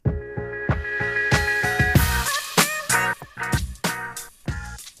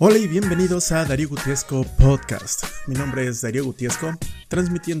Hola y bienvenidos a Darío Gutiesco Podcast. Mi nombre es Darío Gutiesco,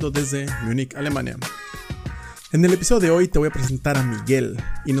 transmitiendo desde Múnich, Alemania. En el episodio de hoy te voy a presentar a Miguel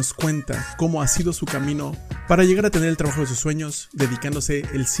y nos cuenta cómo ha sido su camino para llegar a tener el trabajo de sus sueños, dedicándose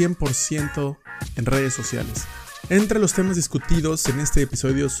el 100% en redes sociales. Entre los temas discutidos en este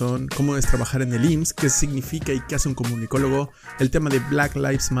episodio son cómo es trabajar en el IMSS, qué significa y qué hace un comunicólogo, el tema de Black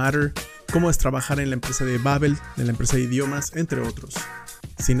Lives Matter, cómo es trabajar en la empresa de Babel, en la empresa de idiomas, entre otros.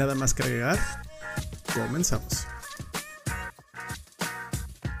 Sin nada más que agregar, comenzamos.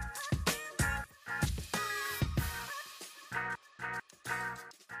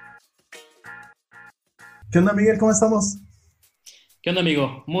 ¿Qué onda, Miguel? ¿Cómo estamos? ¿Qué onda,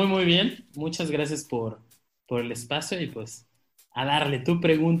 amigo? Muy bien. Muchas gracias por el espacio y pues a darle. Tú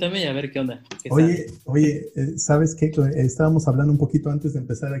pregúntame y a ver qué onda. ¿Qué Oye, sale? ¿sabes qué? Estábamos hablando un poquito antes de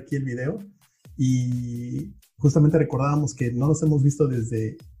empezar aquí el video y justamente recordábamos que no nos hemos visto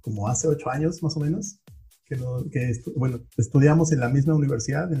desde como hace 8 años más o menos, estudiamos en la misma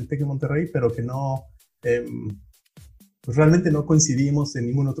universidad, en el TEC de Monterrey, pero que no, pues realmente no coincidimos en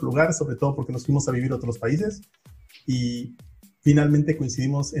ningún otro lugar, sobre todo porque nos fuimos a vivir a otros países y finalmente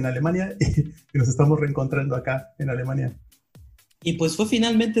coincidimos en Alemania y nos estamos reencontrando acá en Alemania. Y pues fue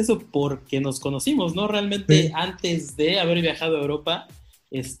finalmente eso porque nos conocimos, ¿no? Realmente Sí. Antes de haber viajado a Europa,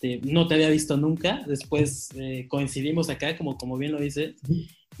 no te había visto nunca. Después coincidimos acá, como bien lo dices.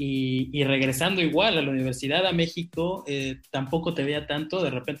 Y regresando igual a la universidad, a México, tampoco te veía tanto. De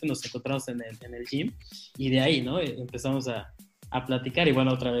repente nos encontramos en el gym y de ahí, ¿no? Empezamos a platicar y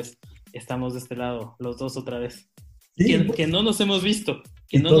bueno, otra vez estamos de este lado, los dos otra vez. Sí, Que no nos hemos visto,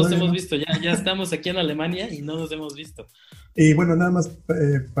 y todavía no. ya estamos aquí en Alemania y no nos hemos visto. Y bueno, nada más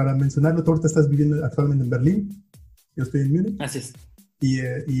para mencionarlo, tú ahorita estás viviendo actualmente en Berlín, yo estoy en Múnich, Así es.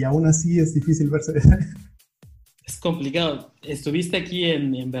 y aún así es difícil verse. Es complicado. Estuviste aquí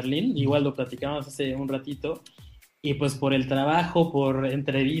en Berlín, igual lo platicamos hace un ratito, y pues por el trabajo, por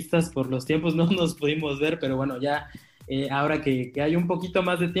entrevistas, por los tiempos no nos pudimos ver, pero bueno, ya ahora que hay un poquito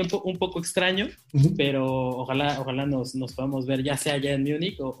más de tiempo, un poco extraño, pero ojalá nos podamos ver, ya sea allá en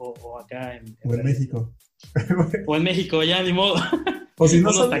Múnich o acá O en Berlín. México. O en México, ya ni modo. O si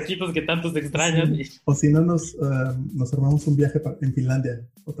no, Unos taquitos que tantos extrañan. sí. O si no, nos armamos un viaje en Finlandia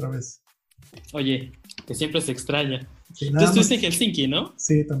otra vez. Oye, que siempre se extraña. Sí, Tú nada estuviste más. en Helsinki, ¿no?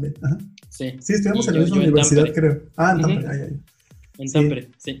 Sí, también. Ajá. Sí. Sí, estudiamos Y en la misma yo en universidad, Tampere. creo. Ah, en Tampere. Uh-huh. En Sí, Tampere,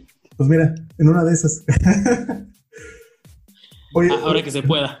 sí. pues mira, en una de esas. Oye, Ahora que se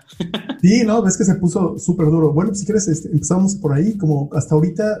pueda. sí, no, ves que se puso súper duro. Bueno, si quieres, empezamos por ahí. Como hasta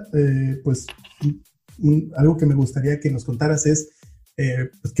ahorita, pues algo que me gustaría que nos contaras es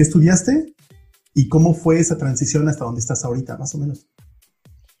pues, ¿qué estudiaste y cómo fue esa transición hasta donde estás ahorita, más o menos?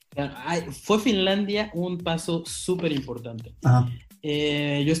 Fue Finlandia un paso súper importante. Ajá.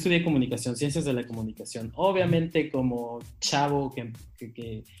 Yo estudié comunicación, ciencias de la comunicación. Obviamente como chavo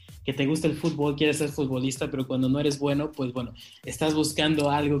que te gusta el fútbol, quieres ser futbolista, pero cuando no eres bueno, pues bueno, estás buscando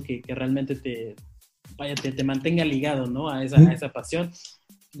algo que realmente te mantenga ligado, ¿no? A esa pasión.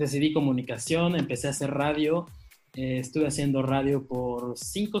 Decidí comunicación, empecé a hacer radio. Estuve haciendo radio por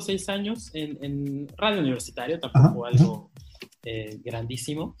 5 o 6 años en radio universitario, tampoco algo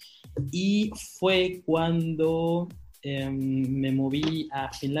grandísimo. Y fue cuando me moví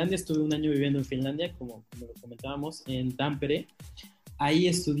a Finlandia. Estuve un año viviendo en Finlandia, como lo comentábamos, en Tampere. Ahí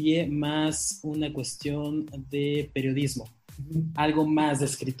estudié más una cuestión de periodismo, algo más de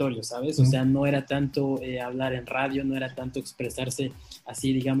escritorio, ¿sabes? O sea, no era tanto hablar en radio, no era tanto expresarse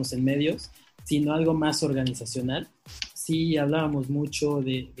así, digamos, en medios, sino algo más organizacional. Sí, hablábamos mucho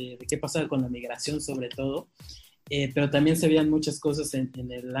de qué pasaba con la migración, sobre todo, pero también se veían muchas cosas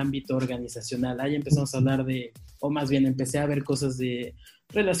en el ámbito organizacional. Ahí empezamos a hablar o más bien empecé a ver cosas de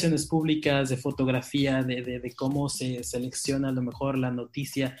relaciones públicas, de fotografía, de cómo se selecciona a lo mejor la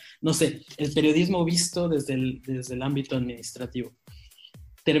noticia, no sé, el periodismo visto desde el ámbito administrativo.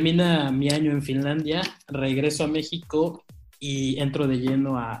 Termina mi año en Finlandia, regreso a México y entro de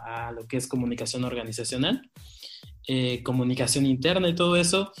lleno a lo que es comunicación organizacional, comunicación interna y todo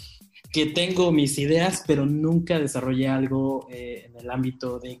eso, que tengo mis ideas, pero nunca desarrollé algo en el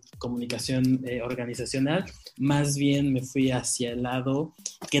ámbito de comunicación organizacional. Más bien me fui hacia el lado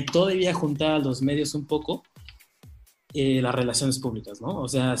que todavía juntaba los medios un poco, las relaciones públicas, ¿no? O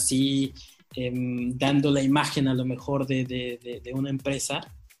sea, sí, dando la imagen a lo mejor de una empresa,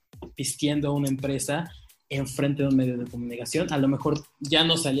 vistiendo a una empresa enfrente de un medio de comunicación. A lo mejor ya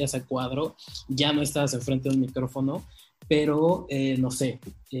no salías a cuadro, ya no estabas enfrente de un micrófono, pero no sé,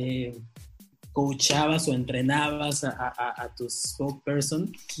 coachabas o entrenabas a tu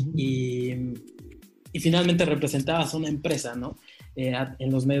spokesperson y finalmente representabas a una empresa, ¿no?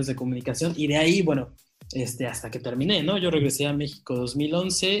 en los medios de comunicación, y de ahí, bueno, hasta que terminé, ¿no? Yo regresé a México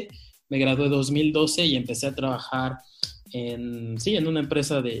 2011, me gradué 2012 y empecé a trabajar en una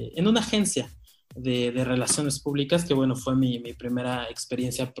empresa, en una agencia de relaciones públicas, que bueno, fue mi primera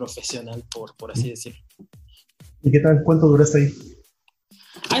experiencia profesional, por así decirlo. ¿Y qué tal? ¿Cuánto duraste ahí?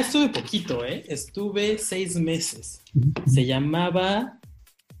 Estuve poquito, Estuve 6 meses. Se llamaba...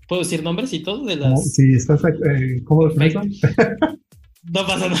 ¿Puedo decir nombres y todo? Si estás cómodo con eso. No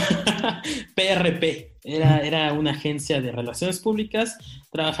pasa nada. PRP. Era una agencia de relaciones públicas.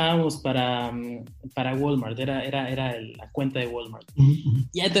 Trabajábamos para Walmart. Era la cuenta de Walmart.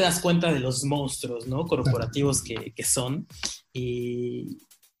 Y ahí te das cuenta de los monstruos, ¿no? Corporativos que son. Y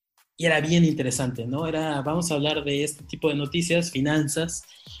era bien interesante, ¿no? Vamos a hablar de este tipo de noticias, finanzas,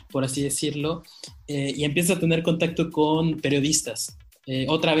 por así decirlo. Y empiezas a tener contacto con periodistas.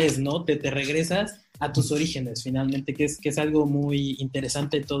 Otra vez, ¿no? Te regresas a tus orígenes, finalmente, que es algo muy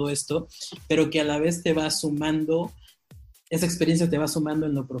interesante de todo esto, pero que a la vez te va sumando, esa experiencia te va sumando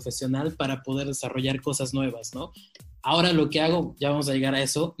en lo profesional para poder desarrollar cosas nuevas, ¿no? Ahora lo que hago, ya vamos a llegar a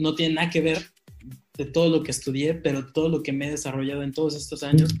eso, no tiene nada que ver de todo lo que estudié, pero todo lo que me he desarrollado en todos estos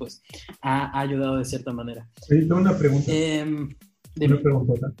años, pues, ha ayudado de cierta manera. Tengo una pregunta. Una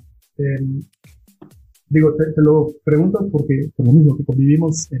pregunta. Digo, te lo pregunto porque, por lo mismo, que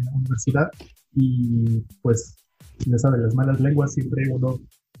convivimos en la universidad y, pues, ya saben, las malas lenguas siempre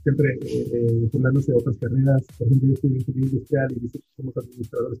burlándose de otras carreras. Por ejemplo, yo estudié ingeniería industrial y dice que somos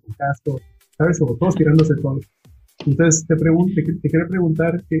administradores con casco, ¿sabes? Como todos tirándose todo. Entonces, te quería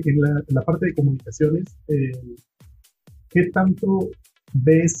preguntar que en la parte de comunicaciones, ¿qué tanto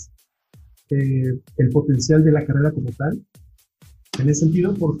ves el potencial de la carrera como tal? En ese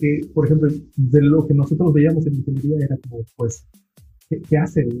sentido, porque, por ejemplo, de lo que nosotros veíamos en ingeniería era como, pues, ¿qué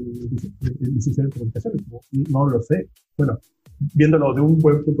hace el licenciado en comunicaciones? Como, no lo sé. Bueno, viéndolo de un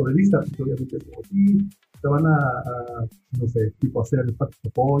buen punto de vista, pues, obviamente es como, sí, te van no sé, tipo hacer el parte de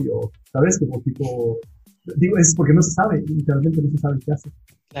apoyo, ¿sabes? Como tipo, digo, es porque no se sabe, literalmente no se sabe qué hace.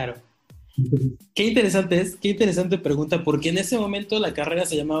 Claro. Entonces, qué interesante pregunta, porque en ese momento la carrera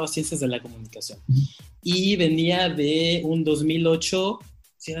se llamaba Ciencias de la Comunicación y venía de un 2008,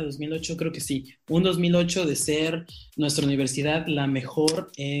 ¿sí era 2008? Creo que sí, un 2008 de ser nuestra universidad la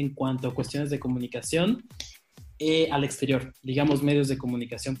mejor en cuanto a cuestiones de comunicación al exterior, digamos medios de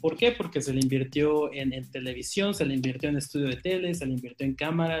comunicación. ¿Por qué? Porque se le invirtió en televisión, se le invirtió en estudio de tele, se le invirtió en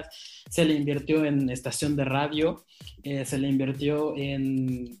cámaras, se le invirtió en estación de radio, se le invirtió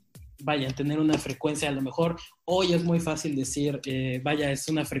en tener una frecuencia. A lo mejor hoy es muy fácil decir, es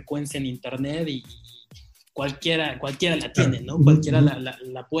una frecuencia en internet y cualquiera la tiene, ¿no? Cualquiera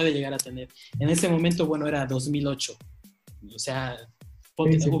la puede llegar a tener. En ese momento, bueno, era 2008. O sea,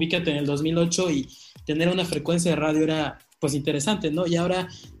 ubícate en el 2008 y tener una frecuencia de radio era, pues, interesante, ¿no? Y ahora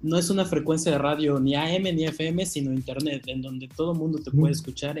no es una frecuencia de radio ni AM ni FM, sino internet, en donde todo el mundo te puede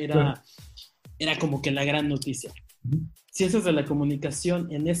escuchar. Era como que la gran noticia. Ciencias de la Comunicación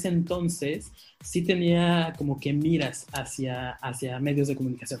en ese entonces sí tenía como que miras hacia medios de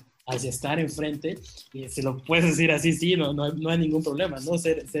comunicación, hacia estar enfrente, y si lo puedes decir así, sí, no hay ningún problema, ¿no?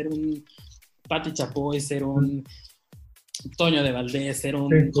 Ser un Pati Chapoy, ser un Toño de Valdés, ser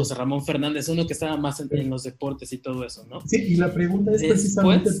un José Ramón Fernández, uno que estaba más en los deportes y todo eso, ¿no? Sí, y la pregunta es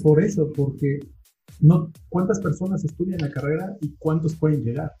precisamente por eso, porque ¿cuántas personas estudian la carrera y cuántos pueden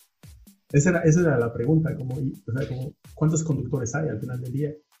llegar? Esa era la pregunta, como ¿cuántos conductores hay al final del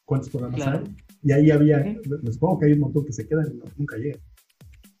día? ¿Cuántos programas hay? Y ahí había, supongo que hay un montón que se quedan y nunca llegan.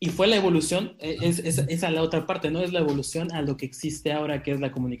 Y fue la evolución, esa la otra parte, ¿no? Es la evolución a lo que existe ahora, que es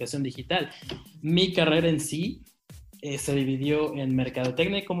la comunicación digital. Mi carrera en sí se dividió en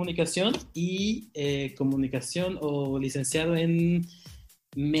mercadotecnia y comunicación y comunicación o licenciado en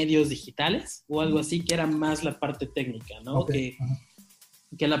medios digitales o algo así, que era más la parte técnica, ¿no? Okay.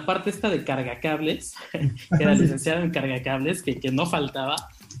 Que la parte esta de cargacables, que era licenciado en cargacables, que no faltaba,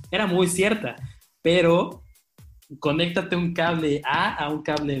 era muy cierta, pero conéctate un cable A un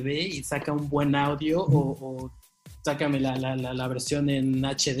cable B y saca un buen audio o sácame la versión en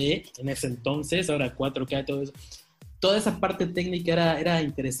HD en ese entonces, ahora 4K, todo eso. Toda esa parte técnica era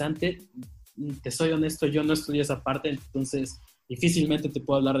interesante. Te soy honesto, yo no estudié esa parte, entonces difícilmente te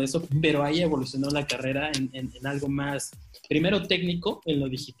puedo hablar de eso, pero ahí evolucionó la carrera en algo más, primero técnico, en lo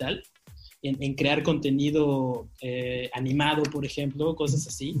digital, en crear contenido animado, por ejemplo, cosas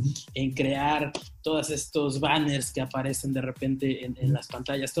así, en crear todos estos banners que aparecen de repente en las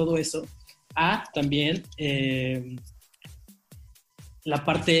pantallas, todo eso, también la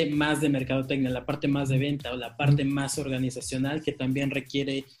parte más de mercadotecnia, la parte más de venta o la parte más organizacional, que también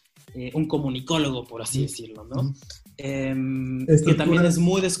requiere un comunicólogo, por así decirlo, ¿no? que también es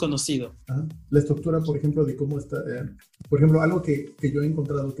muy desconocido. La estructura, por ejemplo, de cómo está, por ejemplo, algo que yo he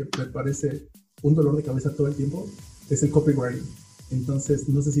encontrado que me parece un dolor de cabeza todo el tiempo es el copywriting. Entonces,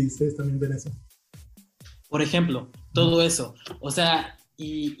 no sé si ustedes también ven eso. Por ejemplo, todo eso. O sea,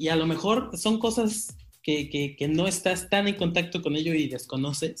 y a lo mejor son cosas que no estás tan en contacto con ello y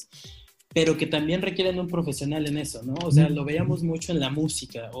desconoces, pero que también requieren un profesional en eso, ¿no? O sea, lo veíamos mucho en la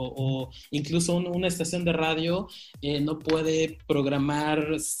música o incluso una estación de radio no puede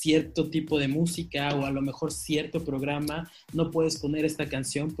programar cierto tipo de música o a lo mejor cierto programa, no puedes poner esta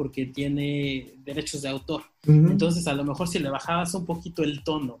canción porque tiene derechos de autor. Entonces, a lo mejor si le bajabas un poquito el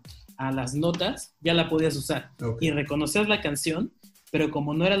tono a las notas, ya la podías usar. Y reconocer la canción, pero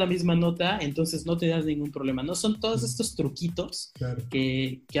como no era la misma nota, entonces no tenías ningún problema. No son todos estos truquitos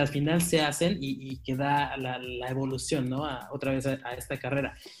que al final se hacen y que da la evolución, ¿no? Otra vez a esta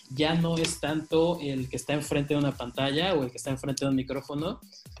carrera. Ya no es tanto el que está enfrente de una pantalla o el que está enfrente de un micrófono,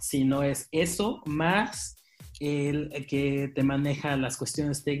 sino es eso más el que te maneja las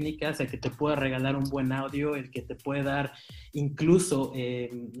cuestiones técnicas, el que te pueda regalar un buen audio, el que te puede dar incluso,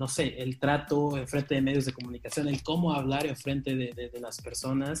 no sé, el trato en frente de medios de comunicación, el cómo hablar en frente de las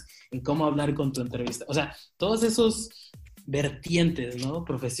personas, el cómo hablar con tu entrevista. O sea, todos esos vertientes, ¿no?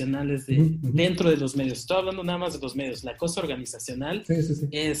 Profesionales dentro de los medios. Estoy hablando nada más de los medios. La cosa organizacional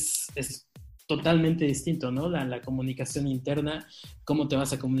es totalmente distinto, ¿no? La comunicación interna, cómo te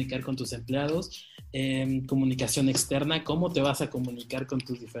vas a comunicar con tus empleados, comunicación externa, cómo te vas a comunicar con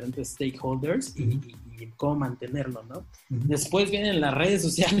tus diferentes stakeholders y cómo mantenerlo, ¿no? Después vienen las redes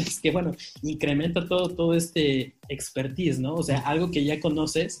sociales, que bueno, incrementa todo este expertise, ¿no? O sea, algo que ya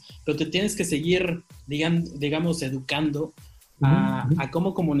conoces, pero te tienes que seguir, digamos, educando a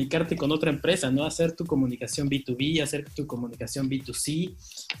cómo comunicarte con otra empresa, ¿no? Hacer tu comunicación B2B, hacer tu comunicación B2C,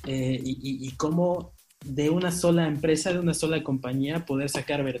 y cómo de una sola empresa, de una sola compañía, poder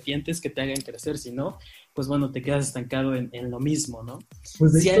sacar vertientes que te hagan crecer. Si no, pues bueno, te quedas estancado en lo mismo, ¿no?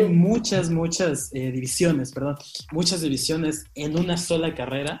 Pues sí, hay muchas divisiones en una sola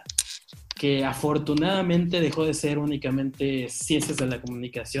carrera, que afortunadamente dejó de ser únicamente ciencias de la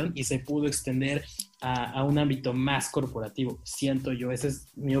comunicación y se pudo extender a un ámbito más corporativo, siento yo. Esa es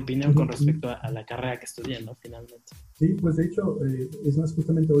mi opinión con respecto a la carrera que estudié, ¿no? Finalmente. Sí, pues de hecho, es más,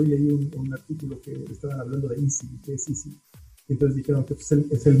 justamente hoy leí un artículo que estaban hablando de Easy, que es Easy. Entonces dijeron que es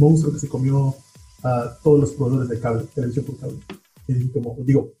el monstruo que se comió a todos los proveedores de cable, televisión por cable. Y como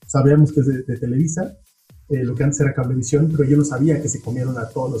digo, sabíamos que es de Televisa, lo que antes era Cablevisión, pero yo no sabía que se comieron a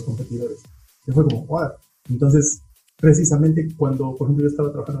todos los competidores. Y fue como, wow. Entonces, precisamente cuando, por ejemplo, yo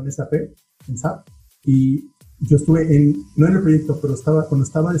estaba trabajando en SAP, y yo estuve no en el proyecto, pero cuando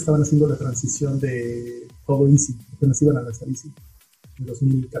estaban haciendo la transición de todo Easy, apenas iban a lanzar Easy, en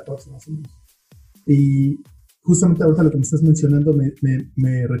 2014 más o menos. Y justamente ahorita lo que me estás mencionando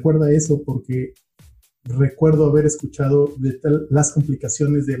me recuerda a eso, porque recuerdo haber escuchado las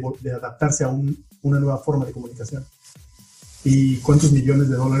complicaciones de adaptarse a una nueva forma de comunicación. Y cuántos millones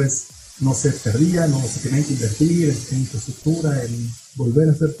de dólares no se perdían, o se tenían que invertir en infraestructura, en volver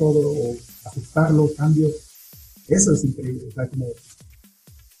a hacer todo, o ajustarlo, cambios. Eso es increíble, o sea, como,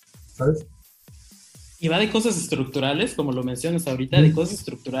 ¿sabes? Y va de cosas estructurales, como lo mencionas ahorita, de cosas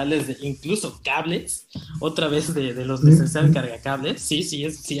estructurales, de incluso cables, otra vez de los licenciados cargacables, sí,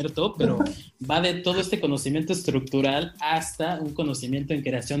 es cierto, pero va de todo este conocimiento estructural hasta un conocimiento en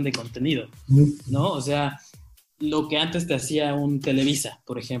creación de contenido, ¿no? O sea, lo que antes te hacía un Televisa,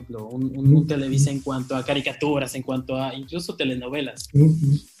 por ejemplo, un Televisa en cuanto a caricaturas, en cuanto a incluso telenovelas.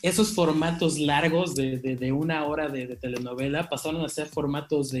 Esos formatos largos de una hora de telenovela pasaron a ser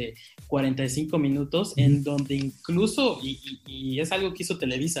formatos de 45 minutos, en donde incluso, y es algo que hizo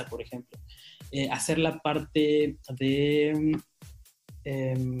Televisa, por ejemplo, hacer la parte del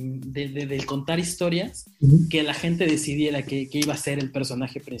contar historias, que la gente decidiera que iba a ser el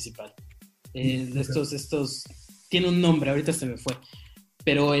personaje principal. Estos tiene un nombre, ahorita se me fue,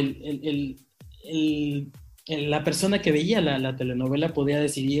 pero la persona que veía la telenovela podía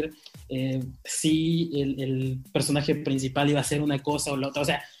decidir si el personaje principal iba a ser una cosa o la otra. O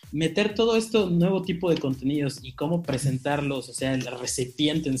sea, meter todo esto nuevo tipo de contenidos y cómo presentarlos, o sea, el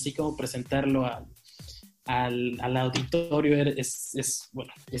recipiente en sí, cómo presentarlo al auditorio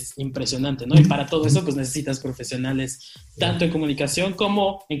es impresionante, ¿no? Y para todo eso pues necesitas profesionales tanto en comunicación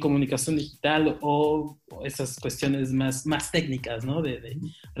como en comunicación digital o esas cuestiones más técnicas, ¿no? De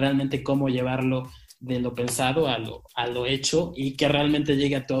realmente cómo llevarlo de lo pensado a lo hecho, y que realmente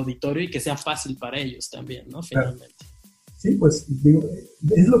llegue a tu auditorio y que sea fácil para ellos también, ¿no? Finalmente. Sí, pues digo,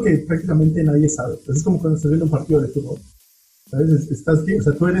 es lo que prácticamente nadie sabe. Pues es como cuando estás viendo un partido de fútbol ¿Sabes? Estás bien, o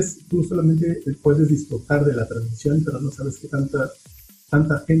sea, tú solamente puedes disfrutar de la transmisión, pero no sabes qué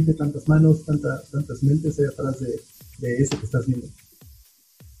tanta gente, tantas manos, tantas mentes hay atrás de eso que estás viendo.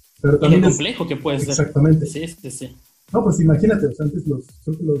 Pero Y lo también complejo que puede ser. exactamente. Sí, sí, sí. No, pues imagínate, o sea, antes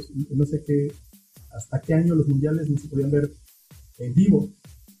creo que no sé qué, hasta qué año los mundiales no se podían ver en vivo,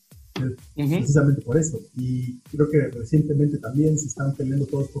 precisamente por eso. Y creo que recientemente también se están peleando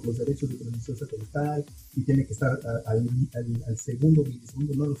todos por los derechos de transmisión satelital y tiene que estar al segundo,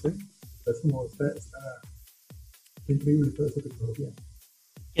 milisegundo, no lo sé. Es como, está increíble toda esa tecnología.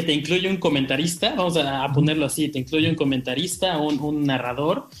 Que te incluye un comentarista, vamos a ponerlo así, te incluye un comentarista, un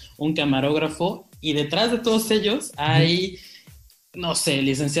narrador, un camarógrafo, y detrás de todos ellos hay, no sé,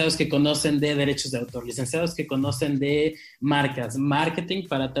 licenciados que conocen de derechos de autor, licenciados que conocen de marcas, marketing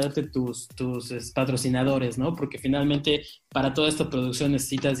para traerte tus patrocinadores, ¿no? Porque finalmente para toda esta producción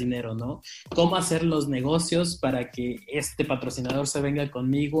necesitas dinero, ¿no? ¿Cómo hacer los negocios para que este patrocinador se venga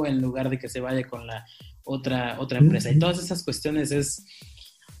conmigo en lugar de que se vaya con la otra empresa? Y todas esas cuestiones es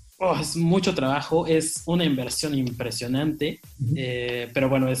mucho trabajo, es una inversión impresionante, pero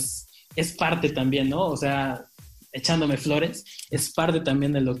bueno, es parte también, ¿no? O sea, echándome flores, es parte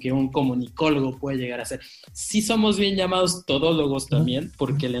también de lo que un comunicólogo puede llegar a hacer. Sí somos bien llamados todólogos también,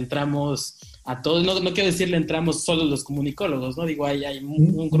 porque le entramos a todos, no quiero decir le entramos solo los comunicólogos, ¿no? Digo, hay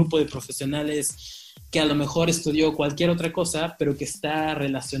un grupo de profesionales que a lo mejor estudió cualquier otra cosa, pero que está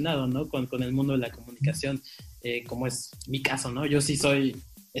relacionado, ¿no? Con el mundo de la comunicación, como es mi caso, ¿no? Yo sí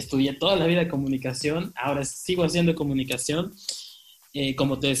estudié toda la vida comunicación, ahora sigo haciendo comunicación.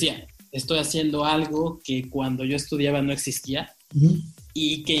 Como te decía, estoy haciendo algo que cuando yo estudiaba no existía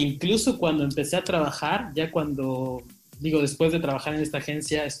y que incluso cuando empecé a trabajar, después de trabajar en esta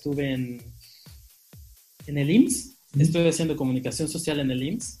agencia, estuve en el IMSS, estuve haciendo comunicación social en el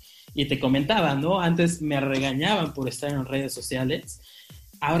IMSS y te comentaba, ¿no? Antes me regañaban por estar en redes sociales,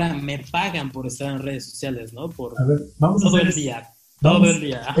 ahora me pagan por estar en redes sociales, ¿no? A ver, vamos todo a hacer el día. Todo el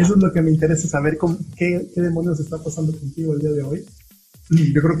día. Ajá. Eso es lo que me interesa saber, qué demonios está pasando contigo el día de hoy.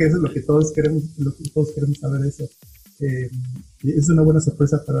 Yo creo que eso es lo que todos queremos saber eso. Es una buena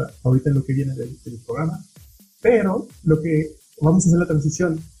sorpresa para ahorita en lo que viene del programa. Pero vamos a hacer la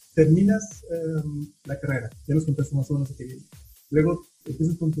transición. Terminas la carrera, ya nos contaste más o menos lo que viene. Luego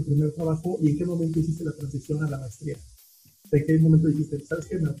empiezas con tu primer trabajo y ¿en qué momento hiciste la transición a la maestría? ¿En qué momento dijiste, sabes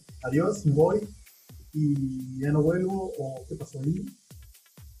qué, adiós, me voy y ya no vuelvo? ¿O qué pasó ahí?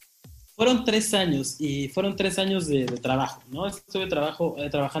 Fueron 3 años y fueron 3 años de trabajo, ¿no? Estuve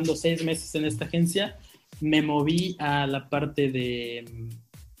trabajando 6 meses en esta agencia, me moví a la parte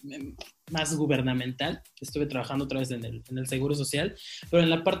más gubernamental, estuve trabajando otra vez en el Seguro Social, pero en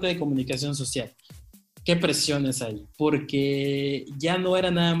la parte de comunicación social. ¿Qué presiones hay? Porque ya no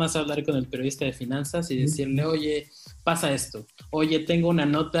era nada más hablar con el periodista de finanzas y decirle, oye, pasa esto, oye, tengo una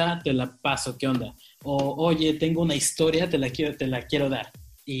nota, te la paso, ¿qué onda? O, oye, tengo una historia, te la quiero dar.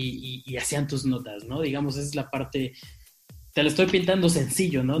 Y hacían tus notas, ¿no? Digamos, esa es la parte, te lo estoy pintando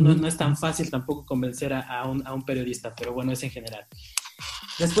sencillo, ¿no? No es tan fácil tampoco convencer a un periodista, pero bueno, es en general.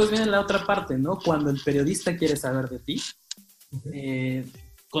 Después viene la otra parte, ¿no? Cuando el periodista quiere saber de ti,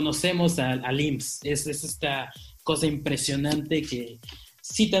 conocemos al IMSS, es esta cosa impresionante que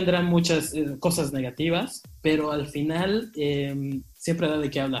sí tendrá muchas cosas negativas, pero al final siempre da de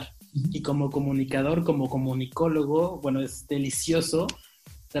qué hablar. Y como comunicador, como comunicólogo, bueno, es delicioso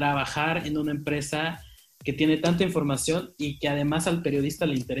trabajar en una empresa que tiene tanta información y que además al periodista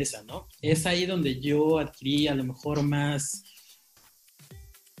le interesa, ¿no? Es ahí donde yo adquirí a lo mejor más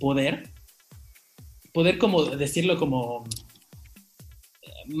poder como decirlo, como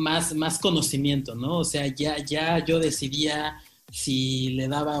más conocimiento, ¿no? O sea, ya yo decidía si le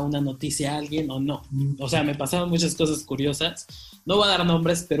daba una noticia a alguien o no. O sea, me pasaban muchas cosas curiosas. No voy a dar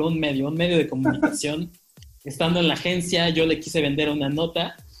nombres, pero un medio de comunicación, estando en la agencia, yo le quise vender una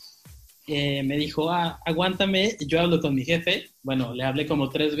nota. Me dijo, aguántame, yo hablo con mi jefe. Bueno, le hablé como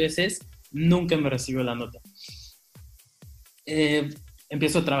 3 veces, nunca me recibió la nota.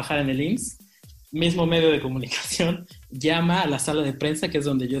 Empiezo a trabajar en el IMSS, mismo medio de comunicación, llama a la sala de prensa, que es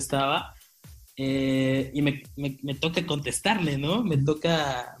donde yo estaba, y me toca contestarle, ¿no? Me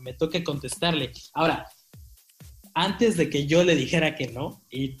toca contestarle. Ahora, antes de que yo le dijera que no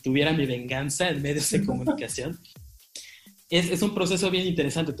y tuviera mi venganza en medios de comunicación, es un proceso bien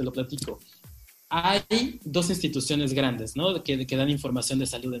interesante, te lo platico. Hay 2 instituciones grandes, ¿no? Que dan información de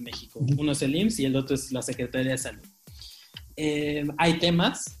salud en México. Uno es el IMSS y el otro es la Secretaría de Salud. Hay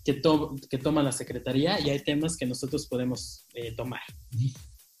temas que toma la Secretaría y hay temas que nosotros podemos tomar.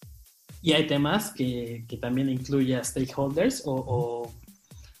 Y hay temas que también incluye a stakeholders o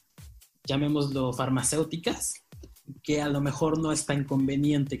llamémoslo farmacéuticas, que a lo mejor no es tan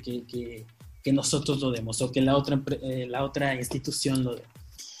conveniente que nosotros lo demos o que la otra institución lo dé.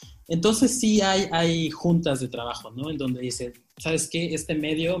 Entonces sí hay juntas de trabajo, ¿no? En donde dice, ¿sabes qué? Este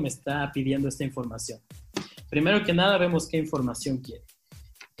medio me está pidiendo esta información. Primero que nada vemos qué información quiere.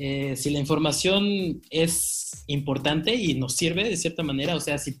 Si la información es importante y nos sirve de cierta manera, o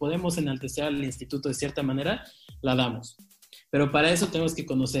sea, si podemos enaltecer al instituto de cierta manera, la damos. Pero para eso tenemos que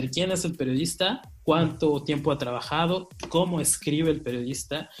conocer quién es el periodista, cuánto tiempo ha trabajado, cómo escribe el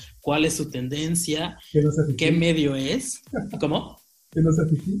periodista, cuál es su tendencia, qué medio es, ¿cómo? ¿Que no se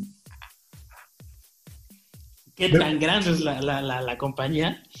fijó? ¿Qué tan grande es la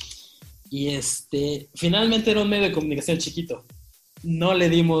compañía? Y finalmente era un medio de comunicación chiquito. No le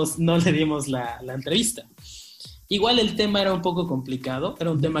dimos la entrevista. Igual el tema era un poco complicado,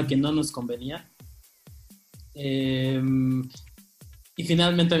 era un tema que no nos convenía. Y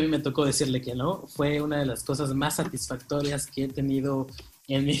finalmente a mí me tocó decirle que no. Fue una de las cosas más satisfactorias que he tenido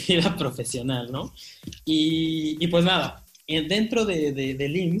en mi vida profesional, ¿no? Y pues nada, dentro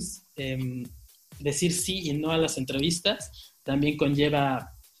del IMSS, decir sí y no a las entrevistas también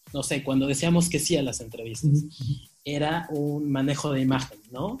conlleva, no sé, cuando decíamos que sí a las entrevistas, era un manejo de imagen,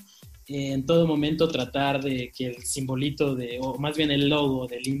 ¿no? En todo momento tratar de que el simbolito o más bien el logo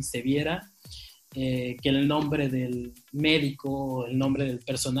del IMSS se viera, que el nombre del médico o el nombre del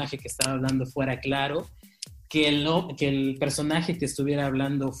personaje que estaba hablando fuera claro, que el personaje que estuviera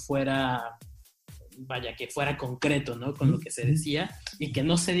hablando fuera concreto, ¿no? Con lo que se decía y que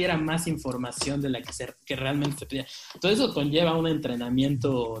no se diera más información de la que realmente se pedía. Todo eso conlleva un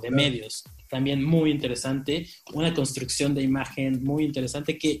entrenamiento de medios también muy interesante, una construcción de imagen muy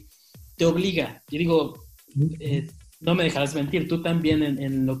interesante que te obliga, y digo, no me dejarás mentir, tú también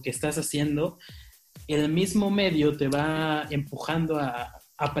en lo que estás haciendo, el mismo medio te va empujando a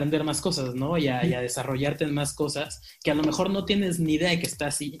aprender más cosas, ¿no? Y a desarrollarte en más cosas que a lo mejor no tienes ni idea de que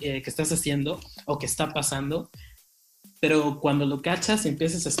estás haciendo o que está pasando, pero cuando lo cachas y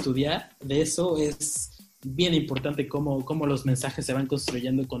empiezas a estudiar de eso, es bien importante cómo los mensajes se van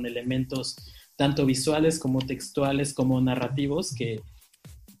construyendo con elementos tanto visuales como textuales como narrativos que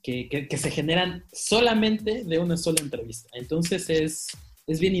se generan solamente de una sola entrevista. Entonces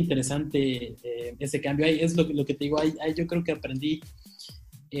es bien interesante ese cambio. Es lo que te digo, yo creo que aprendí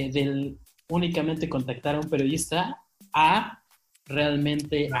del únicamente contactar a un periodista a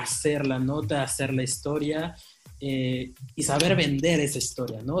realmente hacer la nota, hacer la historia y saber vender esa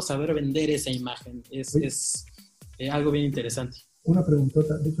historia, ¿no? Saber vender esa imagen. Es algo bien interesante. Una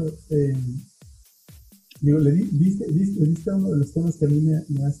preguntota. De hecho, le diste uno de los temas que a mí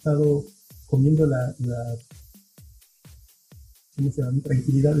me ha estado comiendo ¿cómo se llama? Mi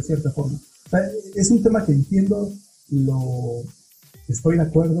tranquilidad de cierta forma. O sea, es un tema que entiendo, estoy de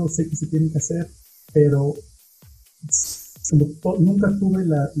acuerdo, sé que se tiene que hacer, pero nunca tuve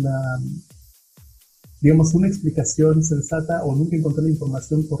digamos, una explicación sensata o nunca encontré la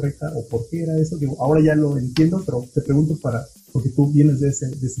información correcta o por qué era eso. Digo, ahora ya lo entiendo, pero te pregunto porque tú vienes de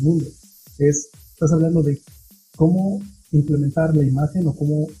ese mundo. Estás hablando de cómo implementar la imagen o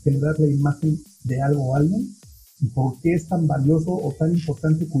cómo generar la imagen de algo o alguien y por qué es tan valioso o tan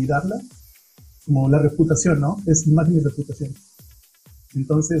importante cuidarla como la reputación, ¿no? Es imagen y reputación.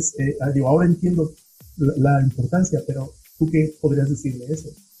 Entonces, digo, ahora entiendo la importancia, pero ¿tú qué podrías decirle eso?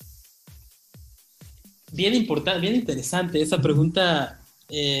 Bien importante, bien interesante esa pregunta.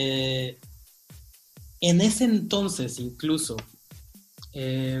 En ese entonces, incluso,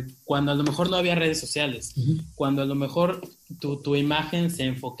 cuando a lo mejor no había redes sociales, cuando a lo mejor tu imagen se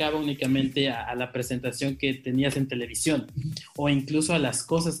enfocaba únicamente a la presentación que tenías en televisión o incluso a las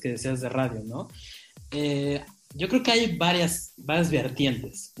cosas que decías de radio, ¿no? Yo creo que hay varias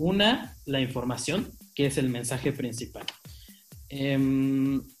vertientes. Una, la información, que es el mensaje principal.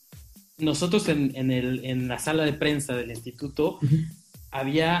 Nosotros en la sala de prensa del instituto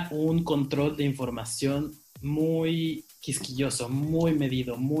había un control de información muy quisquilloso, muy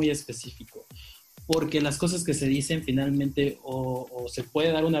medido, muy específico, porque las cosas que se dicen finalmente o se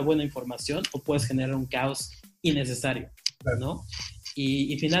puede dar una buena información o puedes generar un caos innecesario, ¿no?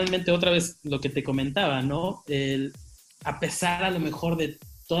 Y finalmente otra vez lo que te comentaba, ¿no? A pesar a lo mejor de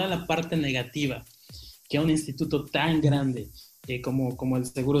toda la parte negativa que un instituto tan grande como el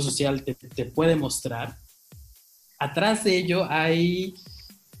Seguro Social te puede mostrar, atrás de ello hay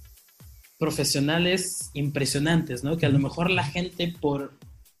profesionales impresionantes, ¿no? Que a lo mejor la gente por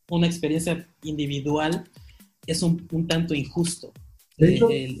una experiencia individual es un tanto injusto. De hecho,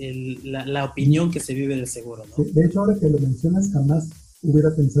 la opinión que se vive del seguro, ¿no? De hecho, ahora que lo mencionas, jamás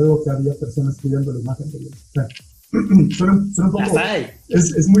hubiera pensado que había personas cuidando la imagen de ellos. O sea, suena un poco...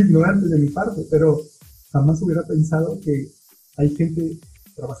 Es muy ignorante de mi parte, pero jamás hubiera pensado que hay gente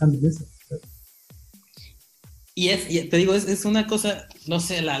trabajando en eso. Y te digo, es una cosa, no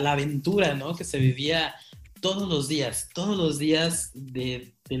sé, la aventura, ¿no? Que se vivía todos los días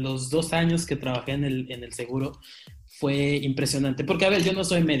de los 2 años que trabajé en el seguro, fue impresionante. Porque, a ver, yo no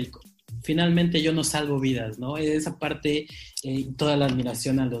soy médico. Finalmente yo no salvo vidas, ¿no? Esa parte, toda la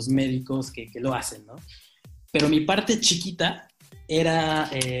admiración a los médicos que lo hacen, ¿no? Pero mi parte chiquita era,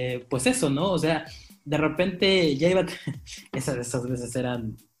 pues eso, ¿no? O sea, de repente ya iba, esas veces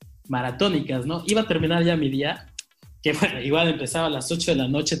eran maratónicas, ¿no? Iba a terminar ya mi día, que bueno, igual empezaba a las 8 de la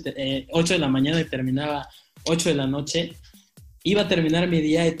noche, 8 de la mañana y terminaba 8 de la noche. Iba a terminar mi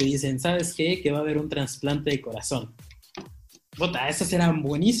día y te dicen, ¿sabes qué? Que va a haber un trasplante de corazón. Bota, esas eran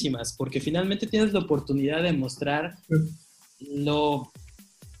buenísimas, porque finalmente tienes la oportunidad de mostrar lo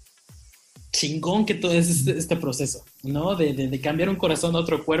chingón que todo es este proceso, ¿no? De cambiar un corazón a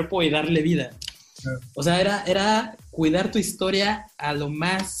otro cuerpo y darle vida. O sea, era cuidar tu historia a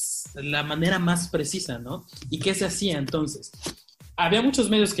la manera más precisa, ¿no? ¿Y qué se hacía entonces? Había muchos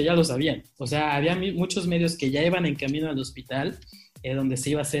medios que ya lo sabían, o sea, había muchos medios que ya iban en camino al hospital, donde se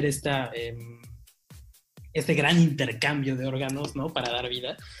iba a hacer este gran intercambio de órganos, ¿no? Para dar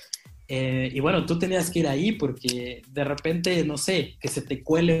vida. Y bueno, tú tenías que ir ahí porque de repente, no sé, que se te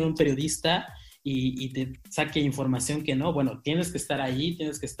cuele un periodista y te saque información que no. Bueno, tienes que estar ahí,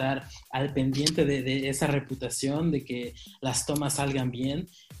 tienes que estar al pendiente de esa reputación, de que las tomas salgan bien.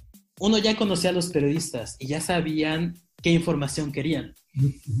 Uno ya conocía a los periodistas y ya sabían qué información querían.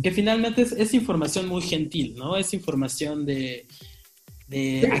 Que finalmente es información muy gentil, ¿no? Es información de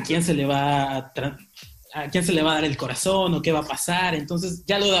a quién se le va a quién se le va a dar el corazón o qué va a pasar. Entonces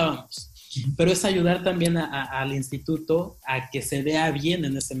ya lo dábamos. Pero es ayudar también al instituto a que se vea bien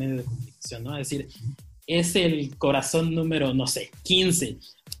en ese medio de comunicación, ¿no? Es decir, es el corazón número, no sé, 15.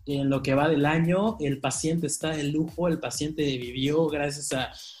 En lo que va del año, el paciente está de lujo, el paciente vivió gracias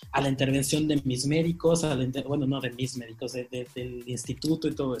a la intervención de mis médicos, bueno, no de mis médicos, del instituto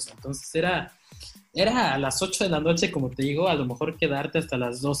y todo eso. Entonces era a las 8 de la noche, como te digo, a lo mejor quedarte hasta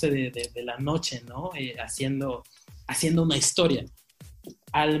las 12 de la noche, ¿no? Haciendo una historia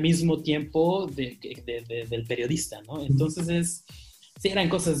al mismo tiempo del periodista, ¿no? Entonces sí, eran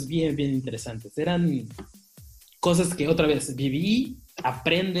cosas bien, bien interesantes. Eran cosas que otra vez viví,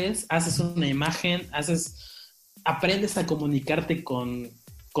 aprendes, haces una imagen, aprendes a comunicarte con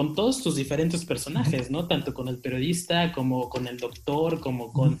todos tus diferentes personajes, ¿no? Tanto con el periodista, como con el doctor,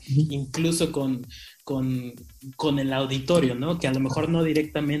 como incluso con el auditorio, ¿no? Que a lo mejor no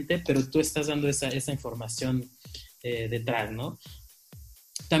directamente, pero tú estás dando esa información detrás, ¿no?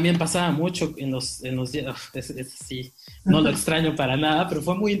 También pasaba mucho en los días, sí, no lo extraño para nada, pero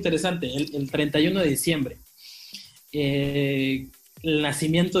fue muy interesante. El 31 de diciembre, el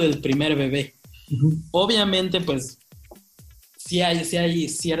nacimiento del primer bebé. Obviamente, pues, sí hay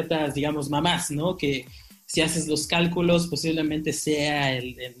ciertas, digamos, mamás, ¿no? Que si haces los cálculos, posiblemente sea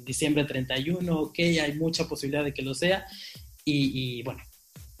el diciembre 31, ok, hay mucha posibilidad de que lo sea. Y bueno,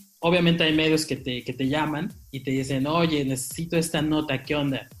 obviamente hay medios que te llaman y te dicen, oye, necesito esta nota, ¿qué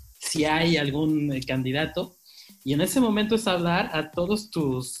onda? Si hay algún candidato. Y en ese momento es hablar a todos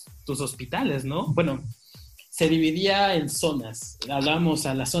tus hospitales, ¿no? Bueno, se dividía en zonas. Hablamos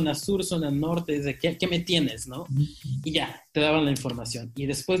a la zona sur, zona norte, de ¿qué me tienes, no? Y ya, te daban la información. Y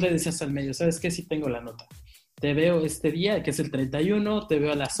después le decías al medio, ¿sabes qué? Sí tengo la nota. Te veo este día, que es el 31, te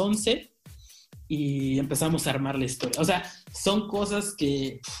veo a las 11 y empezamos a armar la historia. O sea, son cosas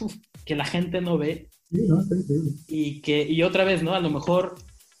que la gente no ve. Sí, no, está increíble. Y otra vez, ¿no? A lo mejor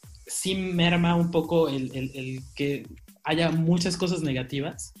sí merma un poco el que haya muchas cosas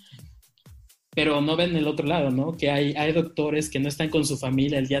negativas, pero no ven el otro lado, ¿no? Que hay doctores que no están con su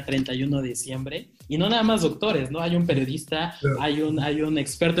familia el día 31 de diciembre, y no nada más doctores, ¿no? Hay un periodista, claro. hay un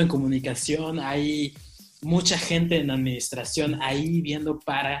experto en comunicación, hay mucha gente en administración ahí viendo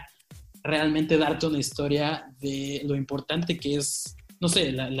para realmente darte una historia de lo importante que es, no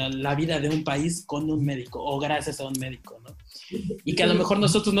sé, la vida de un país con un médico, o gracias a un médico, ¿no? Y que a lo mejor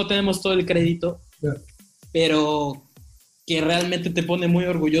nosotros no tenemos todo el crédito, pero que realmente te pone muy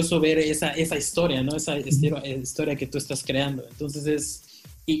orgulloso ver esa historia, ¿no? Esa historia que tú estás creando. Entonces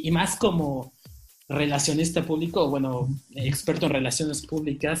y más como relacionista público, bueno, experto en relaciones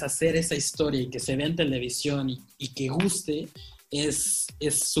públicas, hacer esa historia y que se vea en televisión y que guste es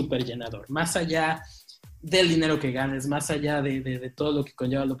súper llenador. Más allá del dinero que ganes, más allá de todo lo que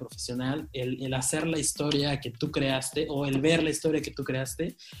conlleva lo profesional, el hacer la historia que tú creaste o el ver la historia que tú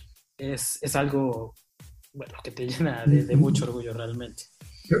creaste es algo, bueno, que te llena de mucho orgullo realmente.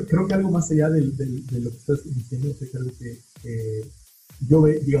 Creo que algo más allá de lo que estás diciendo, es algo que yo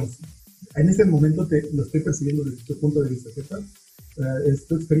veo, digamos, en este momento lo estoy percibiendo desde tu punto de vista, ¿cierto? Es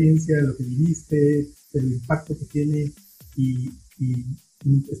tu experiencia, lo que viviste, el impacto que tiene, y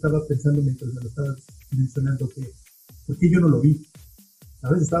estaba pensando mientras me lo estabas mencionando que, ¿por qué yo no lo vi? A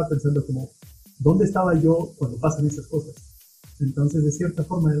veces estaba pensando como, ¿dónde estaba yo cuando pasan esas cosas? Entonces, de cierta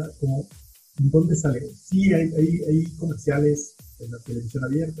forma, era como, ¿dónde sale? Sí, hay comerciales en la televisión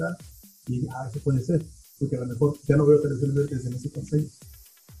abierta, y eso puede ser, porque a lo mejor ya no veo televisión abierta desde no sé cuántos años.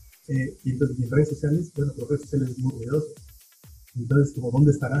 Y entonces, en redes sociales, bueno, las redes sociales es muy ruidoso. Entonces, como,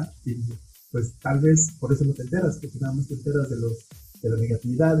 ¿dónde estará? Y pues tal vez por eso no te enteras, porque nada más te enteras de la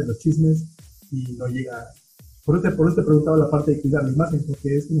negatividad, de los chismes, y no llega. Por eso te preguntaba la parte de cuidar la imagen,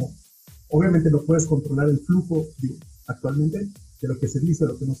 porque es como, obviamente no puedes controlar el flujo, actualmente, de lo que se dice o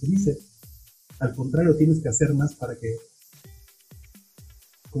lo que no se dice. Al contrario, tienes que hacer más para que,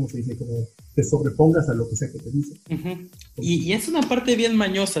 ¿cómo se dice? Como te sobrepongas a lo que sea que te dice. Uh-huh. Y es una parte bien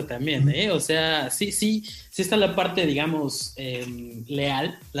mañosa también, ¿eh? O sea, sí está la parte, digamos,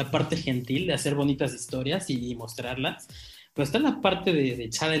 leal, la parte gentil de hacer bonitas historias y mostrarlas, pero está la parte de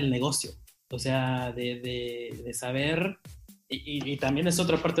echar el negocio, o sea, de saber, y también es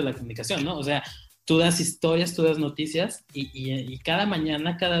otra parte de la comunicación, ¿no? O sea, tú das historias, tú das noticias, y cada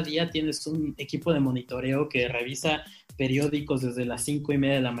mañana, cada día tienes un equipo de monitoreo que revisa periódicos desde las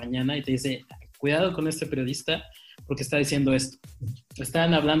 5:30 de la mañana y te dice, cuidado con este periodista porque está diciendo esto.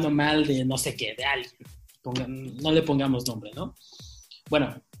 Están hablando mal de no sé qué, de alguien. No le pongamos nombre, ¿no?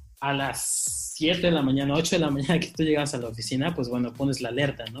 Bueno, a las 7 de la mañana, 8 de la mañana que tú llegas a la oficina, pues bueno, pones la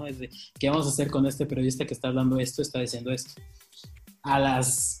alerta, ¿no? Es de, ¿qué vamos a hacer con este periodista que está hablando esto, está diciendo esto? A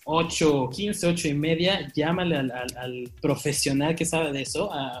las 8:15, 8:30, llámale al profesional que sabe de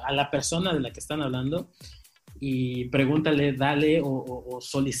eso, a la persona de la que están hablando, y pregúntale, dale o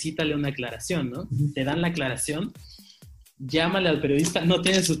solicítale una aclaración, ¿no? Uh-huh. Te dan la aclaración, llámale al periodista, no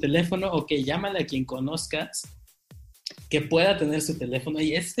tienes su teléfono, ok, llámale a quien conozcas que pueda tener su teléfono,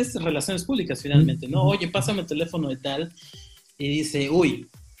 y es relaciones públicas finalmente, ¿no? Oye, pásame el teléfono de tal, y dice, uy,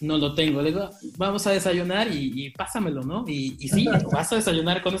 no lo tengo, le digo, vamos a desayunar y pásamelo, ¿no? Y sí, vas a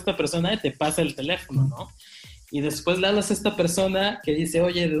desayunar con esta persona y te pasa el teléfono, ¿no? Y después le hablas a esta persona que dice,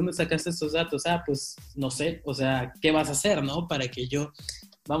 oye, ¿de dónde sacaste estos datos? Ah, pues no sé, o sea, ¿qué vas a hacer, no? Para que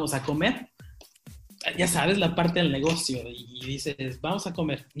vamos a comer. Ya sabes la parte del negocio y dices, vamos a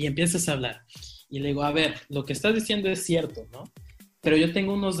comer, y empiezas a hablar. Y le digo, a ver, lo que estás diciendo es cierto, ¿no? Pero yo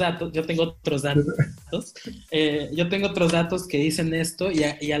tengo otros datos, yo tengo otros datos que dicen esto,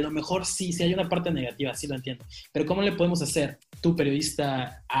 y a lo mejor sí hay una parte negativa, sí lo entiendo. Pero ¿cómo le podemos hacer, tú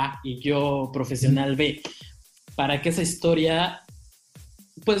periodista A y yo profesional B, para que esa historia,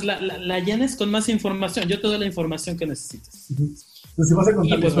 pues la llenes con más información? Yo te doy la información que necesites. Entonces, si vas a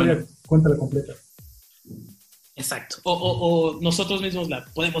contar la historia, bueno, cuéntala completa. Exacto. O nosotros mismos la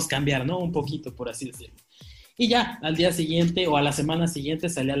podemos cambiar, ¿no? Un poquito, por así decirlo. Y ya, al día siguiente o a la semana siguiente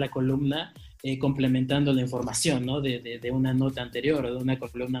salía la columna complementando la información, ¿no? De una nota anterior o de una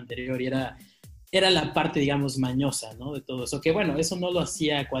columna anterior, y era la parte, digamos, mañosa, ¿no? De todo eso. Que bueno, eso no lo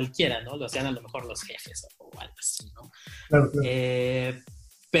hacía cualquiera, ¿no? Lo hacían a lo mejor los jefes o algo así, ¿no? Claro.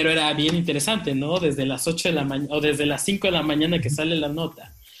 Pero era bien interesante, ¿no? Desde las 8 de la mañana, o desde las 5 de la mañana que sale la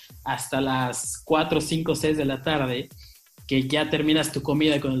nota, hasta las 4, 5, 6 de la tarde, que ya terminas tu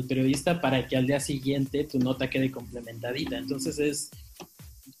comida con el periodista para que al día siguiente tu nota quede complementadita. Entonces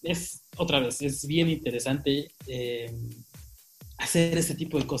otra vez, es bien interesante hacer ese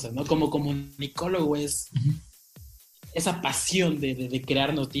tipo de cosas, ¿no? Como comunicólogo es esa pasión de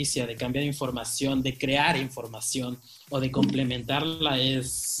crear noticia, de cambiar información, de crear información o de complementarla,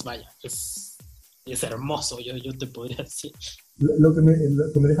 es hermoso, yo te podría decir. Lo que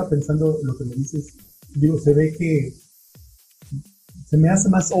me deja pensando, lo que me dices, digo, se ve que se me hace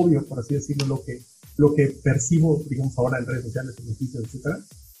más obvio, por así decirlo, lo que percibo, digamos, ahora en redes sociales, en noticias, etcétera.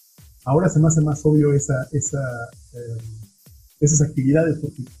 Ahora se me hace más obvio esas actividades,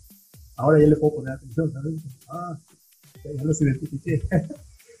 porque ahora ya le puedo poner atención, ¿sabes? Ya los identifiqué.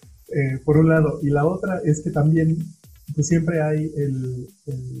 Por un lado. Y la otra es que también, pues siempre hay el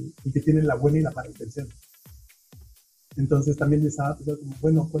que tiene la buena y la mala intención. Entonces también les ha pensado como,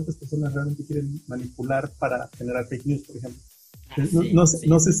 bueno, ¿cuántas personas realmente quieren manipular para generar fake news, por ejemplo?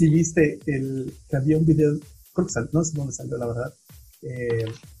 No sé si viste que había un video, creo que no sé dónde salió, la verdad.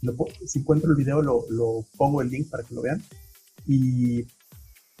 Si encuentro el video, lo pongo el link para que lo vean. Y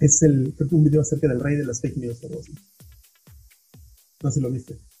es creo que un video acerca del rey de las fake news o algo así. No sé si lo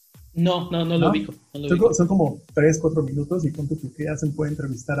viste. No lo ubico. Son como 3, 4 minutos, y punto que hacen, puede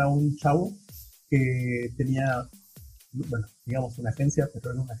entrevistar a un chavo que tenía, bueno, digamos, una agencia,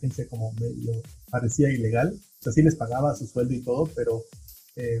 pero era una agencia como medio, parecía ilegal. O sea, sí les pagaba su sueldo y todo, pero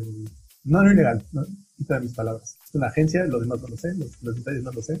No, no es ilegal, no, quita mis palabras. Es una agencia, los demás no lo sé, los detalles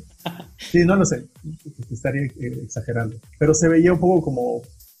no lo sé. Sí, no lo sé, estaría exagerando. Pero se veía un poco como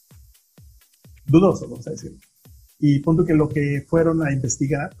dudoso, vamos a decir. Y punto que lo que fueron a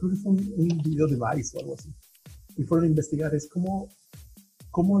investigar, creo que fue un video de Vice o algo así, y fueron a investigar es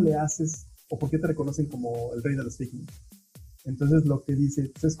cómo le haces o por qué te reconocen como el rey de los fake news. Entonces lo que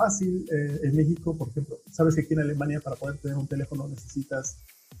dice, pues es fácil, en México, por ejemplo, sabes que aquí en Alemania para poder tener un teléfono necesitas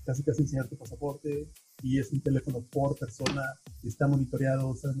casi enseñar tu pasaporte y es un teléfono por persona, está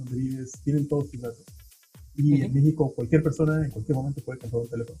monitoreado, sabes dónde vives, tienen todos tus datos. Y en México cualquier persona en cualquier momento puede comprar un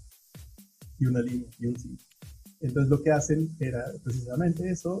teléfono y una línea y un SIM. Entonces lo que hacen era precisamente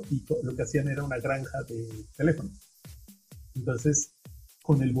eso y lo que hacían era una granja de teléfonos. Entonces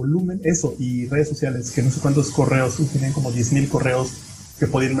con el volumen, eso y redes sociales, que no sé cuántos correos, tenían como 10,000 correos que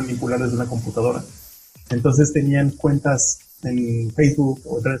podían manipular desde una computadora. Entonces tenían cuentas en Facebook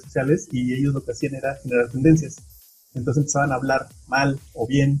o en redes sociales y ellos lo que hacían era generar tendencias. Entonces empezaban a hablar mal o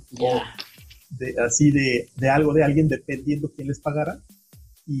bien o así de algo de alguien dependiendo quién les pagara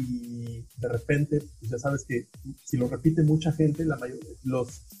y de repente pues ya sabes que si lo repite mucha gente,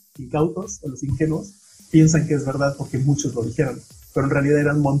 los incautos o los ingenuos piensan que es verdad porque muchos lo dijeron, pero en realidad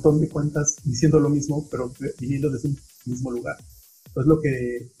eran un montón de cuentas diciendo lo mismo pero viniendo desde un mismo lugar. Entonces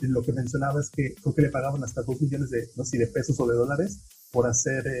lo que mencionaba es que creo que le pagaban hasta 2 millones no sé, de pesos o de dólares por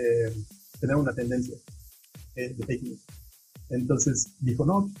tener una tendencia de fake news. Entonces dijo,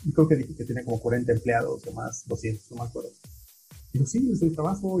 no, creo que dije que tenía como 40 empleados o más, 200, no me acuerdo. Dijo, sí, les doy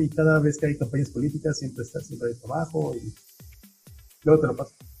trabajo y cada vez que hay campañas políticas siempre hay trabajo y luego te lo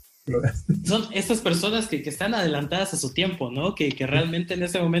paso. Son estas personas que están adelantadas a su tiempo, ¿no? Que realmente en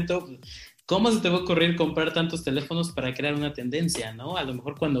ese momento, ¿cómo se te va a ocurrir comprar tantos teléfonos para crear una tendencia, ¿no? A lo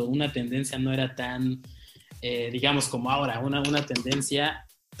mejor cuando una tendencia no era tan, digamos, como ahora, una tendencia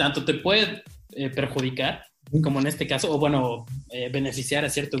tanto te puede perjudicar, como en este caso, o bueno, beneficiar a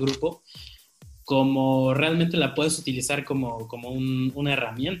cierto grupo, como realmente la puedes utilizar como una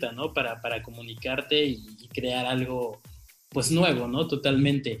herramienta, ¿no? Para comunicarte y crear algo pues nuevo, ¿no?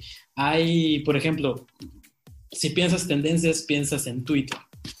 Totalmente. Hay, por ejemplo, si piensas tendencias, piensas en Twitter.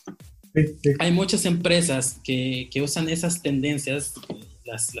 Sí. Hay muchas empresas que usan esas tendencias,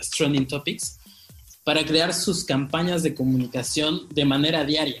 las trending topics, para crear sus campañas de comunicación de manera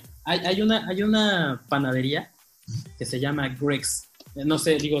diaria. Hay una panadería que se llama Greggs. No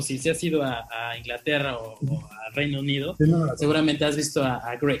sé, digo, si has ido a Inglaterra o a Reino Unido, sí, seguramente has visto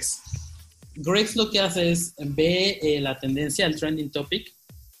a Greggs. Greggs lo que hace es ve la tendencia, el trending topic,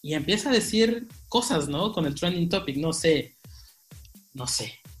 y empieza a decir cosas, ¿no? Con el trending topic, no sé,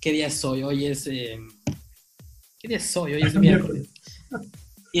 ¿qué día es hoy? Hoy es miércoles.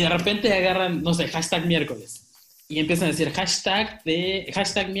 Y de repente agarran, no sé, hashtag miércoles. Y empiezan a decir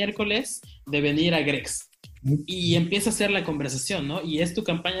hashtag miércoles de venir a Greggs. Y empieza a hacer la conversación, ¿no? Y es tu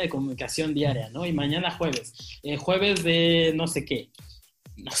campaña de comunicación diaria, ¿no? Y mañana jueves de no sé qué.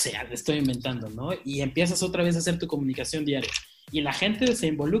 No sé, estoy inventando, ¿no? Y empiezas otra vez a hacer tu comunicación diaria. Y la gente se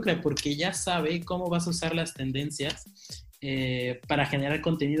involucra porque ya sabe cómo vas a usar las tendencias para generar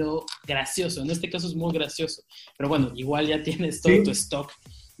contenido gracioso. En este caso es muy gracioso. Pero bueno, igual ya tienes todo tu stock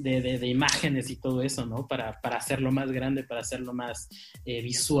de imágenes y todo eso, ¿no? Para hacerlo más grande, para hacerlo más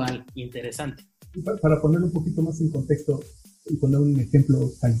visual, interesante. Para poner un poquito más en contexto y poner un ejemplo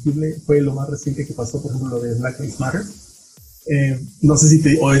tangible, fue lo más reciente que pasó, por ejemplo, lo de Black Lives Matter. No sé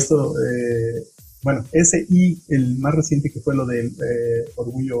si bueno, ese y el más reciente que fue lo del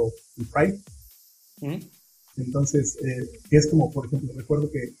orgullo y Pride. Entonces, es como, por ejemplo,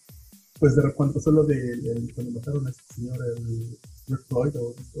 recuerdo que, pues, cuando pasó lo cuando mataron a este señor, el Rick Floyd,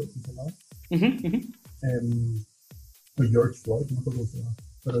 o ¿cómo se llamaba? O George Floyd, no me acuerdo cómo se llama,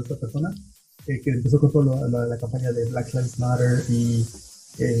 pero esta persona que empezó con toda la campaña de Black Lives Matter y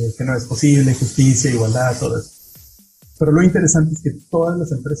que no es posible, justicia, igualdad, todo eso. Pero lo interesante es que todas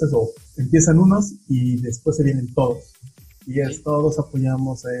las empresas empiezan unos y después se vienen todos. Y todos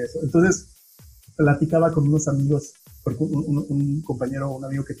apoyamos a eso. Entonces, platicaba con unos amigos, porque un compañero, un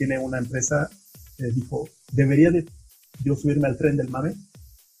amigo que tiene una empresa, dijo, ¿debería de yo subirme al tren del mame?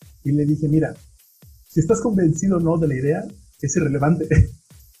 Y le dije, mira, si estás convencido o no de la idea, es irrelevante.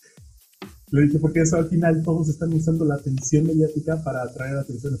 Le dije, porque eso al final todos están usando la atención mediática para atraer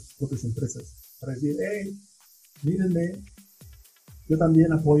atención a sus propias empresas. Para decir, hey, mírenme, yo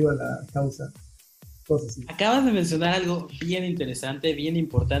también apoyo a la causa, cosas así. Acabas de mencionar algo bien interesante, bien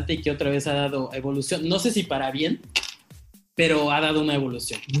importante y que otra vez ha dado evolución. No sé si para bien, pero ha dado una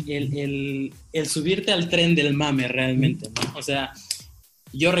evolución. El subirte al tren del mame realmente, ¿no? O sea,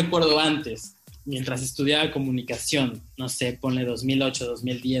 yo recuerdo antes, mientras estudiaba comunicación, no sé, ponle 2008,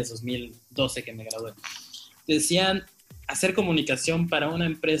 2010, 2012 que me gradué, decían, hacer comunicación para una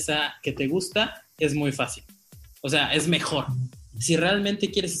empresa que te gusta es muy fácil. O sea, es mejor. Si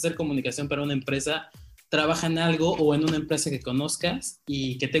realmente quieres hacer comunicación para una empresa, trabaja en algo o en una empresa que conozcas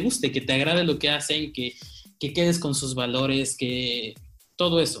y que te guste, que te agrade lo que hacen, que quedes con sus valores, que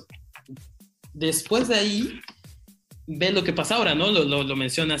todo eso. Después de ahí, ve lo que pasa ahora, ¿no? Lo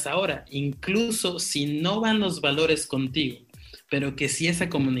mencionas ahora. Incluso si no van los valores contigo, pero que si esa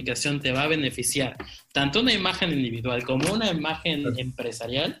comunicación te va a beneficiar, tanto una imagen individual como una imagen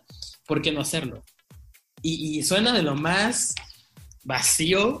empresarial, ¿por qué no hacerlo? Y suena de lo más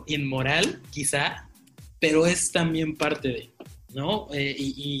vacío, inmoral, quizá, pero es también parte de, ¿no?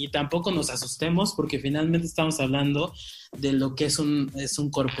 Y tampoco nos asustemos porque finalmente estamos hablando de lo que es un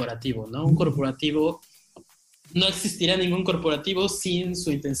corporativo, ¿no? Un corporativo, no existirá ningún corporativo sin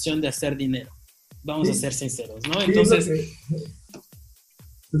su intención de hacer dinero. Vamos a ser sinceros, ¿no? Entonces...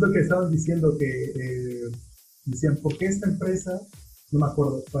 Es lo que estabas diciendo, que decían, ¿por qué esta empresa? No me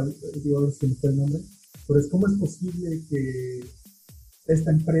acuerdo cuál, digo, a ver si me fue el nombre, pero es cómo es posible que esta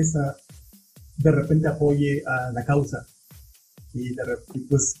empresa de repente apoye a la causa. Y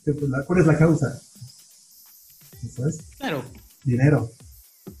pues, ¿cuál es la causa? ¿Eso es? Claro. Dinero.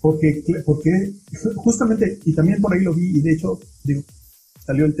 Porque justamente, y también por ahí lo vi, y de hecho, digo,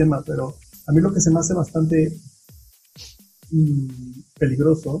 salió el tema, pero a mí lo que se me hace bastante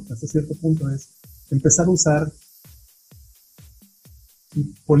peligroso hasta cierto punto es empezar a usar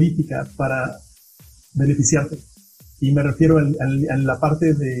política para beneficiarte. Y me refiero a la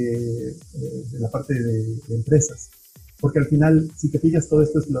parte de empresas. Porque al final, si te fijas, todo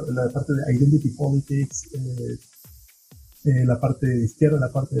esto es la parte de identity politics, la parte de izquierda,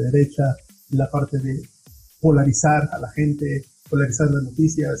 la parte de derecha, la parte de polarizar a la gente, polarizar las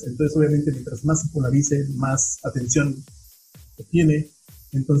noticias. Entonces, obviamente, mientras más se polarice, más atención tiene.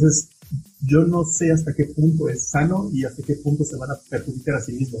 Entonces, yo no sé hasta qué punto es sano y hasta qué punto se van a perjudicar a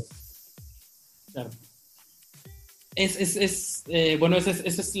sí mismos. Claro. Bueno, esa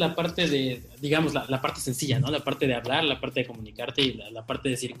es la parte de, digamos, la parte sencilla, ¿no? La parte de hablar, la parte de comunicarte y la parte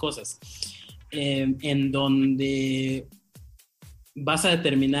de decir cosas. En donde vas a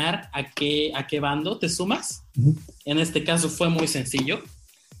determinar a qué bando te sumas. Uh-huh. En este caso fue muy sencillo.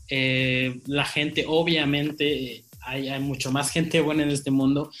 La gente, obviamente, hay mucho más gente buena en este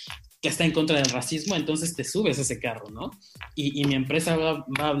mundo que está en contra del racismo, entonces te subes a ese carro, ¿no? Y mi empresa va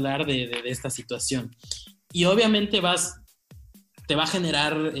a hablar de esta situación. Y obviamente te va a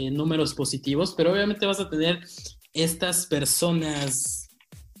generar números positivos, pero obviamente vas a tener estas personas,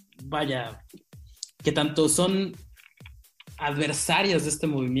 vaya, que tanto son adversarias de este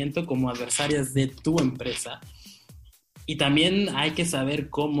movimiento como adversarias de tu empresa. Y también hay que saber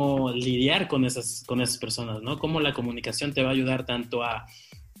cómo lidiar con esas personas, ¿no? Cómo la comunicación te va a ayudar tanto a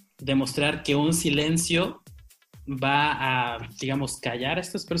demostrar que un silencio va a, digamos, callar a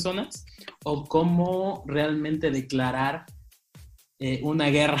estas personas, o cómo realmente declarar una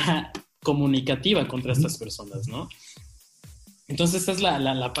guerra comunicativa contra estas personas, ¿no? Entonces esta es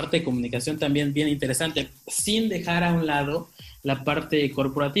la parte de comunicación también bien interesante, sin dejar a un lado la parte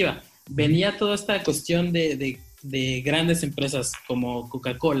corporativa. Venía toda esta cuestión de grandes empresas como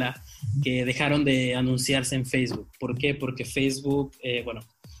Coca-Cola que dejaron de anunciarse en Facebook. ¿Por qué? Porque Facebook,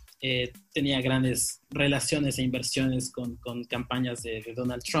 tenía grandes relaciones e inversiones con campañas de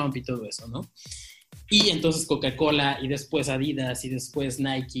Donald Trump y todo eso, ¿no? Y entonces Coca-Cola y después Adidas y después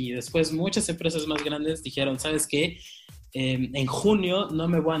Nike y después muchas empresas más grandes dijeron, ¿sabes qué? En junio no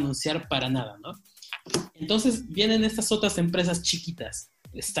me voy a anunciar para nada, ¿no? Entonces vienen estas otras empresas chiquitas,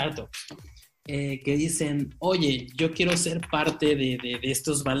 startups, que dicen, oye, yo quiero ser parte de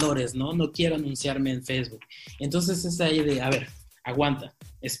estos valores, ¿no? No quiero anunciarme en Facebook. Entonces es ahí de, a ver, aguanta,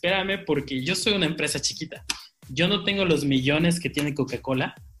 espérame porque yo soy una empresa chiquita. Yo no tengo los millones que tiene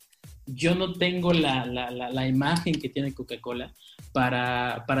Coca-Cola. Yo no tengo la imagen que tiene Coca-Cola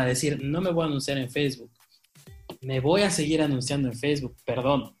para decir, no me voy a anunciar en Facebook. Me voy a seguir anunciando en Facebook,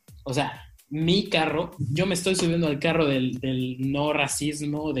 perdón. O sea, mi carro, yo me estoy subiendo al carro del no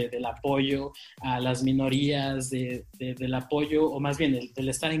racismo, del apoyo a las minorías, del apoyo, o más bien del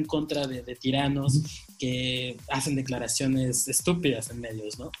estar en contra de tiranos que hacen declaraciones estúpidas en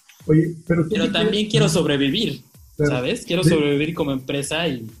medios, ¿no? Oye, pero también quiero sobrevivir, ¿sabes? Quiero sobrevivir como empresa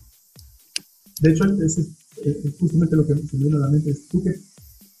y... De hecho, es justamente lo que me viene a la mente. Es tú que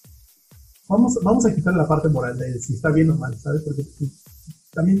vamos a quitar la parte moral de si está bien o mal, ¿sabes? Porque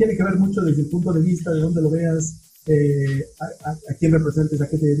también tiene que ver mucho desde el punto de vista de dónde lo veas, a quién representes, a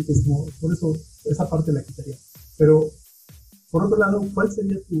qué te dediques. Por eso, esa parte la quitaría. Pero, por otro lado, ¿cuál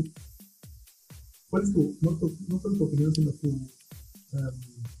sería ¿cuál es no solo tu opinión, sino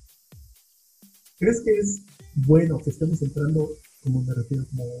 ¿crees que es bueno que estemos entrando, como me refiero,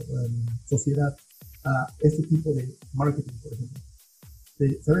 como sociedad, a este tipo de marketing, por ejemplo?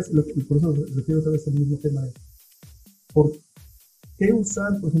 ¿Sabes? Por eso refiero, ¿sabes?, al mismo tema de por qué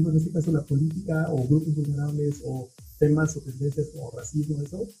usar, por ejemplo, en este caso, la política o grupos vulnerables o temas o tendencias como racismo,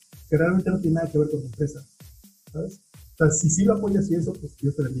 eso, que realmente no tiene nada que ver con la empresa, ¿sabes? O sea, si sí lo apoyas y eso, pues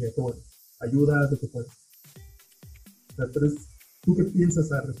Dios te bendiga, qué bueno, ayuda lo que puedas. O sea, pero ¿tú qué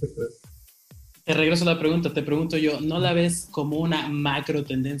piensas al respecto de eso? Te regreso a la pregunta, te pregunto yo, ¿no la ves como una macro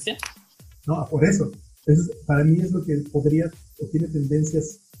tendencia? No, por eso. Para mí es lo que podría o tiene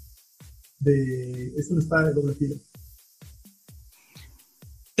tendencias de... Es una espada de doble filo.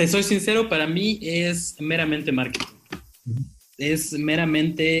 Te soy sincero, para mí es meramente marketing. Uh-huh. Es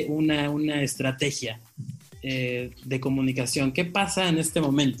meramente una estrategia de comunicación. ¿Qué pasa en este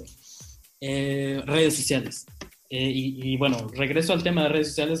momento? Redes sociales. Y bueno, regreso al tema de redes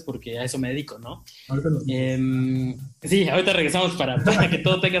sociales porque a eso me dedico, ¿no? Sí, ahorita regresamos para que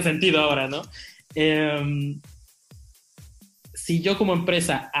todo tenga sentido ahora, ¿no? Si yo como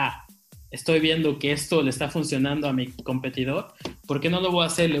empresa A estoy viendo que esto le está funcionando a mi competidor, ¿por qué no lo voy a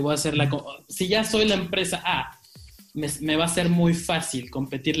hacer? Le voy a hacer si ya soy la empresa A, me va a ser muy fácil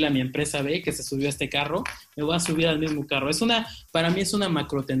competirle a mi empresa B que se subió a este carro, me voy a subir al mismo carro. Para mí es una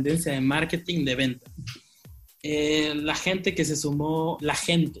macro tendencia de marketing de venta. La gente que se sumó,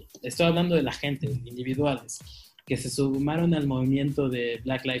 estoy hablando de la gente, individuales, que se sumaron al movimiento de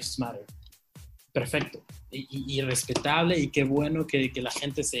Black Lives Matter. Perfecto. Y respetable, y qué bueno que la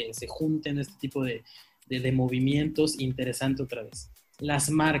gente se junte en este tipo de movimientos. Interesante otra vez. Las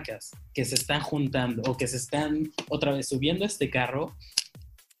marcas que se están juntando o que se están otra vez subiendo a este carro,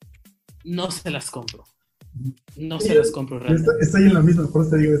 no se las compro. No se las compro realmente. Estoy en la misma, por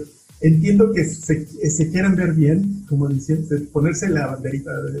eso te digo, entiendo que se quieran ver bien, como dicen, ponerse la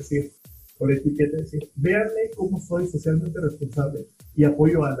banderita de decir, o la etiqueta de decir, véanme cómo soy socialmente responsable y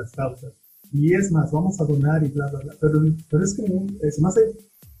apoyo a las causas. Y es más, vamos a donar y bla, bla, bla. Pero es como, es más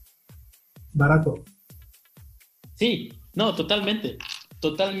barato. Sí, no, totalmente.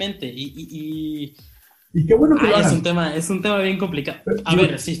 Y qué bueno que lo hagan. Es un tema bien complicado. A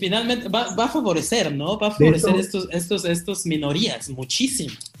ver, si finalmente va a favorecer, ¿no? Va a favorecer estos minorías,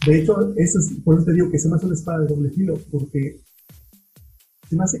 muchísimo. De hecho, por eso te digo que se me hace una espada de doble filo, porque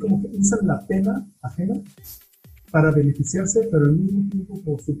se me hace como que usan la pena ajena para beneficiarse, pero al mismo tiempo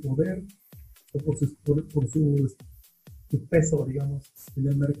por su poder o por su peso, digamos, en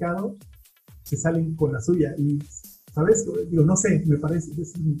el mercado, se salen con la suya. Y, ¿sabes? Digo, no sé, me parece.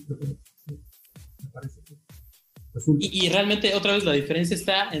 Me parece que resulta. Y realmente, otra vez, la diferencia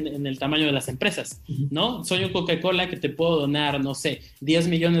está en el tamaño de las empresas, ¿no? Soy un Coca-Cola que te puedo donar, no sé, $10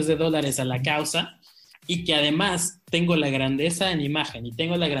 millones a la causa, y que además tengo la grandeza en imagen y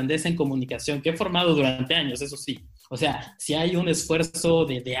tengo la grandeza en comunicación que he formado durante años, eso sí. O sea, si hay un esfuerzo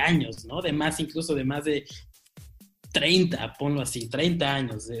de años, ¿no? Incluso de más de 30, ponlo así, 30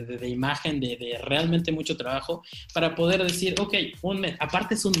 años de imagen, de realmente mucho trabajo para poder decir, ok, un mes,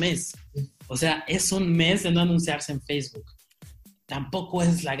 aparte es un mes. O sea, es un mes de no anunciarse en Facebook. Tampoco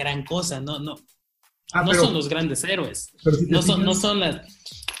es la gran cosa, no son los grandes héroes. Si no son las...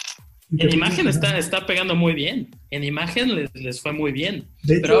 En imagen está pegando muy bien. En imagen les fue muy bien.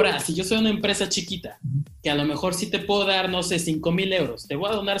 Pero ahora, si yo soy una empresa chiquita, que a lo mejor sí te puedo dar, no sé, 5,000 euros. Te voy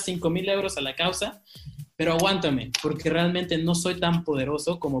a donar 5,000 euros a la causa, pero aguántame, porque realmente no soy tan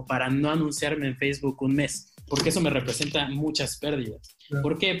poderoso como para no anunciarme en Facebook un mes. Porque eso me representa muchas pérdidas. Claro.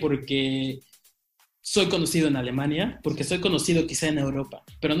 ¿Por qué? Porque soy conocido en Alemania, porque soy conocido quizá en Europa,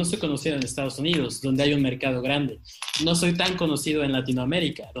 pero no soy conocido en Estados Unidos, donde hay un mercado grande. No soy tan conocido en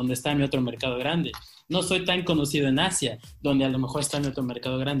Latinoamérica, donde está mi otro mercado grande. No soy tan conocido en Asia, donde a lo mejor está mi otro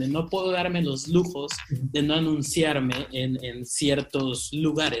mercado grande. No puedo darme los lujos de no anunciarme en ciertos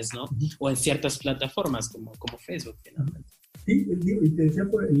lugares, ¿no? O en ciertas plataformas como Facebook, finalmente. Sí, y te decía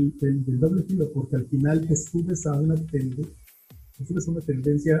por el doble filo, porque al final te subes a una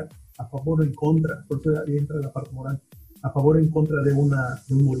tendencia a favor o en contra, por eso ahí entra la parte moral, a favor o en contra de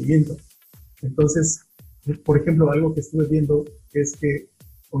un movimiento. Entonces, por ejemplo, algo que estuve viendo es que,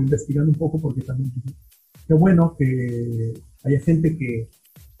 o investigando un poco, porque también, qué bueno que haya gente que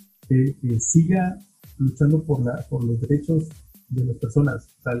siga luchando por los derechos de las personas,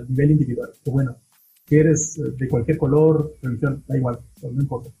 o sea, a nivel individual. Qué bueno, que eres de cualquier color, religión, da igual, no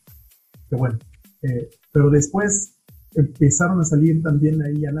importa. Qué bueno. Pero después empezaron a salir también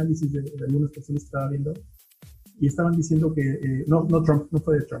ahí análisis de algunas personas que estaba viendo y estaban diciendo que, no Trump, no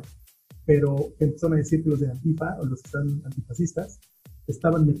fue de Trump, pero empezaron a decir que los de Antifa o los que están antifascistas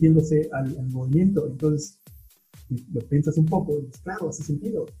estaban metiéndose al movimiento. Entonces, si lo piensas un poco, y dices, claro, hace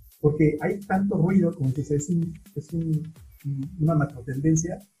sentido, porque hay tanto ruido, como dices, una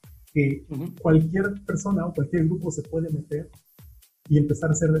macrotendencia que cualquier persona o cualquier grupo se puede meter y empezar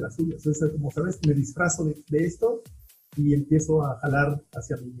a hacer de las suyas. Entonces, como sabes, me disfrazo de esto y empiezo a jalar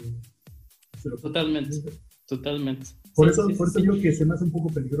hacia mi... Totalmente. Por eso digo que se me hace un poco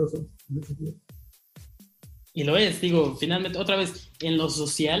peligroso en ese sentido. Y lo es, digo, finalmente, otra vez, en lo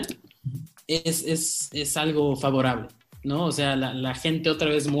social es algo favorable, ¿no? O sea, la gente otra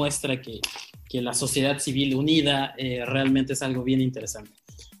vez muestra que la sociedad civil unida realmente es algo bien interesante.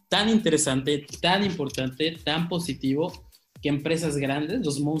 Tan interesante, tan importante, tan positivo, que empresas grandes,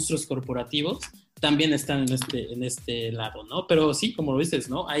 los monstruos corporativos, también están en este lado, ¿no? Pero sí, como lo dices,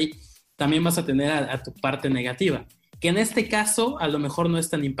 ¿no? Ahí también vas a tener a tu parte negativa, que en este caso a lo mejor no es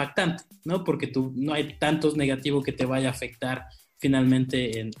tan impactante, ¿no? Porque no hay tantos negativos que te vaya a afectar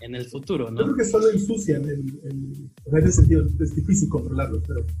finalmente en el futuro, ¿no? Yo creo que solo ensucian en ese sentido, es difícil controlarlos,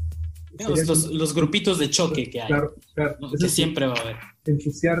 pero... Los grupitos de choque que hay, claro, ¿no? Que siempre va a haber.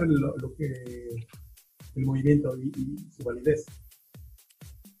 Ensuciar el movimiento y su validez.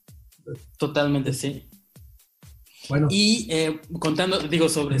 Totalmente, sí. Bueno. Y contando, digo,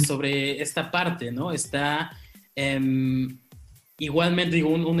 sobre esta parte, ¿no? Está igualmente, digo,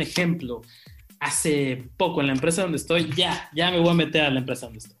 un ejemplo. Hace poco en la empresa donde estoy, ya me voy a meter a la empresa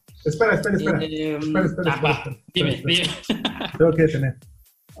donde estoy. Espera. Dime. Tengo que detener.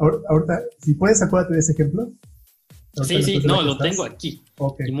 Ahorita, si puedes, acuérdate de ese ejemplo. Sí, no, lo tengo aquí.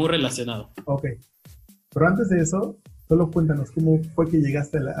 Okay. Y muy relacionado. Ok. Pero antes de eso, solo cuéntanos cómo fue que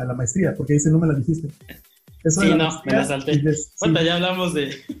llegaste a la maestría, porque dice no me la dijiste. Eso sí, no, me la salté. Cuenta, ya hablamos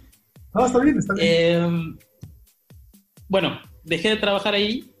de... No, está bien. Bueno, dejé de trabajar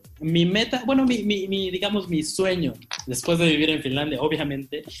ahí. Mi meta, bueno, digamos, mi sueño, después de vivir en Finlandia,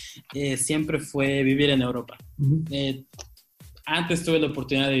 obviamente, siempre fue vivir en Europa. Uh-huh. Antes tuve la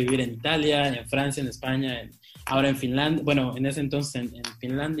oportunidad de vivir en Italia, en Francia, en España, ahora en Finlandia, bueno, en ese entonces en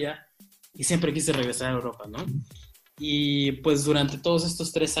Finlandia, y siempre quise regresar a Europa, ¿no? Y pues durante todos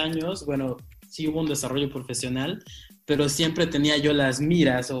estos 3 años, bueno, sí hubo un desarrollo profesional, pero siempre tenía yo las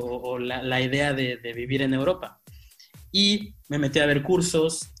miras o la idea de vivir en Europa. Y me metí a ver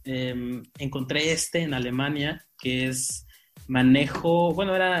cursos, encontré en Alemania, que es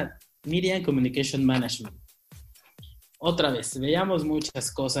era Media and Communication Management. Otra vez, veíamos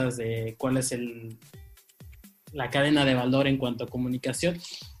muchas cosas de cuál es la cadena de valor en cuanto a comunicación,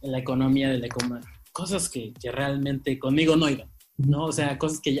 en la economía de la economía, cosas que realmente conmigo no iban, ¿no? O sea,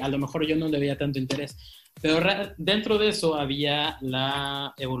 cosas que a lo mejor yo no le veía tanto interés. Pero dentro de eso había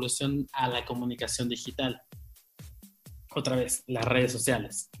la evolución a la comunicación digital. Otra vez, las redes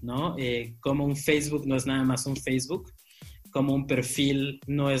sociales, ¿no? Como un Facebook no es nada más un Facebook, como un perfil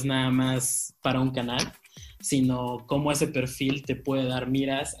no es nada más para un canal, sino cómo ese perfil te puede dar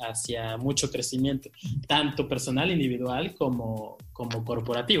miras hacia mucho crecimiento, tanto personal, individual, como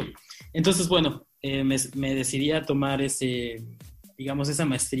corporativo. Entonces, bueno, me decidí a tomar esa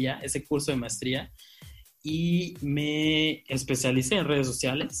maestría, ese curso de maestría, y me especialicé en redes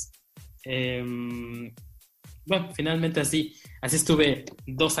sociales. Bueno, finalmente así estuve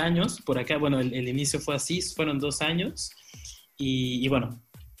 2 años por acá. Bueno, el inicio fue así, fueron 2 años y bueno,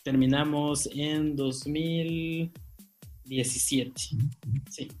 terminamos en 2017.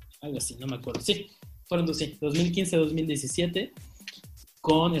 Sí, algo así, no me acuerdo. Sí, fueron 2015-2017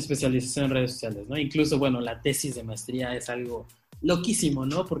 con especialización en redes sociales, ¿no? Incluso, bueno, la tesis de maestría es algo loquísimo,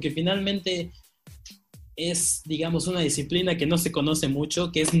 ¿no? Porque finalmente es, digamos, una disciplina que no se conoce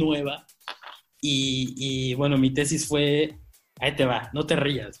mucho, que es nueva. Y bueno, mi tesis fue, ahí te va, no te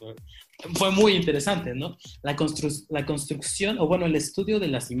rías, fue muy interesante, ¿no? La construcción, o bueno, el estudio de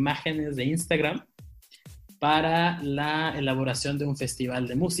las imágenes de Instagram para la elaboración de un festival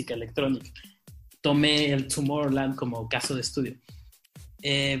de música electrónica. Tomé el Tomorrowland como caso de estudio.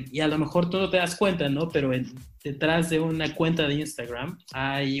 Y a lo mejor tú no te das cuenta, ¿no? Pero detrás de una cuenta de Instagram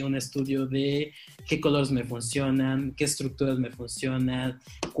hay un estudio de qué colores me funcionan, qué estructuras me funcionan,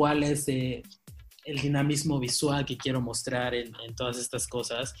 cuál es el dinamismo visual que quiero mostrar en todas estas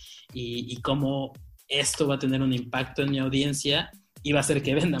cosas y cómo esto va a tener un impacto en mi audiencia y va a hacer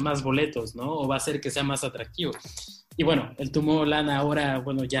que venda más boletos, ¿no? O va a hacer que sea más atractivo. Y bueno, el Tomorrowland ahora,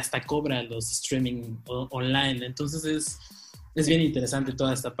 bueno, ya hasta cobra los streaming online, entonces es bien interesante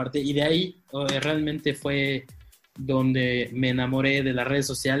toda esta parte. Y de ahí realmente fue donde me enamoré de las redes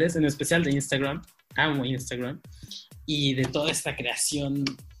sociales, en especial de Instagram. Amo Instagram. Y de toda esta creación,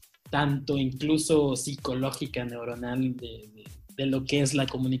 tanto incluso psicológica, neuronal, de lo que es la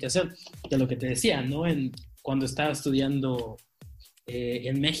comunicación. De lo que te decía, ¿no? Cuando estaba estudiando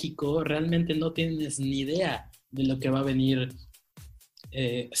en México, realmente no tienes ni idea de lo que va a venir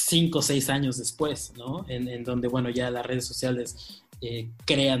 5 o 6 años después, ¿no? En donde, bueno, ya las redes sociales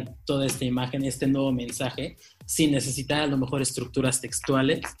crean toda esta imagen, este nuevo mensaje, sin necesitar a lo mejor estructuras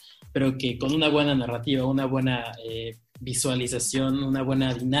textuales, pero que con una buena narrativa, una buena visualización, una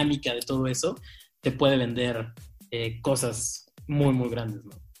buena dinámica de todo eso, te puede vender cosas muy, muy grandes,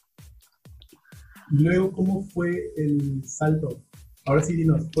 ¿no? Luego, ¿cómo fue el salto? Ahora sí,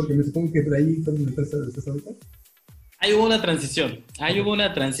 dinos, porque me supongo que por ahí estás en la empresa de estás ahorita. Ahí hubo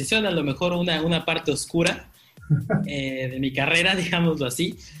una transición, a lo mejor una parte oscura de mi carrera, digámoslo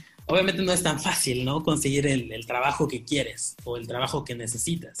así. Obviamente no es tan fácil, ¿no? Conseguir el trabajo que quieres o el trabajo que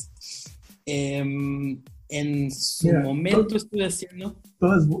necesitas. En su momento estuve haciendo...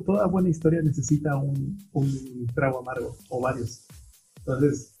 Toda buena historia necesita un trago amargo, o varios.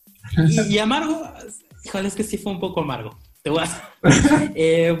 Entonces... Y amargo, híjole, es que sí fue un poco amargo.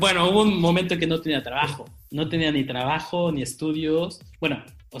 Bueno, hubo un momento que no tenía trabajo. No tenía ni trabajo, ni estudios. Bueno,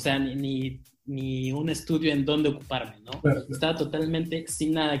 o sea, ni un estudio en donde ocuparme, ¿no? Claro. Estaba totalmente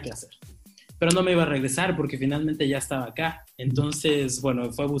sin nada que hacer. Pero no me iba a regresar porque finalmente ya estaba acá. Entonces,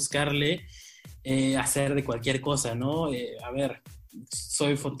 bueno, fue a buscarle hacer de cualquier cosa, ¿no? A ver,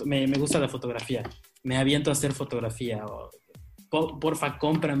 me gusta la fotografía. Me aviento a hacer fotografía. Porfa,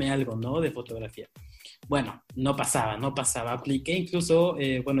 cómprame algo, ¿no? De fotografía. Bueno, no pasaba. Apliqué incluso,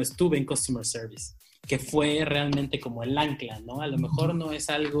 estuve en Customer Service, que fue realmente como el ancla, ¿no? A lo mejor no es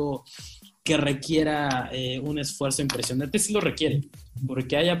algo que requiera un esfuerzo impresionante, sí lo requiere,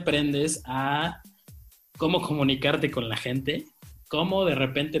 porque ahí aprendes a cómo comunicarte con la gente, cómo de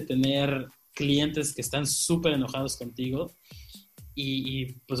repente tener clientes que están súper enojados contigo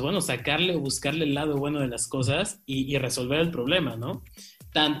y pues bueno, sacarle o buscarle el lado bueno de las cosas y resolver el problema, ¿no?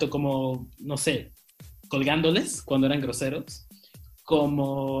 Tanto como, no sé, colgándoles cuando eran groseros,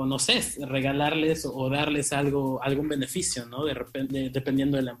 como, no sé, regalarles o darles algún beneficio, ¿no? De repente,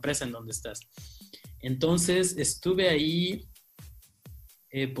 dependiendo de la empresa en donde estás. Entonces, estuve ahí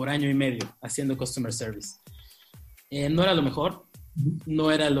por 1 año y medio haciendo Customer Service. No era lo mejor,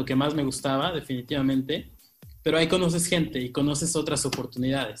 no era lo que más me gustaba, definitivamente, pero ahí conoces gente y conoces otras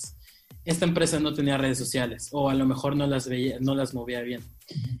oportunidades. Esta empresa no tenía redes sociales, o a lo mejor no las movía bien.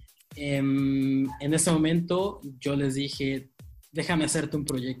 En ese momento yo les dije, déjame hacerte un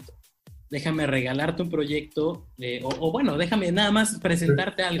proyecto, déjame regalarte un proyecto, bueno, déjame nada más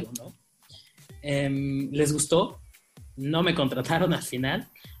presentarte algo, ¿no? Les gustó, no me contrataron al final,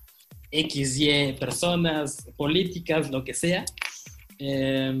 XY personas, políticas, lo que sea,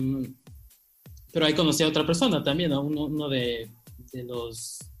 pero ahí conocí a otra persona también, ¿no? Uno de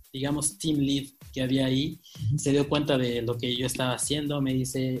los, digamos, team lead que había ahí, se dio cuenta de lo que yo estaba haciendo, me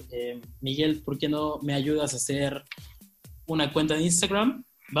dice, Miguel, ¿por qué no me ayudas a hacer una cuenta de Instagram?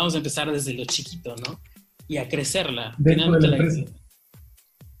 Vamos a empezar desde lo chiquito, ¿no? Y a crecerla. ¿Dentro de la empresa?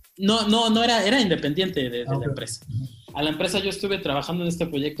 No, era independiente de la empresa. A la empresa yo estuve trabajando en este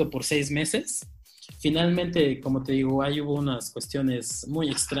proyecto por 6 meses. Finalmente, como te digo, ahí hubo unas cuestiones muy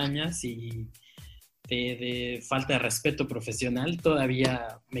extrañas y de falta de respeto profesional.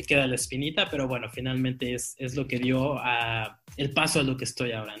 Todavía me queda la espinita, pero bueno, finalmente es lo que dio el paso a lo que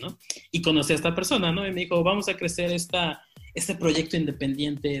estoy ahora, ¿no? Y conocí a esta persona, ¿no? Y me dijo, vamos a crecer este proyecto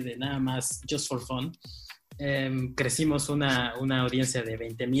independiente de nada más Just for Fun. Crecimos una audiencia de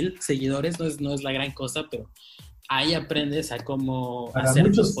 20,000 seguidores, no es la gran cosa, pero ahí aprendes a cómo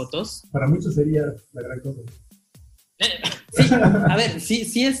hacer tus fotos. Para muchos sería la gran cosa. Sí, a ver,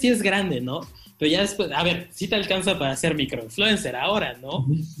 sí es grande, ¿no? Pero ya después, a ver, sí te alcanza para ser microinfluencer ahora, ¿no?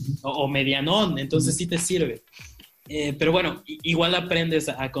 O medianón, entonces sí te sirve. Pero bueno, igual aprendes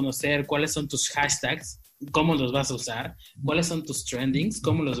a conocer cuáles son tus hashtags, cómo los vas a usar, cuáles son tus trendings,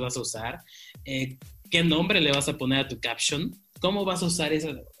 cómo los vas a usar, qué nombre le vas a poner a tu caption, cómo vas a usar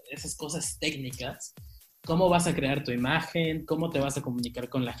esas cosas técnicas, cómo vas a crear tu imagen, cómo te vas a comunicar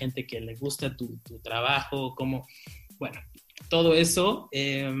con la gente que le gusta tu trabajo, bueno, todo eso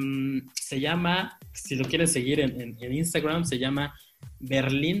se llama, si lo quieres seguir en Instagram, se llama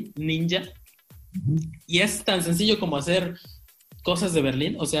Berlín Ninja. Y es tan sencillo como hacer cosas de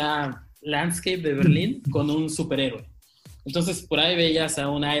Berlín, o sea, landscape de Berlín con un superhéroe. Entonces, por ahí veías a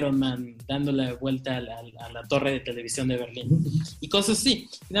un Iron Man dando la vuelta a la torre de televisión de Berlín. Y cosas así.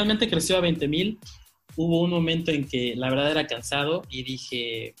 Finalmente creció a 20,000. Hubo un momento en que la verdad era cansado y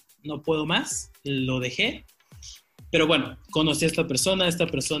dije, no puedo más, lo dejé. Pero bueno, conocí a esta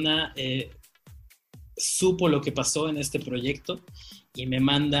persona supo lo que pasó en este proyecto y me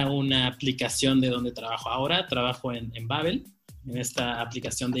manda una aplicación de donde trabajo ahora. Trabajo en Babel, en esta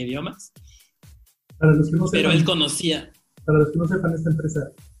aplicación de idiomas. Para los que no pero él conocía... para los que no sepan esta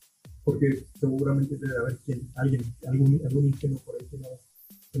empresa, porque seguramente debe haber algún ingenuo por ahí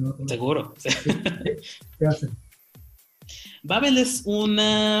que no conoce. Seguro. ¿Qué hacen? Babel es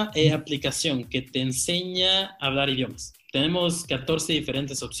una aplicación que te enseña a hablar idiomas. Tenemos 14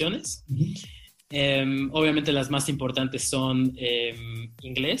 diferentes opciones. Obviamente las más importantes son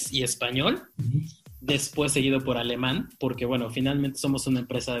inglés y español, después seguido por alemán, porque bueno, finalmente somos una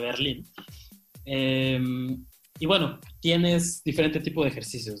empresa de Berlín. Y bueno, tienes diferente tipo de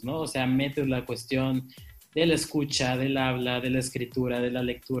ejercicios, ¿no? O sea, metes la cuestión de la escucha, del habla, de la escritura, de la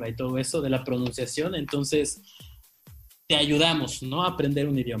lectura y todo eso, de la pronunciación. Entonces, te ayudamos, ¿no? A aprender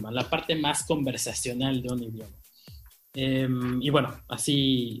un idioma, la parte más conversacional de un idioma. Y bueno,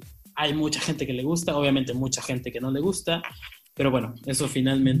 así hay mucha gente que le gusta, obviamente mucha gente que no le gusta, pero bueno, eso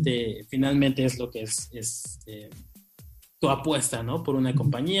finalmente es lo que es tu apuesta, ¿no? Por una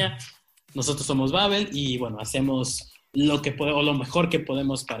compañía. Nosotros somos Babel y bueno, hacemos lo que podemos, o lo mejor que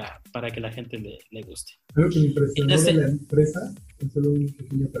podemos para que la gente le guste. Algo que me impresionó de la empresa, solo un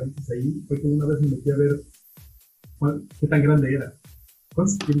pequeño paréntesis ahí, fue que una vez me metí a ver qué tan grande era.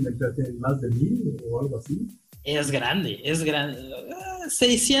 ¿Cuántos tiene la empresa? ¿Más de 1,000 o algo así? Es grande.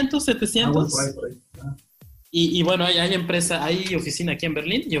 600, 700. Por ahí. Y bueno, hay oficina aquí en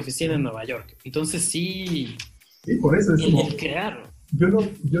Berlín y oficina en Nueva York. Entonces sí. Sí, por eso es como... crear. Yo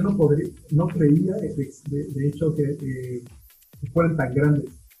no creía, de hecho, que fueran tan grandes.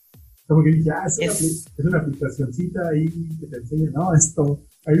 Como que dije, es una aplicacioncita ahí que te enseña, no, esto,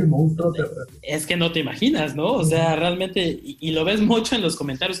 hay un monstruo. Es que no te imaginas, ¿no? O sea, realmente, y lo ves mucho en los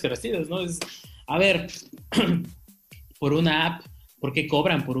comentarios que recibes, ¿no? Es, a ver, por una app, ¿por qué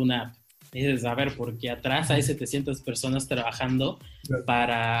cobran por una app? Y dices, a ver, porque atrás hay 700 personas trabajando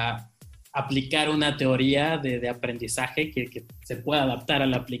para aplicar una teoría de aprendizaje que se pueda adaptar a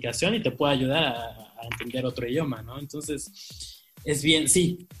la aplicación y te pueda ayudar a entender otro idioma, ¿no? Entonces, es bien,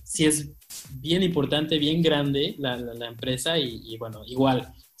 sí es bien importante, bien grande la empresa y bueno,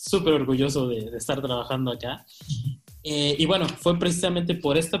 igual, súper orgulloso de estar trabajando acá. Y bueno, fue precisamente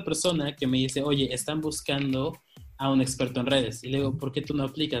por esta persona que me dice, oye, están buscando a un experto en redes. Y le digo, ¿por qué tú no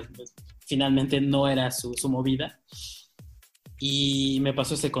aplicas? Pues, finalmente no era su movida. Y me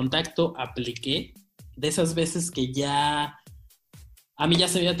pasó ese contacto, apliqué. De esas veces que a mí ya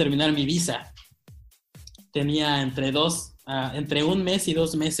se iba a terminar mi visa. Tenía entre 1 mes y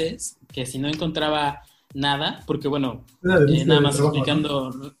 2 meses, que si no encontraba nada, porque bueno, nada más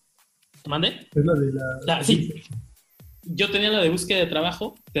explicando... ¿No? ¿Mande? Es la de la... Sí. Yo tenía la de búsqueda de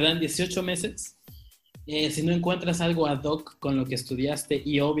trabajo, te dan 18 meses. Si no encuentras algo ad hoc con lo que estudiaste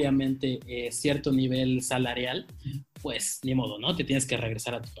y obviamente cierto nivel salarial, pues ni modo, ¿no? Te tienes que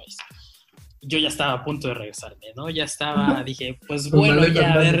regresar a tu país. Yo ya estaba a punto de regresarme, ¿no? Dije, pues bueno,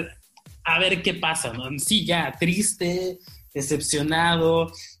 ya a ver qué pasa, ¿no? Sí, ya triste, decepcionado,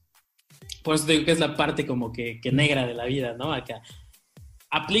 pues digo que es la parte como que negra de la vida, ¿no? Acá.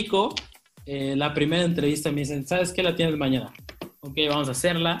 Aplico, la primera entrevista me dicen, ¿sabes qué? La tienes mañana. Ok, vamos a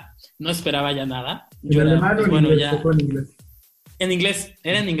hacerla. No esperaba ya nada. ¿En alemán o en inglés? ¿O en inglés? En inglés,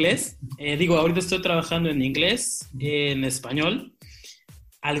 era en inglés. Digo, ahorita estoy trabajando en inglés, en español,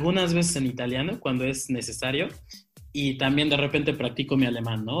 algunas veces en italiano cuando es necesario y también de repente practico mi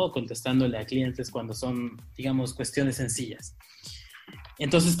alemán, ¿no? Contestándole a clientes cuando son, digamos, cuestiones sencillas.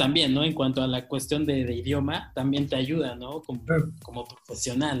 Entonces también, ¿no? En cuanto a la cuestión de idioma, también te ayuda, ¿no? Como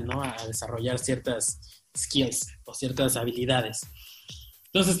profesional, ¿no? A desarrollar ciertas skills o ciertas habilidades.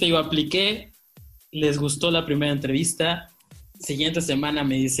 Entonces te digo, apliqué, les gustó la primera entrevista, siguiente semana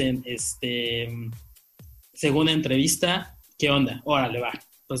me dicen, segunda entrevista, ¿qué onda? Órale, va.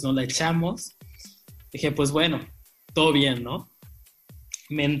 Pues nos la echamos. Dije, pues bueno, todo bien, ¿no?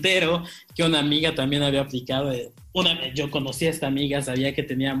 Me entero que una amiga también había aplicado. Yo conocí a esta amiga, sabía que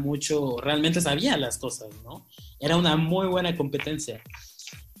tenía realmente sabía las cosas, ¿no? Era una muy buena competencia.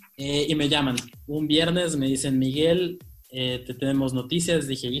 Y me llaman. Un viernes me dicen, Miguel, te tenemos noticias.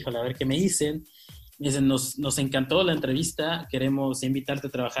 Dije, híjole, a ver qué me dicen. Me dicen, nos encantó la entrevista, queremos invitarte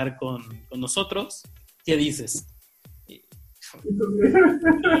a trabajar con nosotros. ¿Qué dices?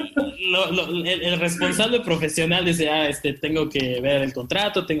 El responsable profesional dice, tengo que ver el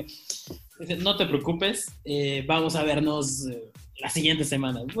contrato. Dice, no te preocupes, vamos a vernos la siguiente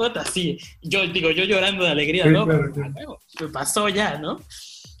semana. Sí, yo llorando de alegría, ¿no? Claro. Me pasó ya, ¿no?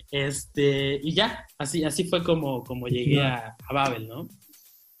 Y ya, así fue como llegué a Babel, ¿no?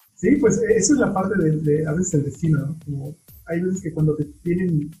 Sí, pues eso es la parte de a veces el destino, ¿no? Como hay veces que cuando te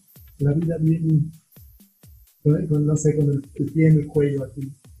tienen la vida bien, no sé, con el pie en el cuello aquí.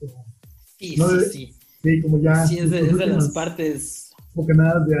 Sí, ¿no? Sí, como ya. Sí, es de las partes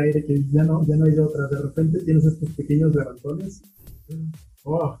bocanadas de aire que ya no hay de otra. De repente tienes estos pequeños derratones.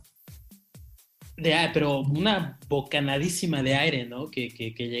 Oh, Pero una bocanadísima de aire, ¿no? Que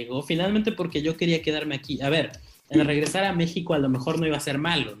llegó finalmente porque yo quería quedarme aquí. A ver, el regresar a México a lo mejor no iba a ser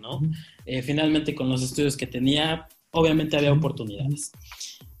malo, ¿no? Finalmente con los estudios que tenía, obviamente había oportunidades.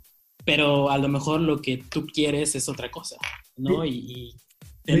 Pero a lo mejor lo que tú quieres es otra cosa, ¿no? Y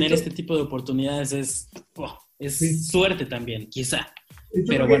tener este tipo de oportunidades es suerte también, quizá.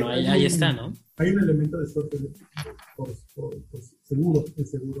 Pero bueno, ahí está, ¿no? Hay un elemento de suerte, seguro,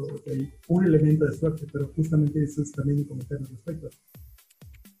 hay un elemento de suerte, pero justamente eso es también mi comentario al respecto.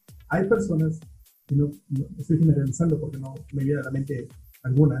 Hay personas, y no estoy generalizando porque no me viene a la mente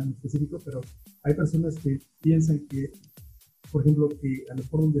alguna en específico, pero hay personas que piensan que, por ejemplo, que a lo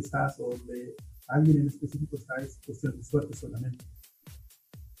mejor donde estás o donde alguien en específico está es cuestión de suerte solamente.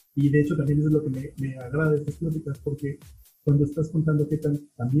 Y de hecho también eso es lo que me agrada de estas pláticas, porque cuando estás contando que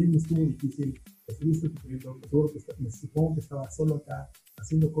también estuvo difícil, estuviste sufriendo, me supongo que estaba solo acá,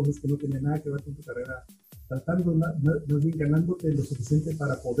 haciendo cosas que no tenían nada que ver con tu carrera, tratando más bien ganándote lo suficiente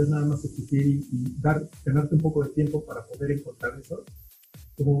para poder nada más existir y ganarte un poco de tiempo para poder encontrar eso.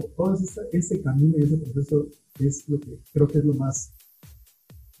 Como todo ese camino y ese proceso es lo que creo que es lo más,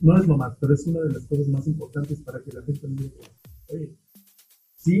 no es lo más, pero es una de las cosas más importantes para que la gente me diga, oye,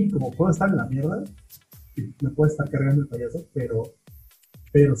 sí, como puedo estar en la mierda, me puede estar cargando el payaso,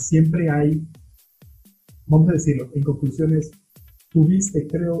 pero siempre hay, vamos a decirlo, en conclusiones, tuviste,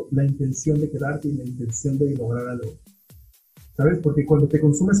 creo, la intención de quedarte y la intención de lograr algo, ¿sabes? Porque cuando te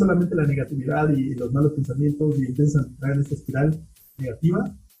consume solamente la negatividad y los malos pensamientos y intentas entrar en esta espiral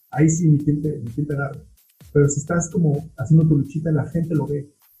negativa, ahí sí ni quien te agarra. Pero si estás como haciendo tu luchita, la gente lo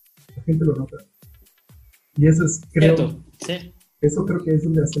ve, la gente lo nota. Y eso es, creo, cierto, sí. Eso creo que es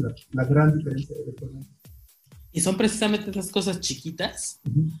donde hace la gran diferencia eventualmente. Y son precisamente esas cosas chiquitas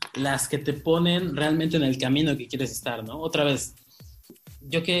las que te ponen realmente en el camino que quieres estar, ¿no? Otra vez,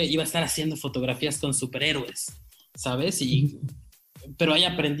 yo que iba a estar haciendo fotografías con superhéroes, ¿sabes? Pero ahí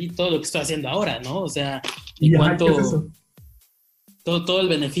aprendí todo lo que estoy haciendo ahora, ¿no? O sea, en cuanto... ¿qué es eso? Todo el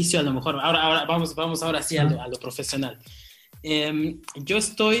beneficio a lo mejor. Ahora vamos ahora sí a lo profesional. Yo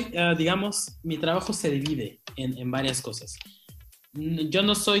estoy, digamos, mi trabajo se divide en varias cosas. Yo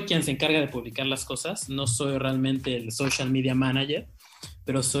no soy quien se encarga de publicar las cosas, no soy realmente el social media manager,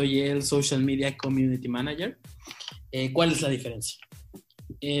 pero soy el social media community manager. ¿Cuál es la diferencia?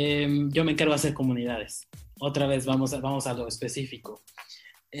 Yo me encargo de hacer comunidades. Otra vez vamos a lo específico.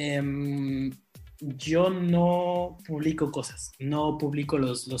 Yo no publico cosas, no publico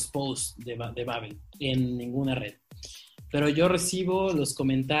los posts de Babel en ninguna red, pero yo recibo los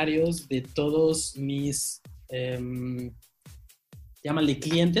comentarios de todos mis... llámale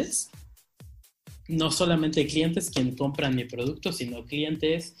clientes, no solamente clientes quien compran mi producto, sino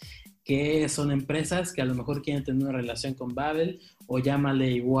clientes que son empresas que a lo mejor quieren tener una relación con Babel, o llámale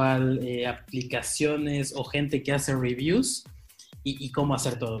igual aplicaciones o gente que hace reviews y cómo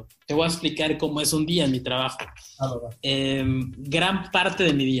hacer todo. Te voy a explicar cómo es un día en mi trabajo. Gran parte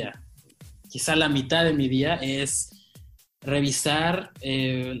de mi día, quizá la mitad de mi día, es revisar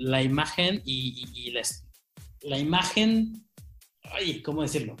la imagen y la imagen... Ay, ¿cómo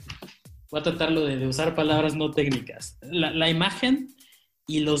decirlo? Voy a tratarlo de usar palabras no técnicas. La imagen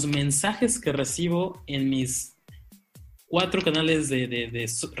y los mensajes que recibo en mis 4 canales de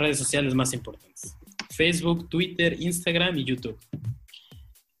redes sociales más importantes. Facebook, Twitter, Instagram y YouTube.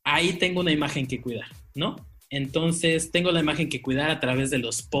 Ahí tengo una imagen que cuidar, ¿no? Entonces, tengo la imagen que cuidar a través de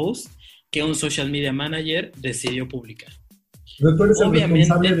los posts que un social media manager decidió publicar. Pero tú eres el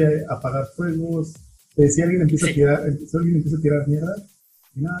responsable de apagar fuegos. Si alguien empieza a tirar mierda,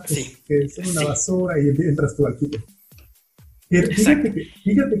 y nada, que sea una basura y entras tú al quite.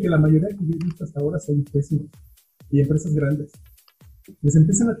 Fíjate que la mayoría que yo he visto hasta ahora son pésimos y empresas grandes. Les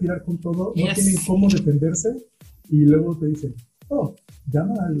empiezan a tirar con todo, no tienen cómo defenderse y luego te dicen,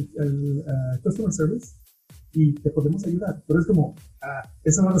 llama al customer service y te podemos ayudar. Pero es como,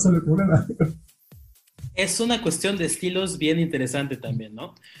 eso no resuelve el problema. Es una cuestión de estilos bien interesante también,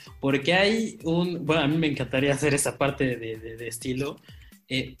 ¿no? Porque hay bueno, a mí me encantaría hacer esa parte de estilo.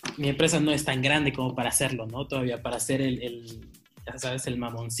 Mi empresa no es tan grande como para hacerlo, ¿no? Todavía para hacer ya sabes, el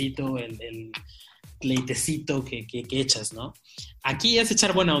mamoncito, el pleitecito que echas, ¿no? Aquí es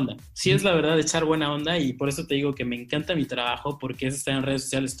echar buena onda. Sí es la verdad echar buena onda y por eso te digo que me encanta mi trabajo porque es estar en redes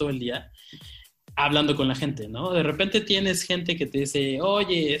sociales todo el día hablando con la gente, ¿no? De repente tienes gente que te dice,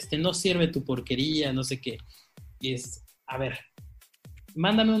 oye, no sirve tu porquería, no sé qué. Y es, a ver,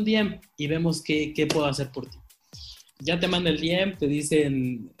 mándame un DM y vemos qué puedo hacer por ti. Ya te manda el DM, te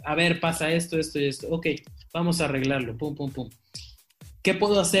dicen, a ver, pasa esto y esto. Ok, vamos a arreglarlo, pum, pum, pum. ¿qué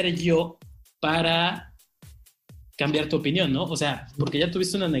puedo hacer yo para cambiar tu opinión, ¿no? O sea, porque ya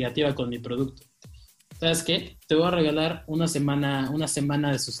tuviste una negativa con mi producto. ¿Sabes qué? Te voy a regalar una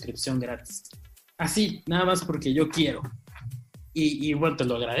semana de suscripción gratis. Así, nada más porque yo quiero. Y bueno, te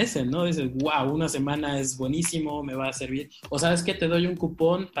lo agradecen, ¿no? Dices, wow, una semana es buenísimo, me va a servir. O ¿sabes qué? Te doy un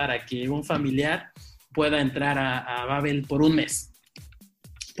cupón para que un familiar pueda entrar a Babel por un mes.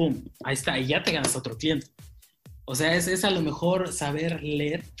 ¡Pum! Ahí está, y ya te ganas otro cliente. O sea, es a lo mejor saber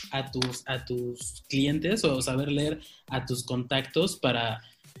leer a tus clientes o saber leer a tus contactos para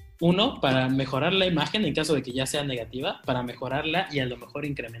mejorar la imagen en caso de que ya sea negativa, para mejorarla y a lo mejor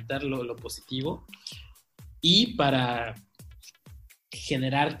incrementar lo positivo, y para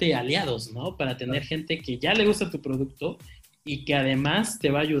generarte aliados, ¿no? Para tener gente que ya le gusta tu producto y que además te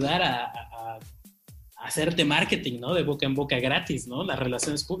va a ayudar a hacerte marketing, ¿no? De boca en boca gratis, ¿no? Las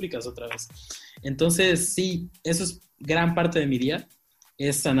relaciones públicas otra vez. Entonces, sí, eso es gran parte de mi día,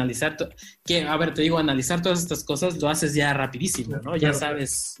 es analizar, analizar todas estas cosas lo haces ya rapidísimo, ¿no? Ya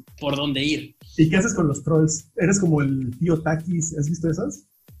sabes por dónde ir. ¿Y qué haces con los trolls? ¿Eres como el tío Takis? ¿Has visto esos?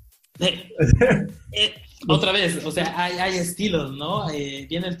 Otra vez, o sea, hay estilos, ¿no?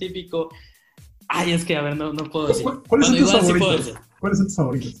 Viene el típico... es que, a ver, no puedo decir. ¿Cuáles son tus favoritos? ¿Cuáles son tus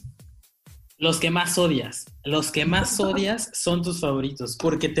favoritos? Los que más odias son tus favoritos,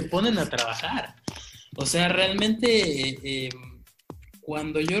 porque te ponen a trabajar. O sea, realmente,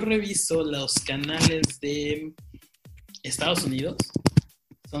 cuando yo reviso los canales de Estados Unidos,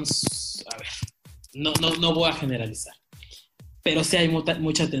 no voy a generalizar, pero sí hay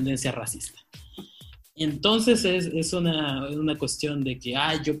mucha tendencia racista. Entonces es una cuestión de que,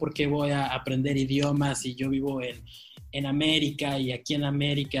 yo por qué voy a aprender idiomas si yo vivo en América y aquí en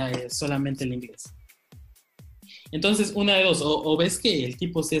América es solamente el inglés. Entonces, una de dos, o ves que el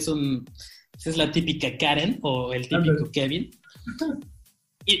tipo sí es la típica Karen o el típico Kevin.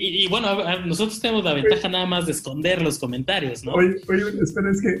 Y bueno, nosotros tenemos la ventaja nada más de esconder los comentarios, ¿no? Oye, espera,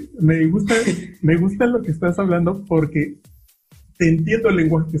 es que me gusta lo que estás hablando porque te entiendo el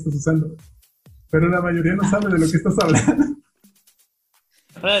lenguaje que estás usando, pero la mayoría no sabe de lo que estás hablando.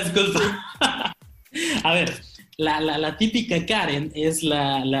 Disculpa. A ver, la típica Karen es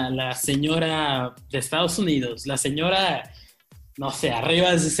la señora de Estados Unidos, la señora, no sé,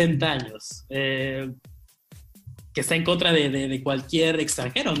 arriba de 60 años, que está en contra de cualquier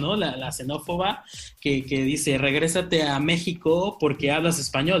extranjero, ¿no? La xenófoba que dice, regrésate a México porque hablas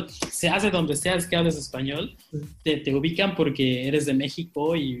español. Se hace donde seas que hables español, te ubican porque eres de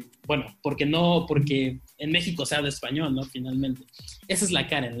México y, bueno, porque en México se habla español, ¿no? Finalmente. Esa es la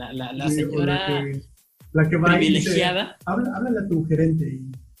Karen, la señora... La que va privilegiada. Háblale a tu gerente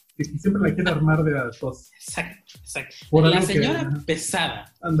y que siempre la quiere armar de la tos. Exacto. La señora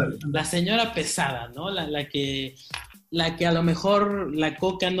pesada. Ándale. La señora pesada, ¿no? La que a lo mejor la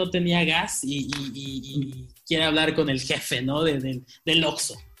coca no tenía gas y quiere hablar con el jefe, ¿no? Del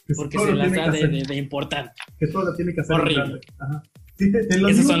Oxxo. Porque se las da de importante. Que todo la tiene que hacer. Horrible. Ajá. Sí,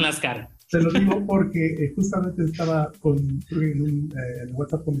 esas son las caras. Te lo digo porque justamente estaba en un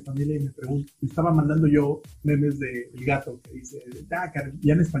WhatsApp con mi familia y estaba mandando yo memes del gato que dice, Karen,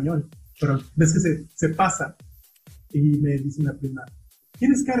 ya en español, pero ves que se pasa. Y me dice una prima,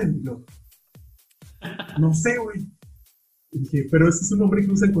 ¿quién es Karen? Y yo, no sé, güey. Y dije, pero ese es un nombre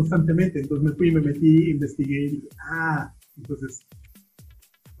que usan constantemente. Entonces me fui y me metí, investigué y dije, entonces...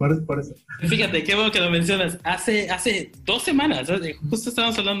 Por eso. Fíjate, qué bueno que lo mencionas. Hace 2 semanas, justo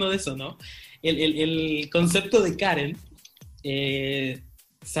estábamos hablando de eso, ¿no? El concepto de Karen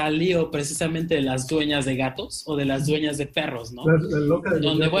salió precisamente de las dueñas de gatos o de las dueñas de perros, ¿no? La loca de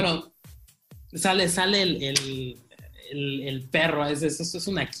donde, bueno, sale el perro, es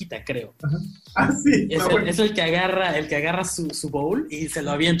una quita, creo. Ajá. Sí. Es el que agarra su bowl y se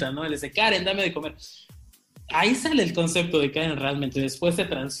lo avienta, ¿no? Él dice, Karen, dame de comer. Ahí sale el concepto de Karen realmente. Después se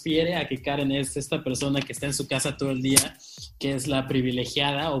transfiere a que Karen es esta persona que está en su casa todo el día, que es la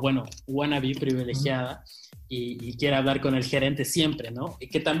privilegiada, o bueno, wannabe privilegiada, y quiere hablar con el gerente siempre, ¿no? Y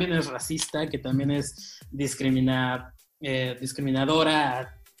que también es racista, que también es discriminadora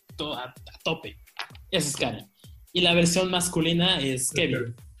a tope. Esa es Karen. Y la versión masculina es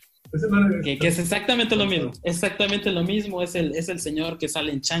Kevin. Que es exactamente lo mismo. Exactamente lo mismo. Es el señor que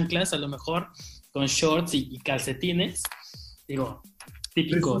sale en chanclas, a lo mejor, con shorts y calcetines. Digo,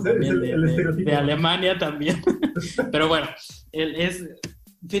 típico también de Alemania también. Pero bueno,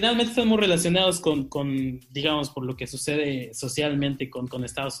 finalmente están muy relacionados con, digamos, por lo que sucede socialmente con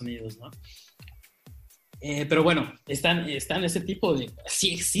Estados Unidos, ¿no? Pero bueno, están ese tipo de...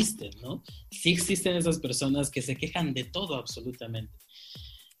 Sí existen, ¿no? Sí existen esas personas que se quejan de todo absolutamente.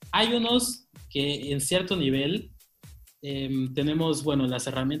 Hay unos que en cierto nivel tenemos, bueno, las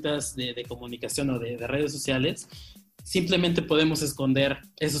herramientas de comunicación o de redes sociales, simplemente podemos esconder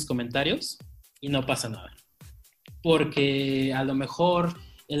esos comentarios y no pasa nada. Porque a lo mejor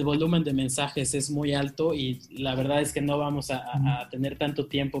el volumen de mensajes es muy alto y la verdad es que no vamos a tener tanto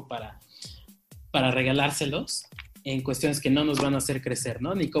tiempo para regalárselos en cuestiones que no nos van a hacer crecer,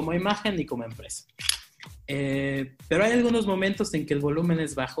 ¿no? Ni como imagen ni como empresa. Pero hay algunos momentos en que el volumen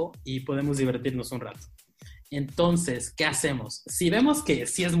es bajo y podemos divertirnos un rato. Entonces, ¿qué hacemos? Si vemos que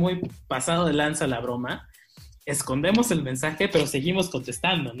sí es muy pasado de lanza la broma, escondemos el mensaje, pero seguimos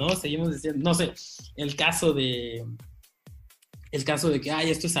contestando, ¿no? Seguimos diciendo, no sé, el caso de que, ay,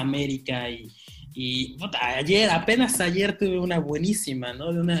 esto es América y apenas ayer tuve una buenísima,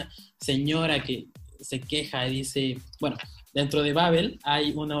 ¿no? De una señora que se queja y dice, bueno, dentro de Babel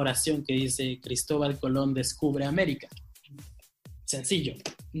hay una oración que dice, Cristóbal Colón descubre América. Sencillo,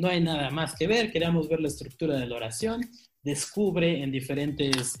 no hay nada más que ver, queríamos ver la estructura de la oración, descubre en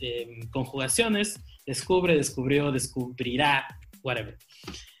diferentes conjugaciones, descubre, descubrió, descubrirá, whatever.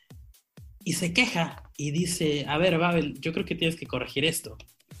 Y se queja y dice, a ver, Babel, yo creo que tienes que corregir esto.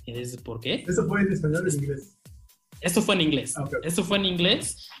 Y dice, ¿por qué? ¿Eso fue en español o en inglés? Esto fue en inglés. Okay. Esto fue en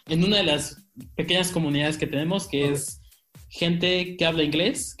inglés en una de las pequeñas comunidades que tenemos, que es gente que habla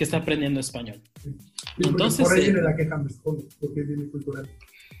inglés, que está aprendiendo español. Sí, entonces, por ahí viene la queja, me supongo, porque viene cultural.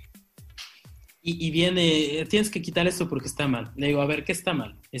 Y viene, tienes que quitar esto porque está mal. Le digo, a ver, ¿qué está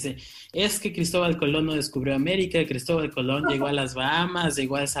mal? Dice, es que Cristóbal Colón no descubrió América, Cristóbal Colón llegó a las Bahamas,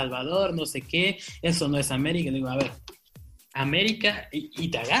 llegó a El Salvador, no sé qué, eso no es América. Le digo, a ver, América, y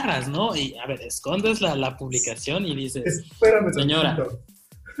te agarras, ¿no? Y a ver, escondes la publicación y dices, espérame, señora,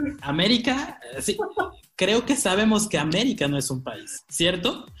 América, sí, creo que sabemos que América no es un país,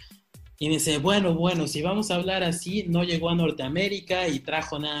 ¿cierto? Y me dice, bueno, si vamos a hablar así, no llegó a Norteamérica y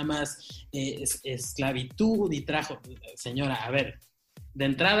trajo nada más esclavitud y trajo... Señora, a ver, de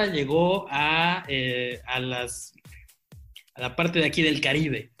entrada llegó a la parte de aquí del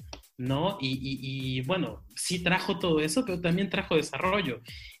Caribe, ¿no? Y bueno, sí trajo todo eso, pero también trajo desarrollo.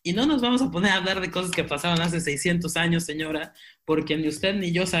 Y no nos vamos a poner a hablar de cosas que pasaban hace 600 años, señora, porque ni usted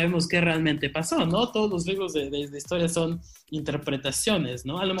ni yo sabemos qué realmente pasó, ¿no? Todos los libros de historia son interpretaciones,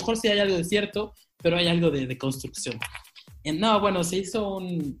 ¿no? A lo mejor sí hay algo de cierto, pero hay algo de construcción. No, bueno, se hizo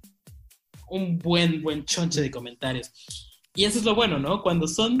un buen chonche de comentarios. Y eso es lo bueno, ¿no? Cuando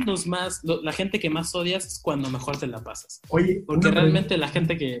son la gente que más odias es cuando mejor te la pasas. Oye, porque realmente la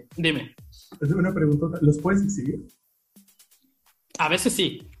gente que... Dime. Es una pregunta, ¿los puedes exhibir? A veces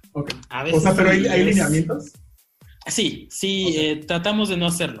sí. Okay. A veces o sea, pero ¿hay lineamientos? Sí, okay. Tratamos de no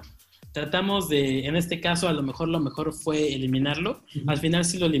hacerlo. Tratamos de, en este caso, a lo mejor fue eliminarlo. Al final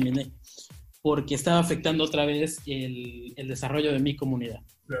sí lo eliminé, porque estaba afectando otra vez el desarrollo de mi comunidad.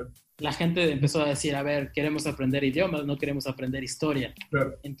 Claro. La gente empezó a decir, a ver, queremos aprender idiomas, no queremos aprender historia.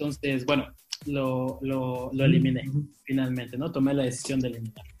 Claro. Entonces, bueno, lo eliminé finalmente, ¿no? Tomé la decisión de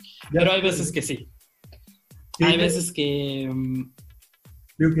eliminarlo. Pero hay veces que sí. Hay veces que...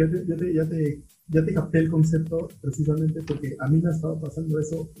 Digo que ya te capté el concepto precisamente porque a mí me ha estado pasando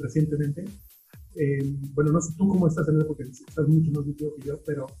eso recientemente. Bueno, no sé tú cómo estás en eso porque estás mucho más metido que yo,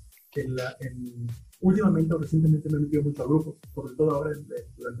 pero últimamente o recientemente me he metido mucho a grupos, sobre todo ahora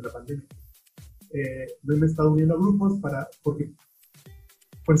durante la pandemia. Me he estado uniendo a grupos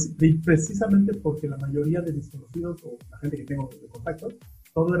precisamente porque la mayoría de mis conocidos o la gente que tengo de contacto,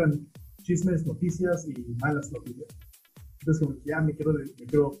 todo eran chismes, noticias y malas noticias. Entonces, como que ya me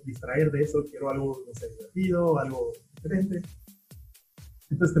quiero distraer de eso, quiero algo, no sé, divertido, algo diferente.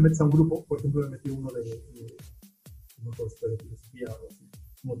 Entonces te metes a un grupo, por ejemplo, me metí uno de filosofía o algo así,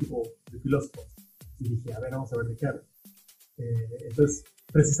 como tipo de filósofos. Y dije, a ver, vamos a ver de qué hablan. Entonces,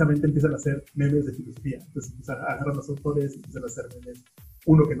 precisamente empiezan a hacer memes de filosofía. Entonces empiezan a agarrar los autores, empiezan a hacer memes,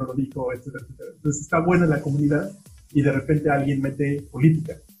 uno que no lo dijo, etcétera, etcétera. Entonces está buena la comunidad y de repente alguien mete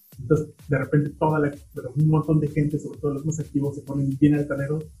política. Entonces, de repente, un montón de gente, sobre todo los más activos, se ponen bien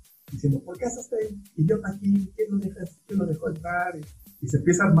altaneros diciendo, ¿por qué haces este idiota aquí? ¿Quién lo dejó entrar? Y se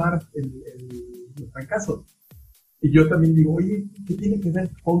empieza a armar los trancazos. Y yo también digo, oye, ¿qué tiene que ver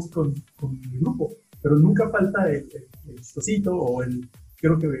post con mi grupo? Pero nunca falta el chistosito o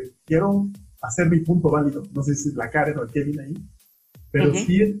quiero hacer mi punto válido. No sé si es la Karen o el Kevin ahí. Pero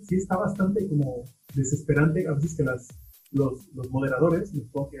sí está bastante como desesperante a veces que los moderadores, me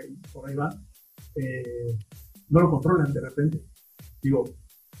supongo que por ahí va, no lo controlan de repente. Digo,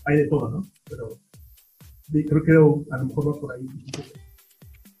 hay de todo, ¿no? Pero creo a lo mejor va por ahí un poco.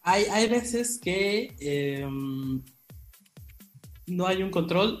 Hay veces que no hay un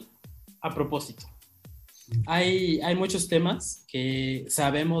control a propósito. Hay muchos temas que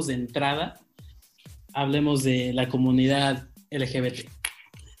sabemos de entrada hablemos de la comunidad LGBT.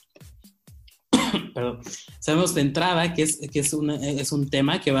 Perdón. Sabemos de entrada que es un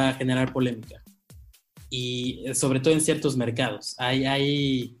tema que va a generar polémica. Y sobre todo en ciertos mercados.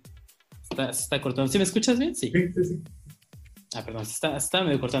 Se está cortando. ¿Sí me escuchas bien? Sí. Sí. Perdón, se está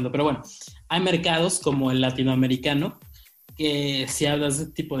medio cortando. Pero bueno, hay mercados como el latinoamericano que si hablas de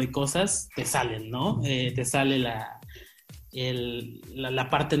este tipo de cosas, te salen, ¿no? Te sale la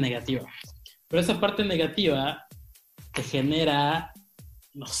parte negativa. Pero esa parte negativa te genera,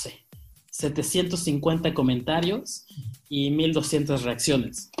 no sé, 750 comentarios y 1200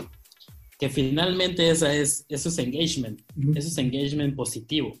 reacciones. Que finalmente eso es engagement. Eso es engagement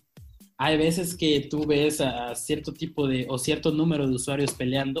positivo. Hay veces que tú ves a cierto tipo o cierto número de usuarios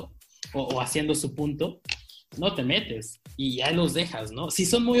peleando o haciendo su punto, no te metes y ya los dejas, ¿no? Si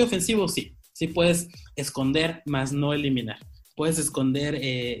son muy ofensivos, sí. Sí puedes esconder, más no eliminar. Puedes esconder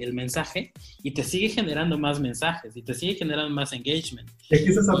el mensaje y te sigue generando más mensajes y te sigue generando más engagement. Y aquí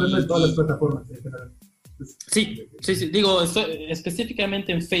estás hablando de todas las plataformas en general. Sí. Digo,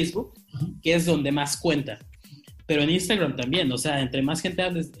 específicamente en Facebook, que es donde más cuenta. Pero en Instagram también, o sea, entre más gente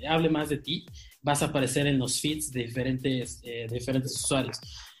hable más de ti, vas a aparecer en los feeds de diferentes usuarios.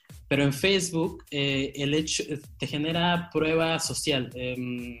 Pero en Facebook, el hecho te genera prueba social,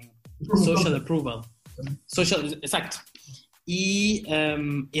 social approval. Exacto. Y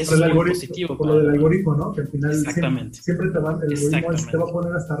eso es muy positivo. Por lo del algoritmo, ¿no? Que al final siempre el algoritmo te va a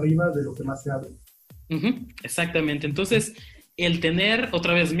poner hasta arriba de lo que más se habla. Exactamente. Entonces, el tener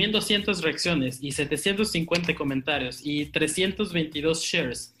otra vez 1200 reacciones y 750 comentarios y 322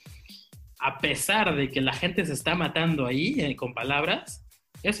 shares, a pesar de que la gente se está matando ahí con palabras,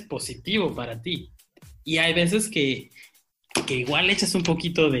 es positivo para ti. Y hay veces que igual echas un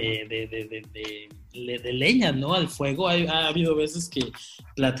poquito de leña, ¿no? Al fuego. Ha habido veces que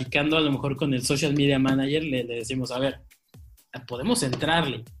platicando a lo mejor con el social media manager le decimos, a ver, podemos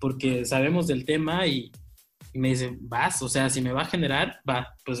entrarle porque sabemos del tema y me dice, vas, o sea, si me va a generar,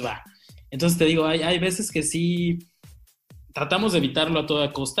 pues va. Entonces te digo, hay veces que sí tratamos de evitarlo a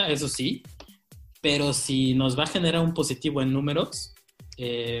toda costa, eso sí, pero si nos va a generar un positivo en números,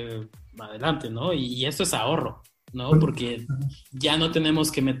 adelante, ¿no? Y esto es ahorro, ¿no? Porque ya no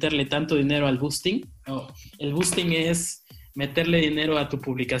tenemos que meterle tanto dinero al boosting. El boosting es meterle dinero a tu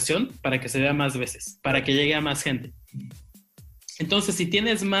publicación para que se vea más veces, para que llegue a más gente. Entonces, si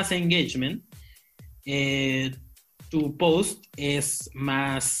tienes más engagement, tu post es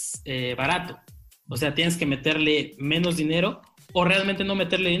más barato. O sea, tienes que meterle menos dinero o realmente no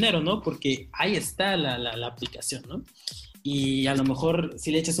meterle dinero, ¿no? Porque ahí está la aplicación, ¿no? Y a lo mejor si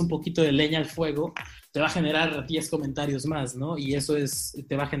le echas un poquito de leña al fuego, te va a generar 10 comentarios más, ¿no? Y eso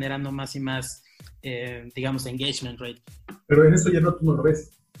te va generando más y más, digamos, engagement rate. Pero en eso ya tú no lo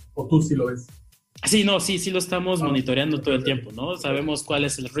ves, o tú sí lo ves. Sí, no, sí lo estamos monitoreando todo el tiempo, ¿no? Sabemos cuál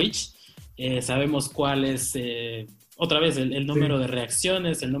es el reach, sabemos cuál es, otra vez, el número de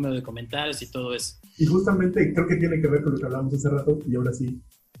reacciones, el número de comentarios y todo eso. Y justamente creo que tiene que ver con lo que hablamos hace rato, y ahora sí,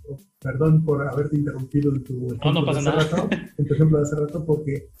 perdón por haberte interrumpido en tu ejemplo no pasa nada. En tu ejemplo de hace rato,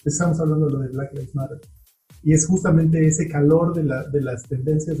 porque estamos hablando de lo de Black Lives Matter. Y es justamente ese calor de las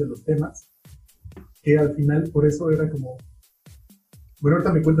tendencias de los temas, que al final, por eso era como... Bueno,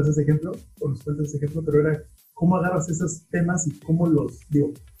 ahorita me cuentas ese ejemplo, o nos cuentas ese ejemplo, pero era cómo agarras esos temas y cómo los...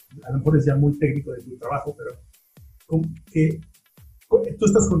 Digo, a lo mejor es ya muy técnico de tu trabajo, pero tú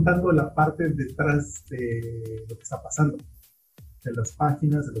estás contando la parte detrás de lo que está pasando, de las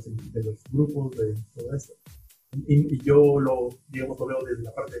páginas, de los grupos, de todo esto. Y yo lo veo desde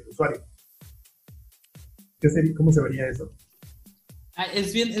la parte del usuario. ¿Cómo se vería eso?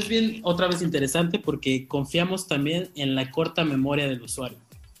 Es bien otra vez interesante porque confiamos también en la corta memoria del usuario.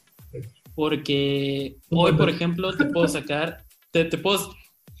 Porque hoy, por ejemplo, te puedo sacar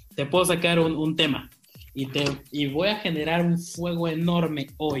un tema y voy a generar un fuego enorme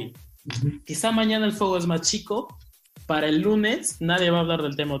hoy. Uh-huh. Quizá mañana el fuego es más chico, para el lunes nadie va a hablar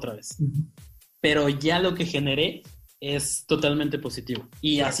del tema otra vez. Uh-huh. Pero ya lo que generé es totalmente positivo.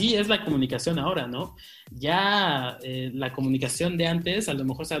 Y así es la comunicación ahora, ¿no? Ya la comunicación de antes, a lo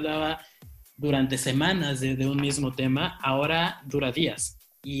mejor se hablaba durante semanas de un mismo tema, ahora dura días.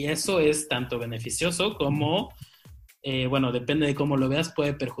 Y eso es tanto beneficioso como, depende de cómo lo veas,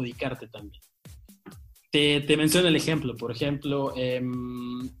 puede perjudicarte también. Te menciono el ejemplo, por ejemplo,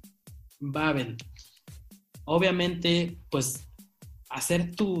 Babel. Obviamente, pues,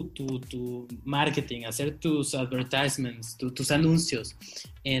 hacer tu marketing, hacer tus advertisements, tus anuncios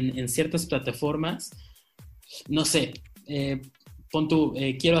en ciertas plataformas, no sé, pon tú,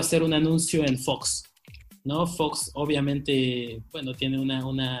 quiero hacer un anuncio en Fox. ¿no? Fox obviamente, bueno, tiene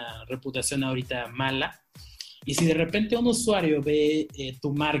una reputación ahorita mala. Y si de repente un usuario ve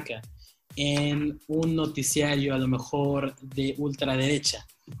tu marca en un noticiario a lo mejor de ultraderecha,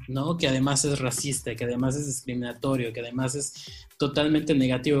 ¿no? Que además es racista, que además es discriminatorio, que además es totalmente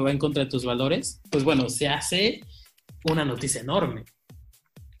negativo, va en contra de tus valores, pues bueno, se hace una noticia enorme.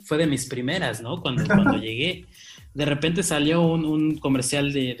 Fue de mis primeras, ¿no? Cuando llegué. De repente salió un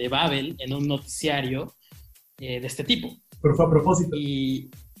comercial de Babel en un noticiario de este tipo. Pero fue a propósito. Y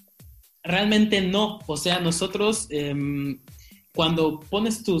realmente no. O sea, nosotros, cuando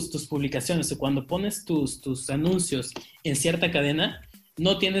pones tus publicaciones o cuando pones tus anuncios en cierta cadena,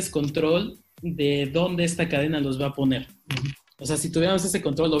 no tienes control de dónde esta cadena los va a poner. O sea, si tuviéramos ese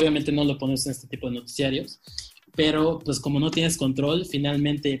control, obviamente no lo pones en este tipo de noticiarios, pero pues como no tienes control,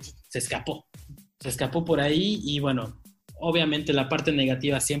 finalmente se escapó. Se escapó por ahí y bueno, obviamente la parte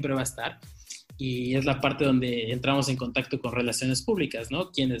negativa siempre va a estar y es la parte donde entramos en contacto con relaciones públicas,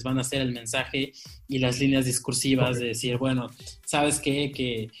 ¿no? Quienes van a hacer el mensaje y las líneas discursivas de decir, bueno, ¿sabes qué?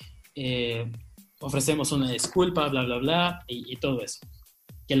 Que ofrecemos una disculpa, bla, bla, bla, y todo eso.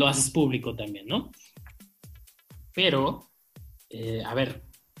 Que lo haces público también, ¿no? Pero, a ver,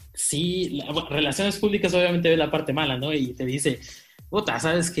 sí, relaciones públicas obviamente ve la parte mala, ¿no? Y te dice, puta,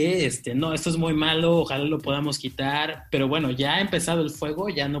 ¿sabes qué? No, esto es muy malo, ojalá lo podamos quitar, pero bueno, ya ha empezado el fuego,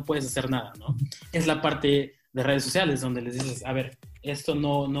 ya no puedes hacer nada, ¿no? Es la parte de redes sociales donde les dices, a ver, esto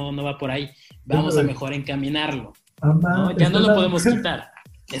no va por ahí, vamos a mejor encaminarlo, ¿no? Ya no lo podemos quitar.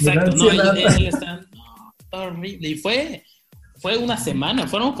 Exacto, ¿no? Él está, no, horrible. Y fue una semana,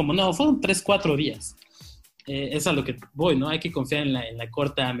 fueron 3-4 días. Es a lo que voy, ¿no? Hay que confiar en la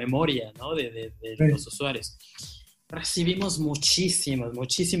corta memoria, ¿no? De los usuarios. Recibimos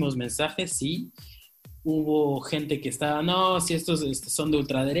muchísimos mensajes, sí. Hubo gente que estaba, no, si estos son de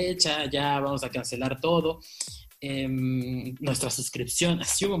ultraderecha, ya vamos a cancelar todo. Nuestra suscripción,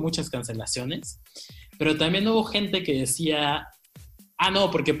 sí hubo muchas cancelaciones, pero también hubo gente que decía,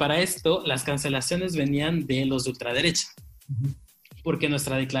 no, porque para esto las cancelaciones venían de los de ultraderecha. Porque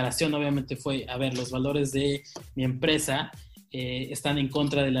nuestra declaración obviamente fue, a ver, los valores de mi empresa están en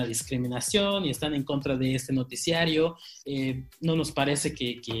contra de la discriminación y están en contra de este noticiario. No nos parece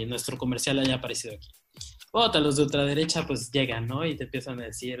que nuestro comercial haya aparecido aquí. Los de ultraderecha pues llegan, ¿no? Y te empiezan a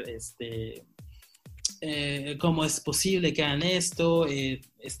decir, ¿cómo es posible que hagan esto?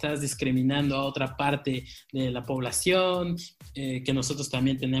 Estás discriminando a otra parte de la población, que nosotros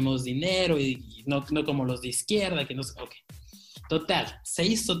también tenemos dinero y no como los de izquierda, que no sé, ok. Total, se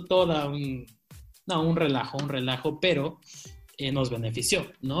hizo toda un relajo, pero nos benefició,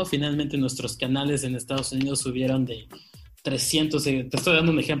 ¿no? Finalmente nuestros canales en Estados Unidos subieron de 300, te estoy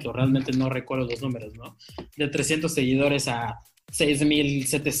dando un ejemplo, realmente no recuerdo los números, ¿no? De 300 seguidores a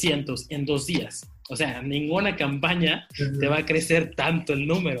 6,700 en 2 días. O sea, ninguna campaña te va a crecer tanto el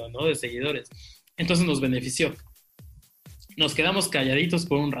número, ¿no? De seguidores. Entonces nos benefició. Nos quedamos calladitos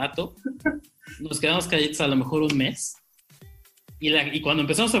por un rato, nos quedamos calladitos a lo mejor un mes. Y cuando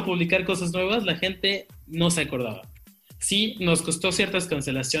empezamos a publicar cosas nuevas, la gente no se acordaba. Sí, nos costó ciertas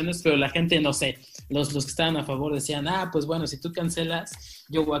cancelaciones, pero la gente, no sé, los que estaban a favor decían, pues bueno, si tú cancelas,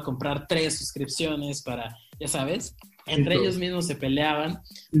 yo voy a comprar 3 suscripciones para, ya sabes, entre ellos mismos se peleaban.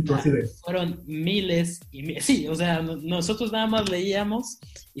 Fueron miles y miles. Sí, o sea, nosotros nada más leíamos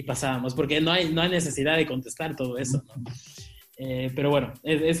y pasábamos, porque no hay necesidad de contestar todo eso, ¿no? Pero bueno,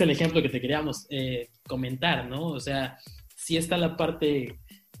 es el ejemplo que te queríamos comentar, ¿no? O sea, sí está la parte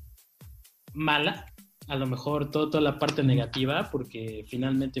mala, a lo mejor toda la parte negativa, porque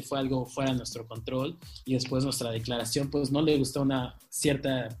finalmente fue algo fuera de nuestro control y después nuestra declaración pues no le gustó a una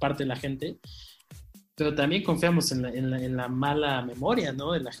cierta parte de la gente, pero también confiamos en la mala memoria,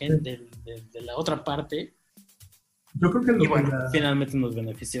 ¿no? De la gente, de la otra parte. Yo creo que finalmente nos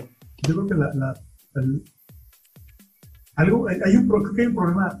benefició. Yo creo que creo que hay un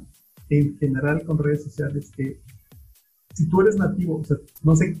problema en general con redes sociales que si tú eres nativo, o sea,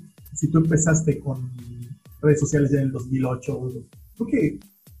 no sé si tú empezaste con redes sociales ya en el 2008, creo que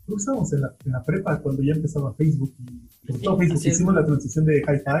estábamos en la prepa cuando ya empezaba Facebook y Facebook hicimos la transición de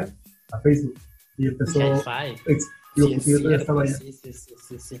Hi-Fi a Facebook y empezó yo estaba allá.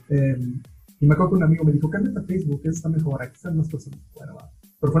 Sí. Y me acuerdo que un amigo me dijo, cámbiate a Facebook, eso está mejor, aquí están más personas. Bueno,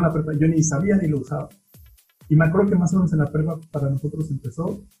 pero fue en la prepa, yo ni sabía ni lo usaba. Y me acuerdo que más o menos en la prepa para nosotros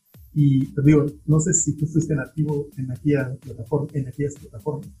empezó. Y te digo, no sé si tú fuiste nativo en aquellas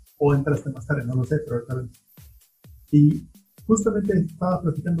plataformas o entraste más tarde, no lo sé, pero ahorita ven. Y justamente estaba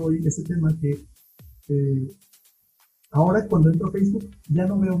platicando hoy ese tema que ahora cuando entro a Facebook ya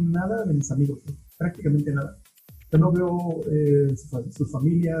no veo nada de mis amigos, prácticamente nada. Ya no veo sus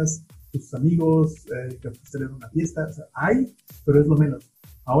familias, tus amigos, que celebran una fiesta, o sea, hay, pero es lo menos.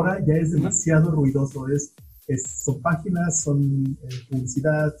 Ahora ya es demasiado ruidoso, son páginas, son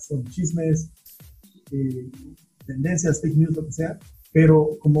publicidad, son chismes, tendencias, fake news, lo que sea,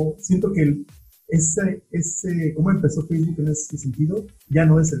 pero como siento que cómo empezó Facebook en ese sentido, ya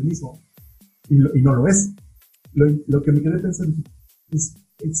no es el mismo, y no lo es. Lo que me quedé pensando es,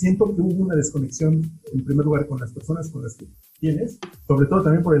 siento que hubo una desconexión, en primer lugar, con las personas con las que tienes, sobre todo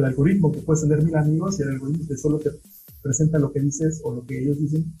también por el algoritmo, que puedes tener 1000 amigos y el algoritmo que solo te presenta lo que dices o lo que ellos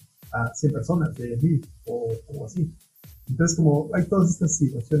dicen a 100 personas de 1000 o así. Entonces, como hay todas estas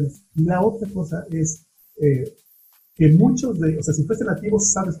situaciones. Y la otra cosa es que muchos o sea, si fuiste nativo,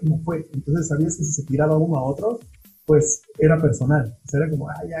 sabes cómo fue. Entonces, sabías que si se tiraba uno a otro, pues era personal. O sea, era como,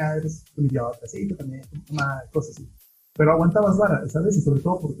 ya eres un idiota, sí, tú también, cosas así. Pero aguantabas vara, ¿sabes? Y sobre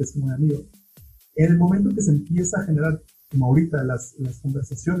todo porque es muy amigo. En el momento que se empieza a generar, como ahorita, las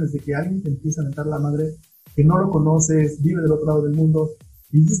conversaciones de que alguien te empieza a mentar la madre, que no lo conoces, vive del otro lado del mundo,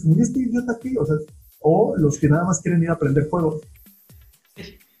 y dices, ¿y este idiota aquí? O sea, o los que nada más quieren ir a prender fuego.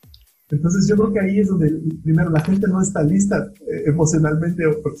 Entonces yo creo que ahí es donde, primero, la gente no está lista emocionalmente,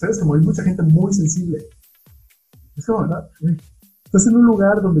 porque, ¿sabes? Como hay mucha gente muy sensible. Es como, ¿verdad? Estás en un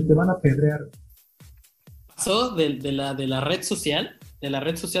lugar donde te van a pedrear. Pasó de la red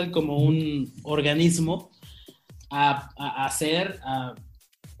social como un organismo a ser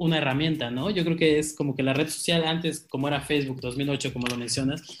una herramienta, ¿no? Yo creo que es como que la red social antes, como era Facebook 2008, como lo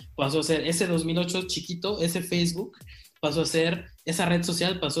mencionas, pasó a ser ese 2008 chiquito, ese Facebook, esa red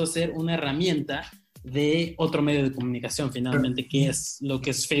social pasó a ser una herramienta de otro medio de comunicación finalmente, que es lo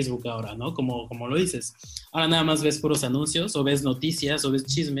que es Facebook ahora, ¿no? Como lo dices. Ahora nada más ves puros anuncios, o ves noticias, o ves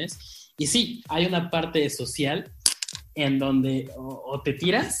chismes, y sí, hay una parte social en donde o te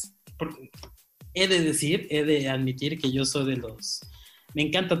tiras, porque he de admitir que yo soy de los... Me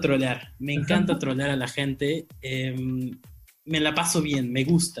encanta trolear a la gente, me la paso bien, me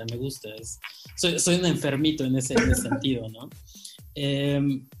gusta, soy un enfermito en ese sentido, ¿no?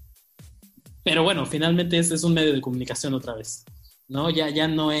 Pero bueno, finalmente es un medio de comunicación otra vez, ¿no? Ya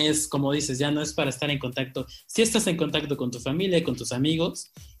no es, como dices, ya no es para estar en contacto. Sí estás en contacto con tu familia, con tus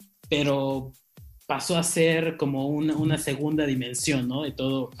amigos, pero pasó a ser como una segunda dimensión, ¿no? De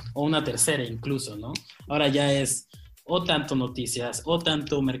todo, o una tercera incluso, ¿no? Ahora ya es o tanto noticias, o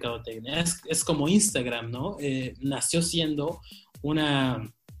tanto mercadotecnia. Es como Instagram, ¿no? Nació siendo un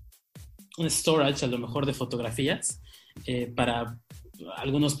storage, a lo mejor, de fotografías, para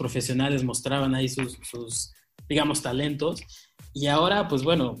algunos profesionales mostraban ahí sus, digamos, talentos, y ahora, pues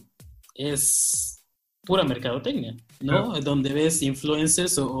bueno, es pura mercadotecnia, ¿no? Claro. Donde ves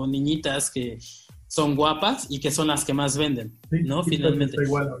influencers o niñitas que son guapas y que son las que más venden, Sí, ¿no? sí, Finalmente. está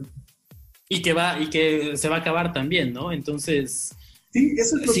igual ahorita. Y que se va a acabar también, ¿no? Entonces, Sí,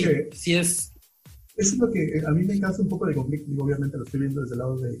 eso es lo que... sí es... Eso es lo que a mí me causa un poco de conflicto, y obviamente lo estoy viendo desde el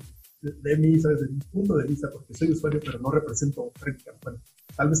lado de mí, ¿sabes? Desde mi punto de vista, porque soy usuario, pero no represento prácticamente. Bueno,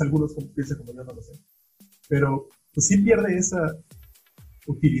 tal vez algunos piensen como yo, no lo sé. Pero pues sí pierde esa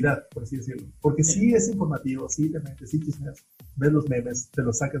utilidad, por así decirlo. Porque sí es informativo, sí te metes, sí chismeas, ves los memes, te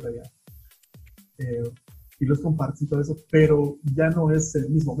los sacas de allá. Y los compartes y todo eso, pero ya no es el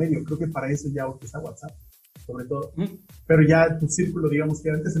mismo medio. Creo que para eso ya está WhatsApp, sobre todo. Pero ya tu círculo, digamos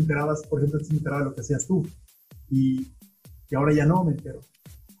que antes enterabas, por ejemplo, antes me enteraba de lo que hacías tú, y ahora ya no me entero.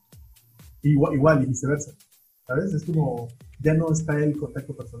 Igual y viceversa, ¿sabes? Es como, ya no está el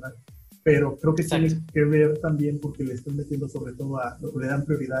contacto personal. Pero creo que Exacto. tiene que ver también porque le están metiendo sobre todo le dan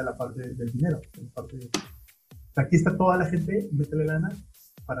prioridad a la parte del dinero. Aquí está toda la gente, métele lana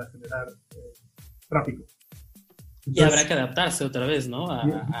para generar tráfico. Entonces, y habrá que adaptarse otra vez, ¿no?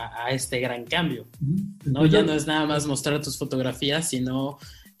 A este gran cambio, ¿no? Entonces, ya no es nada más mostrar tus fotografías, sino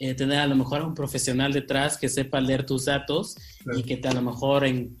tener a lo mejor a un profesional detrás que sepa leer tus datos, claro, y que a lo mejor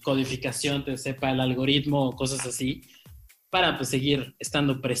en codificación te sepa el algoritmo o cosas así, para pues seguir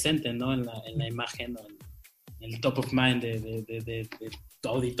estando presente, ¿no? En la imagen, o en el top of mind de tu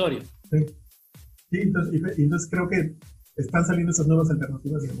auditorio. Sí, entonces creo que están saliendo esas nuevas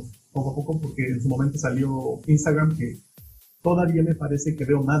alternativas, digamos, poco a poco, porque en su momento salió Instagram, que todavía me parece que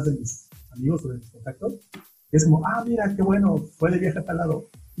veo más de mis amigos o de mis contactos. Es como, mira, qué bueno, fue de viaje a tal lado,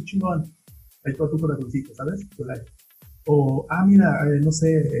 qué chingón. Ahí todo tu corazoncito, ¿sabes? Tu like. O, mira, no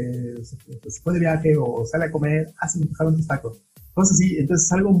sé, se fue de viaje o sale a comer, se me dejaron tus tacos. Cosas así. Entonces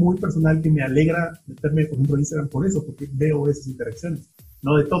es algo muy personal que me alegra meterme, por ejemplo, en Instagram por eso, porque veo esas interacciones.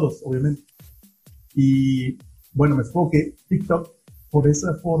 No de todos, obviamente. Y bueno, me supongo que TikTok, por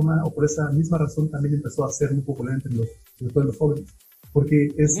esa forma o por esa misma razón, también empezó a ser muy popular sobre todo en los jóvenes. Porque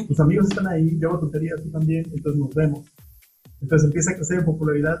tus amigos están ahí, yo hago tonterías, tú también, entonces nos vemos. Entonces empieza a crecer en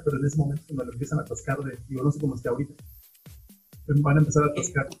popularidad, pero en ese momento cuando lo empiezan a atascar digo, no sé cómo esté ahorita, van a empezar a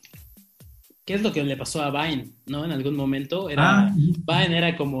atascar. ¿Qué es lo que le pasó a Vine, no? En algún momento Vine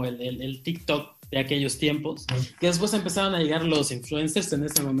era como el TikTok de aquellos tiempos, que después empezaron a llegar los influencers en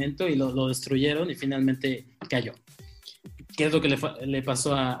ese momento y lo destruyeron y finalmente cayó. ¿Qué es lo que le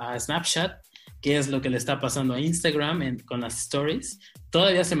pasó a Snapchat? ¿Qué es lo que le está pasando a Instagram con las stories?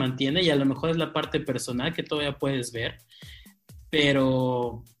 Todavía se mantiene y a lo mejor es la parte personal que todavía puedes ver,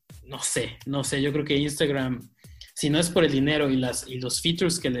 pero no sé, yo creo que Instagram, si no es por el dinero y los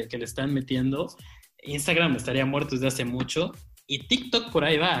features que le están metiendo, Instagram estaría muerto desde hace mucho. Y TikTok por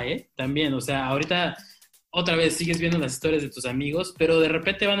ahí va, también. O sea, ahorita otra vez sigues viendo las historias de tus amigos, pero de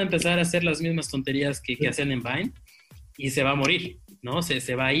repente van a empezar a hacer las mismas tonterías que hacían en Vine y se va a morir, ¿no?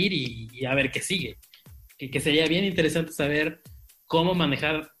 Se va a ir y a ver qué sigue. Que sería bien interesante saber cómo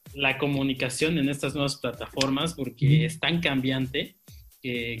manejar la comunicación en estas nuevas plataformas porque es tan cambiante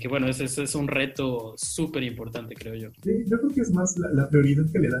que bueno, ese es un reto súper importante, creo yo. Sí, yo creo que es más la prioridad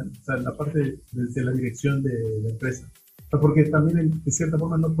que le dan, o sea, la parte desde la dirección de la empresa. O sea, porque también de cierta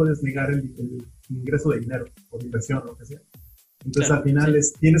forma no puedes negar el ingreso de dinero por inversión o lo que sea. Entonces claro, al final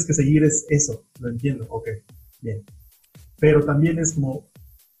tienes que seguir eso, lo entiendo, ok, bien. Pero también es como,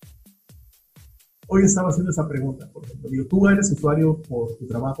 hoy estaba haciendo esa pregunta, por ejemplo, digo, tú eres usuario por tu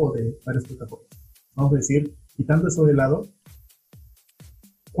trabajo de varias plataformas. Vamos a decir, quitando eso de lado,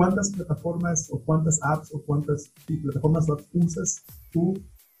 ¿cuántas plataformas o cuántas apps o cuántas plataformas o apps usas tú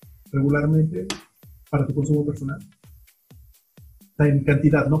regularmente para tu consumo personal? O sea, en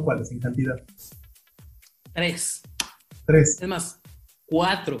cantidad, no cuáles, en cantidad. 3. Es más,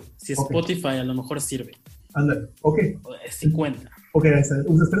 4, si Spotify a lo mejor sirve. Ándale, ok. 50. Ok,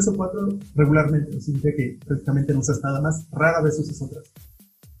 usas 3 o 4 regularmente, no significa que prácticamente no usas nada más, rara vez usas otras.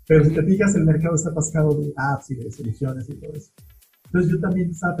 Pero si te fijas, el mercado está atascado de apps y de soluciones y todo eso. Entonces yo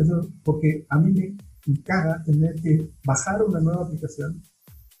también estaba pensando, porque a mí me caga tener que bajar una nueva aplicación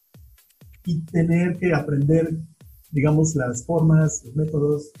y tener que aprender, digamos, las formas, los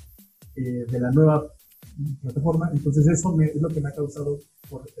métodos de la nueva plataforma. Entonces eso es lo que me ha causado,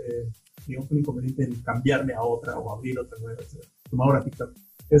 digamos, un inconveniente en cambiarme a otra o abrir otra nueva, etc. Como ahora TikTok.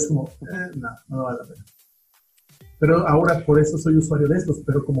 Es como, no vale la pena. Pero ahora por eso soy usuario de estos,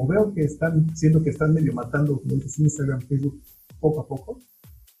 pero como veo que están medio matando, como dices, Instagram, Facebook, poco a poco,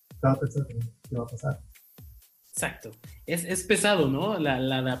 estaba pensando qué va a pasar. Exacto. Es pesado, ¿no?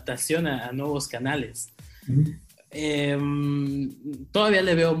 La adaptación a nuevos canales. Todavía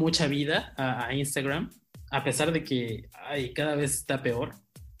le veo mucha vida a Instagram, a pesar de que cada vez está peor.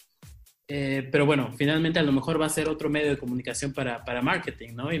 Pero bueno, finalmente a lo mejor va a ser otro medio de comunicación para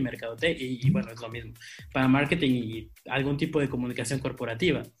marketing, ¿no? Y mercadotecnia, y bueno, es lo mismo. Para marketing y algún tipo de comunicación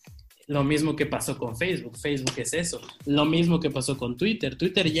corporativa. Lo mismo que pasó con Facebook. Facebook es eso. Lo mismo que pasó con Twitter.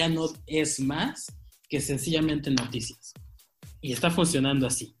 Twitter ya no es más que sencillamente noticias. Y está funcionando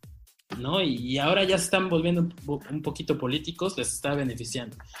así, ¿no? Y ahora ya se están volviendo un poquito políticos, les está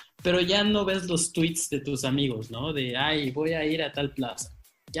beneficiando. Pero ya no ves los tweets de tus amigos, ¿no? De, voy a ir a tal plaza.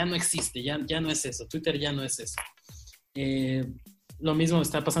 Ya no existe, ya no es eso. Twitter ya no es eso. Lo mismo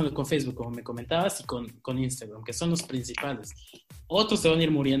está pasando con Facebook, como me comentabas, y con Instagram, que son los principales. Otros se van a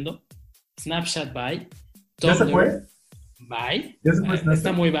ir muriendo. Snapchat, bye. ¿Ya se fue? Bye. ¿Ya se fue?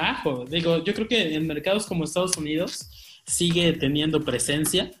 Está muy bajo. Digo, yo creo que en mercados como Estados Unidos sigue teniendo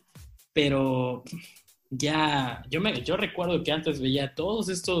presencia, pero ya, yo recuerdo que antes veía todos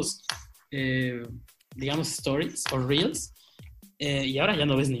estos, digamos, stories o reels, y ahora ya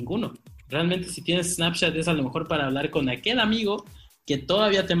no ves ninguno. Realmente si tienes Snapchat es a lo mejor para hablar con aquel amigo que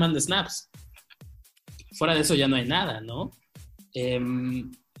todavía te manda snaps. Fuera de eso ya no hay nada, ¿no?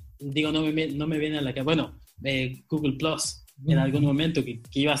 Digo, no me viene a la cabeza. Bueno, Google Plus, en algún momento que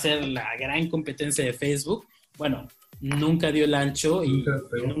iba a ser la gran competencia de Facebook, bueno, nunca dio el ancho y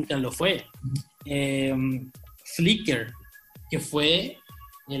nunca lo fue. Flickr, que fue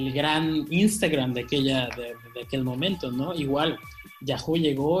el gran Instagram de aquel momento, ¿no? Igual, Yahoo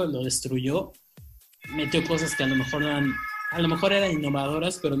llegó, lo destruyó, metió cosas que a lo mejor eran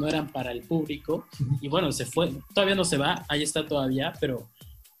innovadoras, pero no eran para el público. Y bueno, se fue. Todavía no se va, ahí está todavía, pero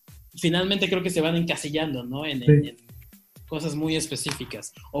finalmente creo que se van encasillando, ¿no? En cosas muy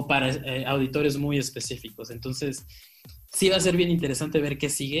específicas o para auditores muy específicos. Entonces, sí va a ser bien interesante ver qué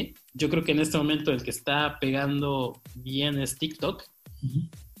sigue. Yo creo que en este momento el que está pegando bien es TikTok,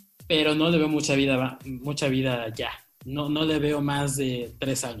 pero no le veo mucha vida ya. No le veo más de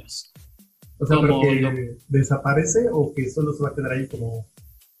 3 años. O sea, ¿pero que desaparece o que solo se va a quedar ahí como...?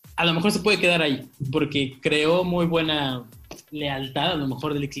 A lo mejor se puede quedar ahí, porque creó muy buena lealtad a lo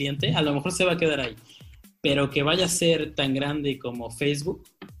mejor del cliente, a lo mejor se va a quedar ahí. pero que vaya a ser tan grande como Facebook,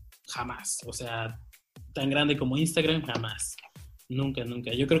 jamás. O sea, tan grande como Instagram, jamás. Nunca,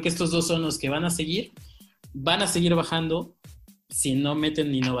 nunca. Yo creo que estos dos son los que van a seguir bajando si no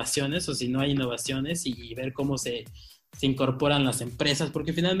meten innovaciones o si no hay innovaciones y ver cómo se incorporan las empresas,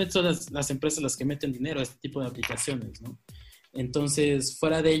 porque finalmente son las empresas las que meten dinero a este tipo de aplicaciones, ¿no? Entonces,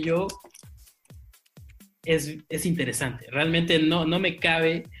 fuera de ello, es interesante. Realmente no me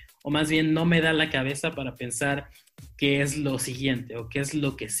cabe, o más bien no me da la cabeza para pensar qué es lo siguiente o qué es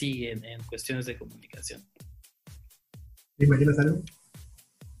lo que sigue en cuestiones de comunicación. ¿Te imaginas algo?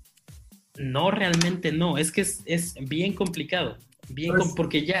 No, realmente no. Es que es bien complicado.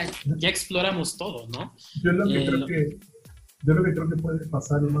 Porque ya exploramos todo, ¿no? Yo lo que creo que puede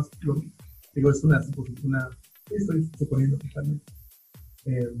pasar más, digo, es una estoy suponiendo totalmente.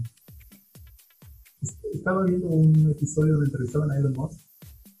 Estaba viendo un episodio donde entrevistaban a Elon Musk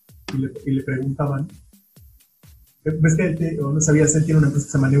y le preguntaban, ves que no sabías, él tiene una empresa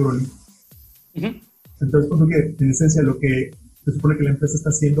que se llama Neuralink. Uh-huh. Entonces, como que en esencia lo que se supone que la empresa está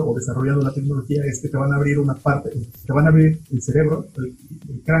haciendo o desarrollando la tecnología es que te van a abrir una parte, te van a abrir el cerebro,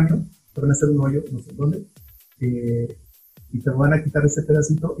 el cráneo, te van a hacer un hoyo, no sé dónde, y te van a quitar ese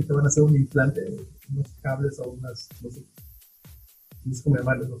pedacito y te van a hacer un implante, unos cables o unas, no sé cómo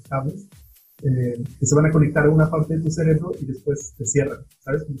llamarlos, los cables, que se van a conectar a una parte de tu cerebro y después te cierran,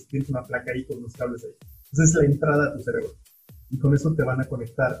 ¿sabes? Como si tienes una placa ahí con unos cables ahí. Entonces es la entrada a tu cerebro. Y con eso te van a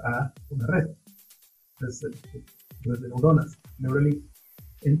conectar a una red. Entonces, red de neuronas, Neuralink.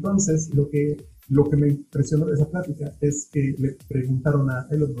 Entonces, lo que me impresionó de esa plática es que le preguntaron a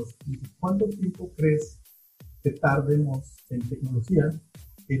Elon Musk, ¿cuánto tiempo crees que tardemos en tecnología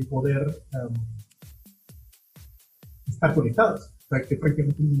en poder estar conectados? O sea, que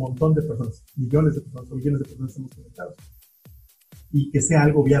prácticamente un montón de personas, millones de personas o millones de personas estamos conectados. Y que sea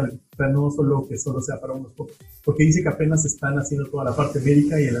algo viable, o sea, no solo que solo sea para unos pocos. Porque dice que apenas están haciendo toda la parte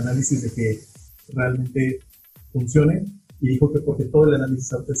médica y el análisis de que realmente funcione. Y dijo que porque todo el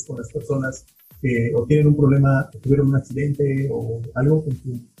análisis antes con las personas que o tienen un problema, o tuvieron un accidente o algo con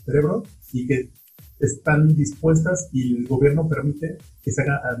su cerebro y que están dispuestas y el gobierno permite que se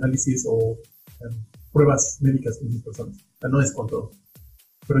haga análisis o pruebas médicas con esas personas. O sea, no es con todo.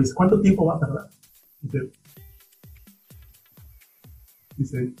 Pero dice, ¿cuánto tiempo va a tardar?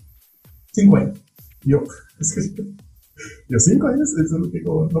 Dice 5 años. Yo 5 años, eso es lo que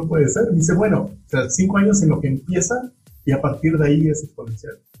digo, no puede ser. Y dice, bueno, o sea, 5 años en lo que empieza y a partir de ahí es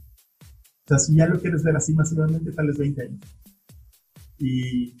exponencial. O sea, si ya lo quieres ver así masivamente, tal vez 20 años.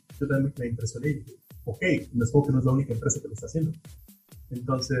 Y yo también me impresioné y dije, ok, me supongo que no es la única empresa que lo está haciendo.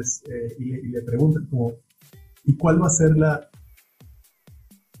 Entonces, y le preguntan como, ¿y cuál va a ser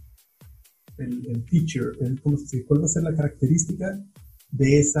el feature, ¿cómo se dice? ¿Cuál va a ser la característica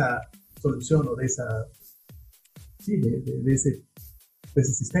de esa solución o de esa, sí, de ese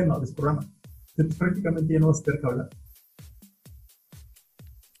sistema o de ese programa? Entonces, prácticamente ya no vas a tener que hablar.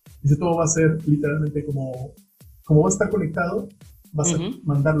 Dice, todo va a ser literalmente como va a estar conectado, vas a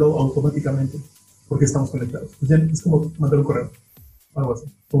mandarlo automáticamente porque estamos conectados. Pues ya es como mandar un correo, algo así.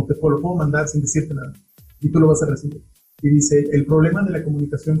 Como te lo puedo mandar sin decirte nada y tú lo vas a recibir. Y dice, el problema de la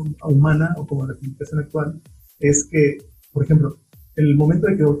comunicación humana o como la comunicación actual es que, por ejemplo, en el momento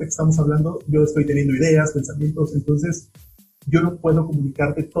de que ahorita estamos hablando, yo estoy teniendo ideas, pensamientos, entonces yo no puedo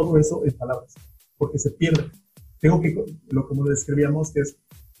comunicarte todo eso en palabras porque se pierde. Tengo que, como lo describíamos, que es,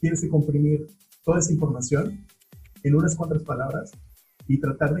 tienes que comprimir toda esa información en unas cuantas palabras y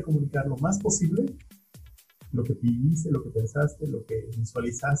tratar de comunicar lo más posible lo que viviste, lo que pensaste, lo que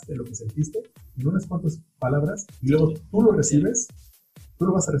visualizaste, lo que sentiste, en unas cuantas palabras, y luego tú lo recibes, tú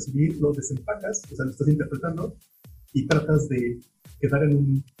lo vas a recibir, lo desempacas, o sea, lo estás interpretando, y tratas de quedar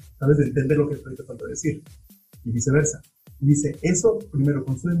sabes, de entender lo que estoy tratando de decir, y viceversa. Y dice, eso primero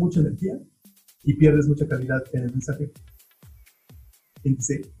consume mucha energía y pierdes mucha calidad en el mensaje. Y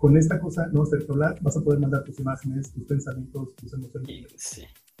dice, con esta cosa no vas a tener que hablar, vas a poder mandar tus imágenes, tus pensamientos, tus emociones. Sí.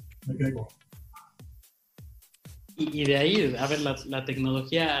 Me quedé como... Y de ahí, a ver, la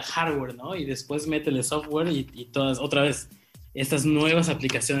tecnología hardware, ¿no? Y después métele software y todas, otra vez, estas nuevas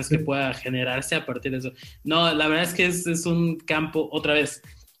aplicaciones que pueda generarse a partir de eso. No, la verdad es que es un campo, otra vez,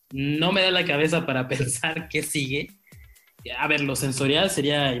 no me da la cabeza para pensar qué sigue. A ver, lo sensorial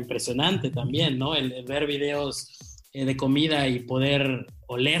sería impresionante también, ¿no? El ver videos de comida y poder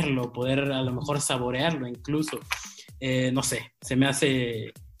olerlo, poder a lo mejor saborearlo incluso. No sé, se me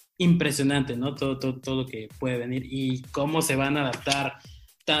hace impresionante, ¿no? Todo lo que puede venir y cómo se van a adaptar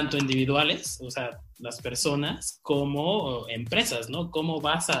tanto individuales, o sea, las personas, como empresas, ¿no? Cómo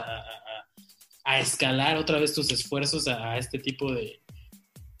vas a escalar otra vez tus esfuerzos a este tipo de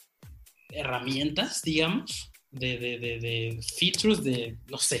herramientas, digamos, de features,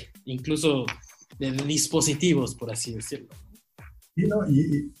 no sé, incluso de dispositivos, por así decirlo. Sí, ¿no?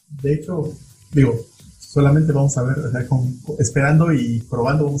 Y de hecho, digo, solamente vamos a ver, o sea, esperando y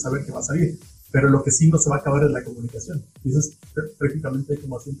probando vamos a ver qué va a salir. Pero lo que sí no se va a acabar es la comunicación. Y eso es prácticamente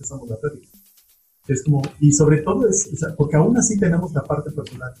como así empezamos la plática. Es como, y sobre todo o sea, porque aún así tenemos la parte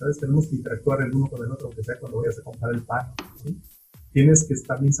personal, ¿sabes? Tenemos que interactuar el uno con el otro, aunque sea cuando vayas a comprar el pan, ¿sí? Tienes que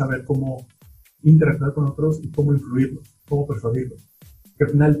también saber cómo interactuar con otros y cómo influirlos, cómo persuadirlos. Que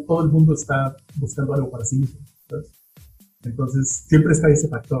al final todo el mundo está buscando algo para sí mismo, ¿sabes? Entonces, siempre está ese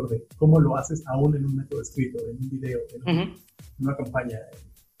factor de cómo lo haces aún en un método escrito, en un video, en una campaña.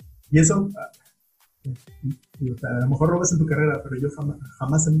 Y eso, o sea, a lo mejor lo ves en tu carrera, pero yo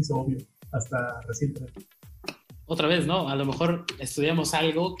jamás se me hizo obvio, hasta recientemente. Otra vez, ¿no? A lo mejor estudiamos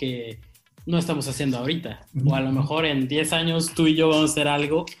algo que no estamos haciendo ahorita. O a lo mejor en 10 años tú y yo vamos a hacer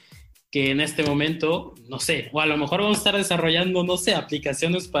algo que en este momento, no sé, o a lo mejor vamos a estar desarrollando, no sé,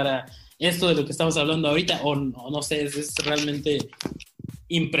 aplicaciones para esto de lo que estamos hablando ahorita, o no sé, es realmente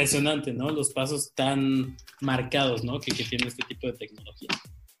impresionante, ¿no? Los pasos tan marcados, ¿no? que tiene este tipo de tecnología.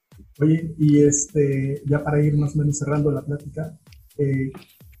 Oye, y ya para ir más o menos cerrando la plática,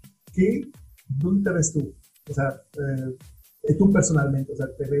 ¿dónde te ves tú? O sea, tú personalmente, o sea,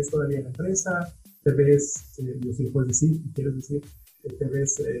 ¿te ves todavía en la empresa? ¿Te ves, yo sé, puedes decir, quieres decir, te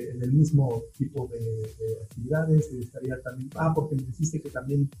ves en el mismo tipo de actividades? ¿Te gustaría también, porque me dijiste que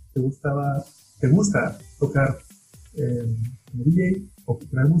también te gusta tocar como DJ o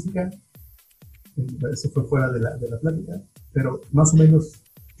crear música? Eso fue fuera de la plática, pero más o menos,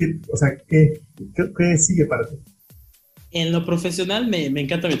 ¿qué sigue para ti? En lo profesional me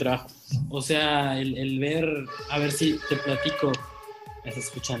encanta mi trabajo. O sea, el ver, a ver si te platico, se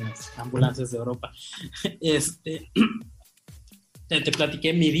escuchan las ambulancias de Europa. Te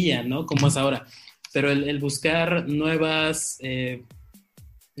platiqué mi día, ¿no? Como es ahora. Pero el buscar nuevas,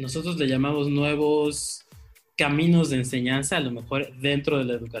 nosotros le llamamos nuevos caminos de enseñanza, a lo mejor dentro de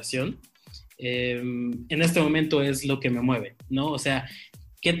la educación, en este momento es lo que me mueve, ¿no? O sea,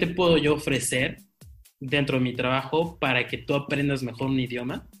 ¿qué te puedo yo ofrecer dentro de mi trabajo para que tú aprendas mejor un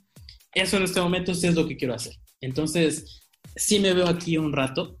idioma? Eso en este momento sí es lo que quiero hacer. Entonces, sí me veo aquí un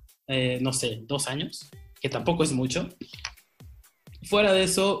rato, no sé, 2 años, que tampoco es mucho. Fuera de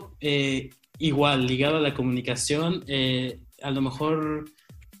eso, igual, ligado a la comunicación, a lo mejor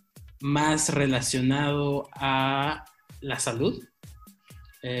más relacionado a la salud.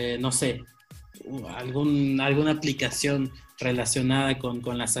 No sé, alguna aplicación relacionada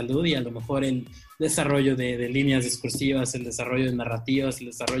con la salud y a lo mejor el desarrollo de líneas discursivas, el desarrollo de narrativas, el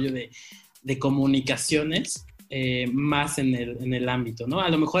desarrollo de comunicaciones más en el ámbito, ¿no? A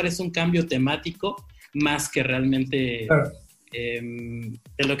lo mejor es un cambio temático más que realmente de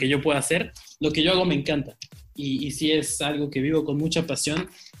lo que yo pueda hacer. Lo que yo hago me encanta y sí es algo que vivo con mucha pasión.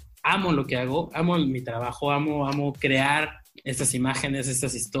 Amo lo que hago, amo mi trabajo, amo crear estas imágenes,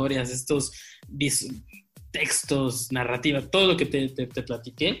 estas historias, estos textos, narrativa, todo lo que te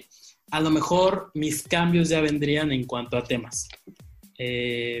platiqué. A lo mejor mis cambios ya vendrían en cuanto a temas.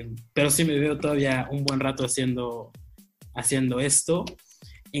 Pero sí me veo todavía un buen rato haciendo esto.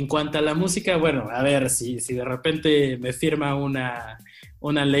 En cuanto a la música, bueno, a ver, si de repente me firma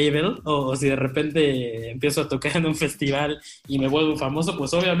una label o si de repente empiezo a tocar en un festival y me vuelvo famoso,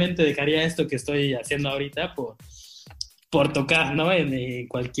 pues obviamente dejaría esto que estoy haciendo ahorita por tocar, ¿no? En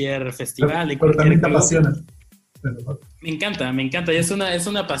cualquier festival. Pero también te apasiona. Me encanta. Y es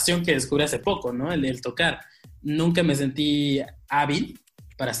una pasión que descubrí hace poco, ¿no? El tocar. Nunca me sentí hábil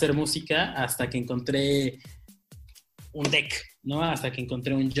para hacer música hasta que encontré un deck, ¿no? Hasta que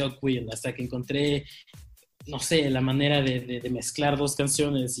encontré un jog wheel, hasta que encontré, no sé, la manera de mezclar 2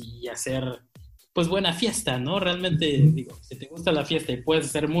 canciones y hacer, pues, buena fiesta, ¿no? Realmente, digo, si te gusta la fiesta y puedes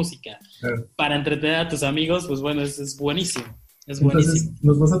hacer música para entretener a tus amigos, pues, bueno, es buenísimo. Es Entonces, buenísimo.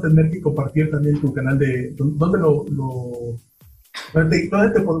 Nos vas a tener que compartir también tu canal de... ¿Dónde ¿Dónde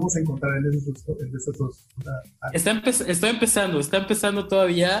te podemos encontrar en esos dos? Está empezando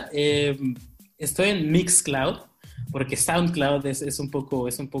todavía. Estoy en Mixcloud, porque SoundCloud es un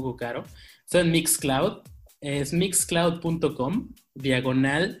poco caro. Estoy en Mixcloud, es mixcloud.com,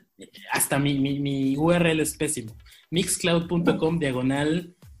 diagonal, hasta mi URL es pésimo. Mixcloud.com,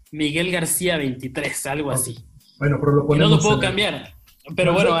 diagonal, Miguel García 23, algo así. Bueno, pero lo ponemos. Y no lo puedo cambiar.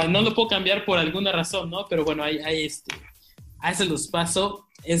 Pero bueno, no lo puedo cambiar por alguna razón, ¿no? Pero bueno, ahí se los paso.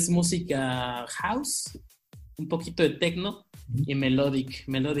 Es música house, un poquito de techno y melodic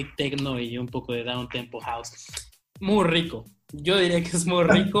techno y un poco de down tempo house. Muy rico. Yo diría que es muy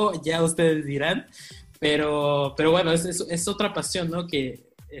rico, ya ustedes dirán. Pero bueno, es otra pasión, ¿no? Que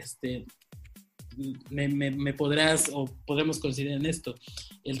me podrás o podremos coincidir en esto.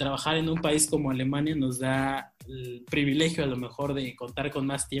 El trabajar en un país como Alemania nos da el privilegio a lo mejor de contar con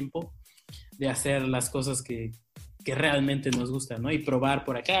más tiempo, de hacer las cosas que realmente nos gustan, ¿no? Y probar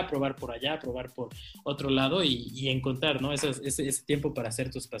por acá, probar por allá, probar por otro lado y encontrar, ¿no? Ese tiempo para hacer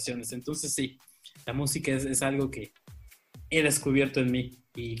tus pasiones. Entonces sí, la música es algo que he descubierto en mí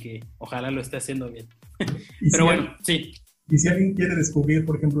y que ojalá lo esté haciendo bien. Pero bueno, sí. Y si alguien quiere descubrir,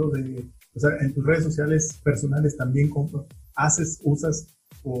 por ejemplo, o sea, en tus redes sociales personales también usas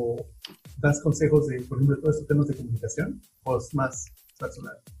o das consejos de, por ejemplo, todos estos temas de comunicación, o es más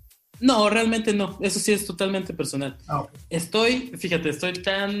personal? No, realmente no. Eso sí es totalmente personal. Okay. Estoy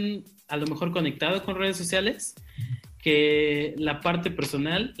tan a lo mejor conectado con redes sociales que la parte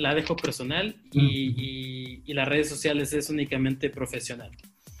personal la dejo personal y las redes sociales es únicamente profesional.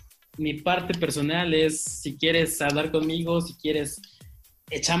 Mi parte personal es, si quieres hablar conmigo, si quieres,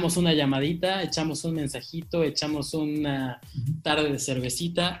 echamos una llamadita, echamos un mensajito, echamos una tarde de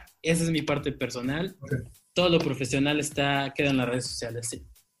cervecita. Esa es mi parte personal. Okay. Todo lo profesional queda en las redes sociales, sí.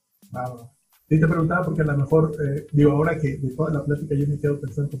 Sí, te preguntaba porque a lo mejor, ahora que de toda la plática yo me quedo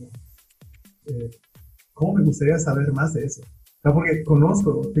pensando como, ¿cómo me gustaría saber más de eso? O sea, porque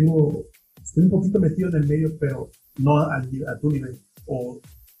estoy un poquito metido en el medio, pero no a tu nivel, o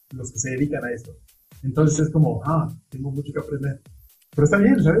los que se dedican a esto. Entonces es como, tengo mucho que aprender. Pero está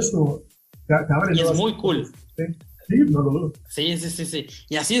bien, ¿sabes? Como, te abre y es muy cool. Sí, no lo dudo. Sí.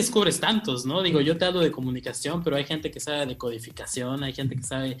 Y así descubres tantos, ¿no? Digo, yo te hablo de comunicación, pero hay gente que sabe de codificación, hay gente que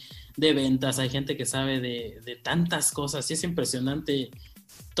sabe de ventas, hay gente que sabe de tantas cosas. Y es impresionante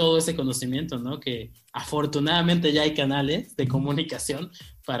todo ese conocimiento, ¿no? Que afortunadamente ya hay canales de comunicación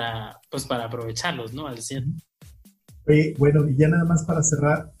para aprovecharlos, ¿no? Al 100. Oye, bueno, y ya nada más para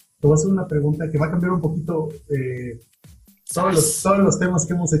cerrar, te voy a hacer una pregunta que va a cambiar un poquito todos los temas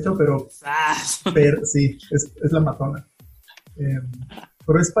que hemos hecho, pero sí, es la matona.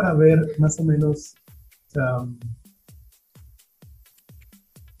 Pero es para ver más o menos,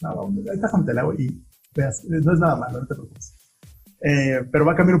 ahorita Juan agua y veas, no es nada malo, no te preocupes. Pero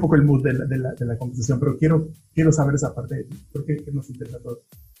va a cambiar un poco el mood de la conversación, pero quiero saber esa parte de ti, porque nos interesa a todos.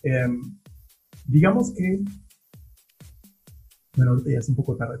 Digamos que, bueno, ahorita ya es un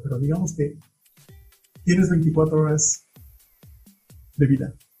poco tarde, pero digamos que tienes 24 horas de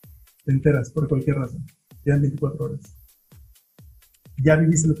vida, te enteras por cualquier razón, quedan 24 horas. Ya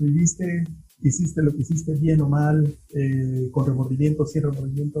viviste lo que viviste, hiciste lo que hiciste, bien o mal, con remordimientos, sin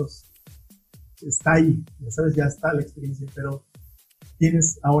remordimientos, está ahí, ya sabes, ya está la experiencia, pero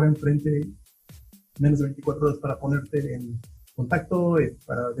tienes ahora enfrente menos de 24 horas para ponerte en contacto,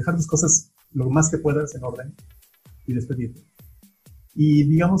 para dejar tus cosas lo más que puedas en orden y despedirte. Y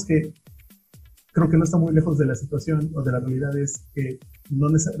digamos que creo que no está muy lejos de la situación o de la realidad, es que no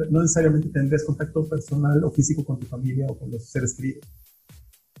necesariamente tendrías contacto personal o físico con tu familia o con los seres queridos.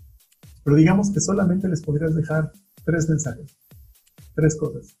 Pero digamos que solamente les podrías dejar 3 mensajes, 3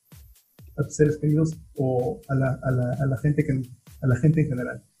 cosas a tus seres queridos o a la gente en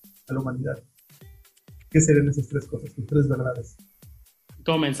general, a la humanidad. ¿Qué serían esas 3 cosas, tus 3 verdades?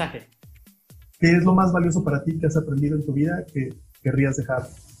 Como mensaje. ¿Qué es lo más valioso para ti que has aprendido en tu vida que querrías dejar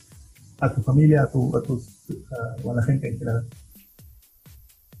a tu familia, o a la gente en general?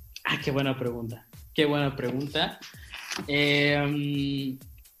 Qué buena pregunta.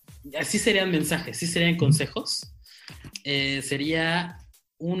 Así serían mensajes, sí serían consejos. Sería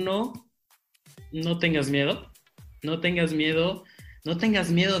 1, no tengas miedo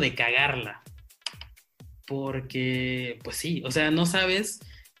de cagarla. Porque, pues sí, o sea, no sabes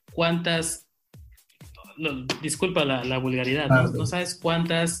cuántas, disculpa la vulgaridad, ¿no? No sabes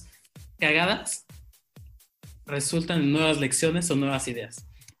cuántas cagadas resultan en nuevas lecciones o nuevas ideas.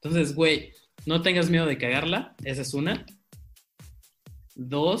 Entonces, güey, no tengas miedo de cagarla, esa es 1.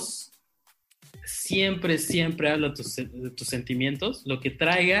 2, siempre habla de tus sentimientos, lo que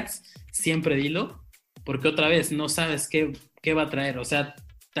traigas, siempre dilo, porque otra vez no sabes qué va a traer, o sea,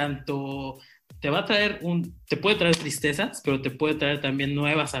 tanto te puede traer tristezas, pero te puede traer también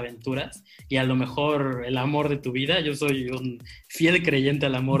nuevas aventuras y a lo mejor el amor de tu vida. Yo soy un fiel creyente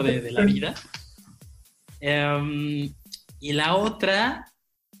al amor de la vida. Y la otra,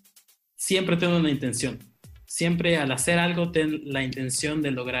 siempre ten una intención. Siempre al hacer algo, ten la intención de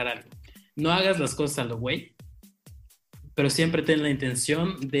lograr algo. No hagas las cosas a lo güey, pero siempre ten la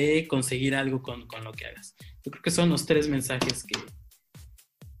intención de conseguir algo con lo que hagas. Yo creo que son los 3 mensajes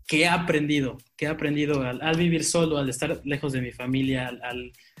que he aprendido al vivir solo, al estar lejos de mi familia,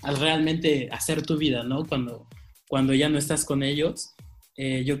 al realmente hacer tu vida, ¿no? Cuando ya no estás con ellos,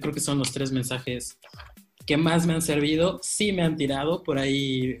 yo creo que son los 3 mensajes que más me han servido. Sí me han tirado por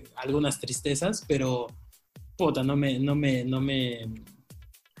ahí algunas tristezas, pero puta, no me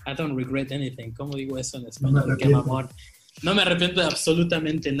I don't regret anything. ¿Cómo digo eso en español? Qué mamón. No me arrepiento de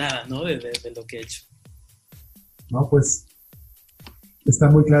absolutamente nada, ¿no? De lo que he hecho. No, pues está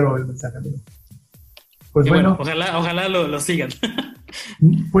muy claro el mensaje, amigo. Pues bueno, ojalá lo sigan.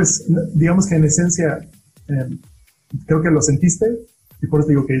 Pues digamos que en esencia creo que lo sentiste y por eso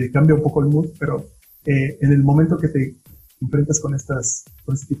digo que cambia un poco el mood, pero en el momento que te enfrentas con este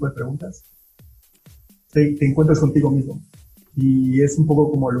tipo de preguntas, te encuentras contigo mismo y es un poco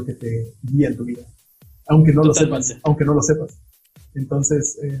como lo que te guía en tu vida, aunque no lo sepas.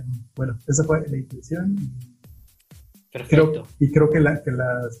 Entonces, bueno, esa fue la intención. Perfecto. Creo que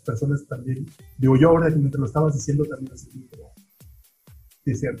las personas también, digo yo ahora que mientras lo estabas diciendo también así,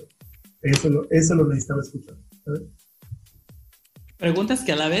 sí, es cierto. Eso lo necesitaba escuchar, ¿sabes? Preguntas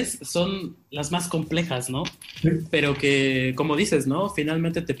que a la vez son las más complejas, ¿no? Sí. Pero que, como dices, ¿no?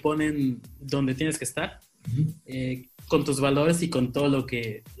 Finalmente te ponen donde tienes que estar, con tus valores y con todo lo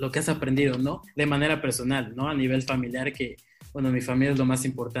que has aprendido, ¿no? De manera personal, ¿no? A nivel familiar, que, bueno, mi familia es lo más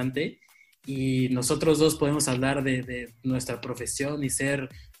importante y nosotros dos podemos hablar de nuestra profesión y ser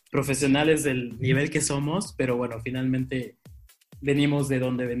profesionales del nivel que somos, pero bueno, finalmente venimos de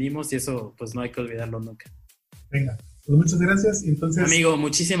donde venimos y eso pues no hay que olvidarlo nunca. Venga, pues muchas gracias. Entonces, amigo,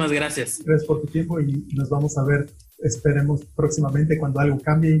 muchísimas gracias. Gracias por tu tiempo y nos vamos a ver, esperemos próximamente cuando algo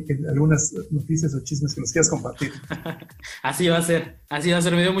cambie y que algunas noticias o chismes que nos quieras compartir. Así va a ser.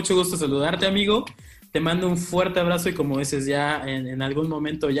 Me dio mucho gusto saludarte, amigo. Te mando un fuerte abrazo y como dices, ya en algún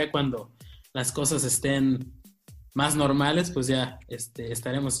momento, ya cuando las cosas estén más normales, pues ya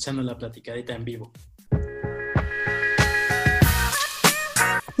estaremos echando la platicadita en vivo.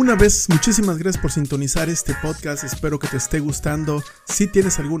 Una vez, muchísimas gracias por sintonizar este podcast, espero que te esté gustando. Si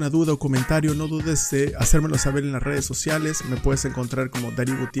tienes alguna duda o comentario, no dudes de hacérmelo saber en las redes sociales. Me puedes encontrar como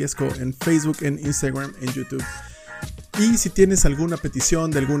Darío Gutiesco en Facebook, en Instagram, en YouTube. Y si tienes alguna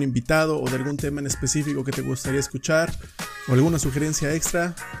petición de algún invitado o de algún tema en específico que te gustaría escuchar o alguna sugerencia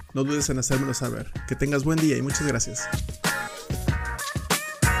extra, no dudes en hacérmelo saber. Que tengas buen día y muchas gracias.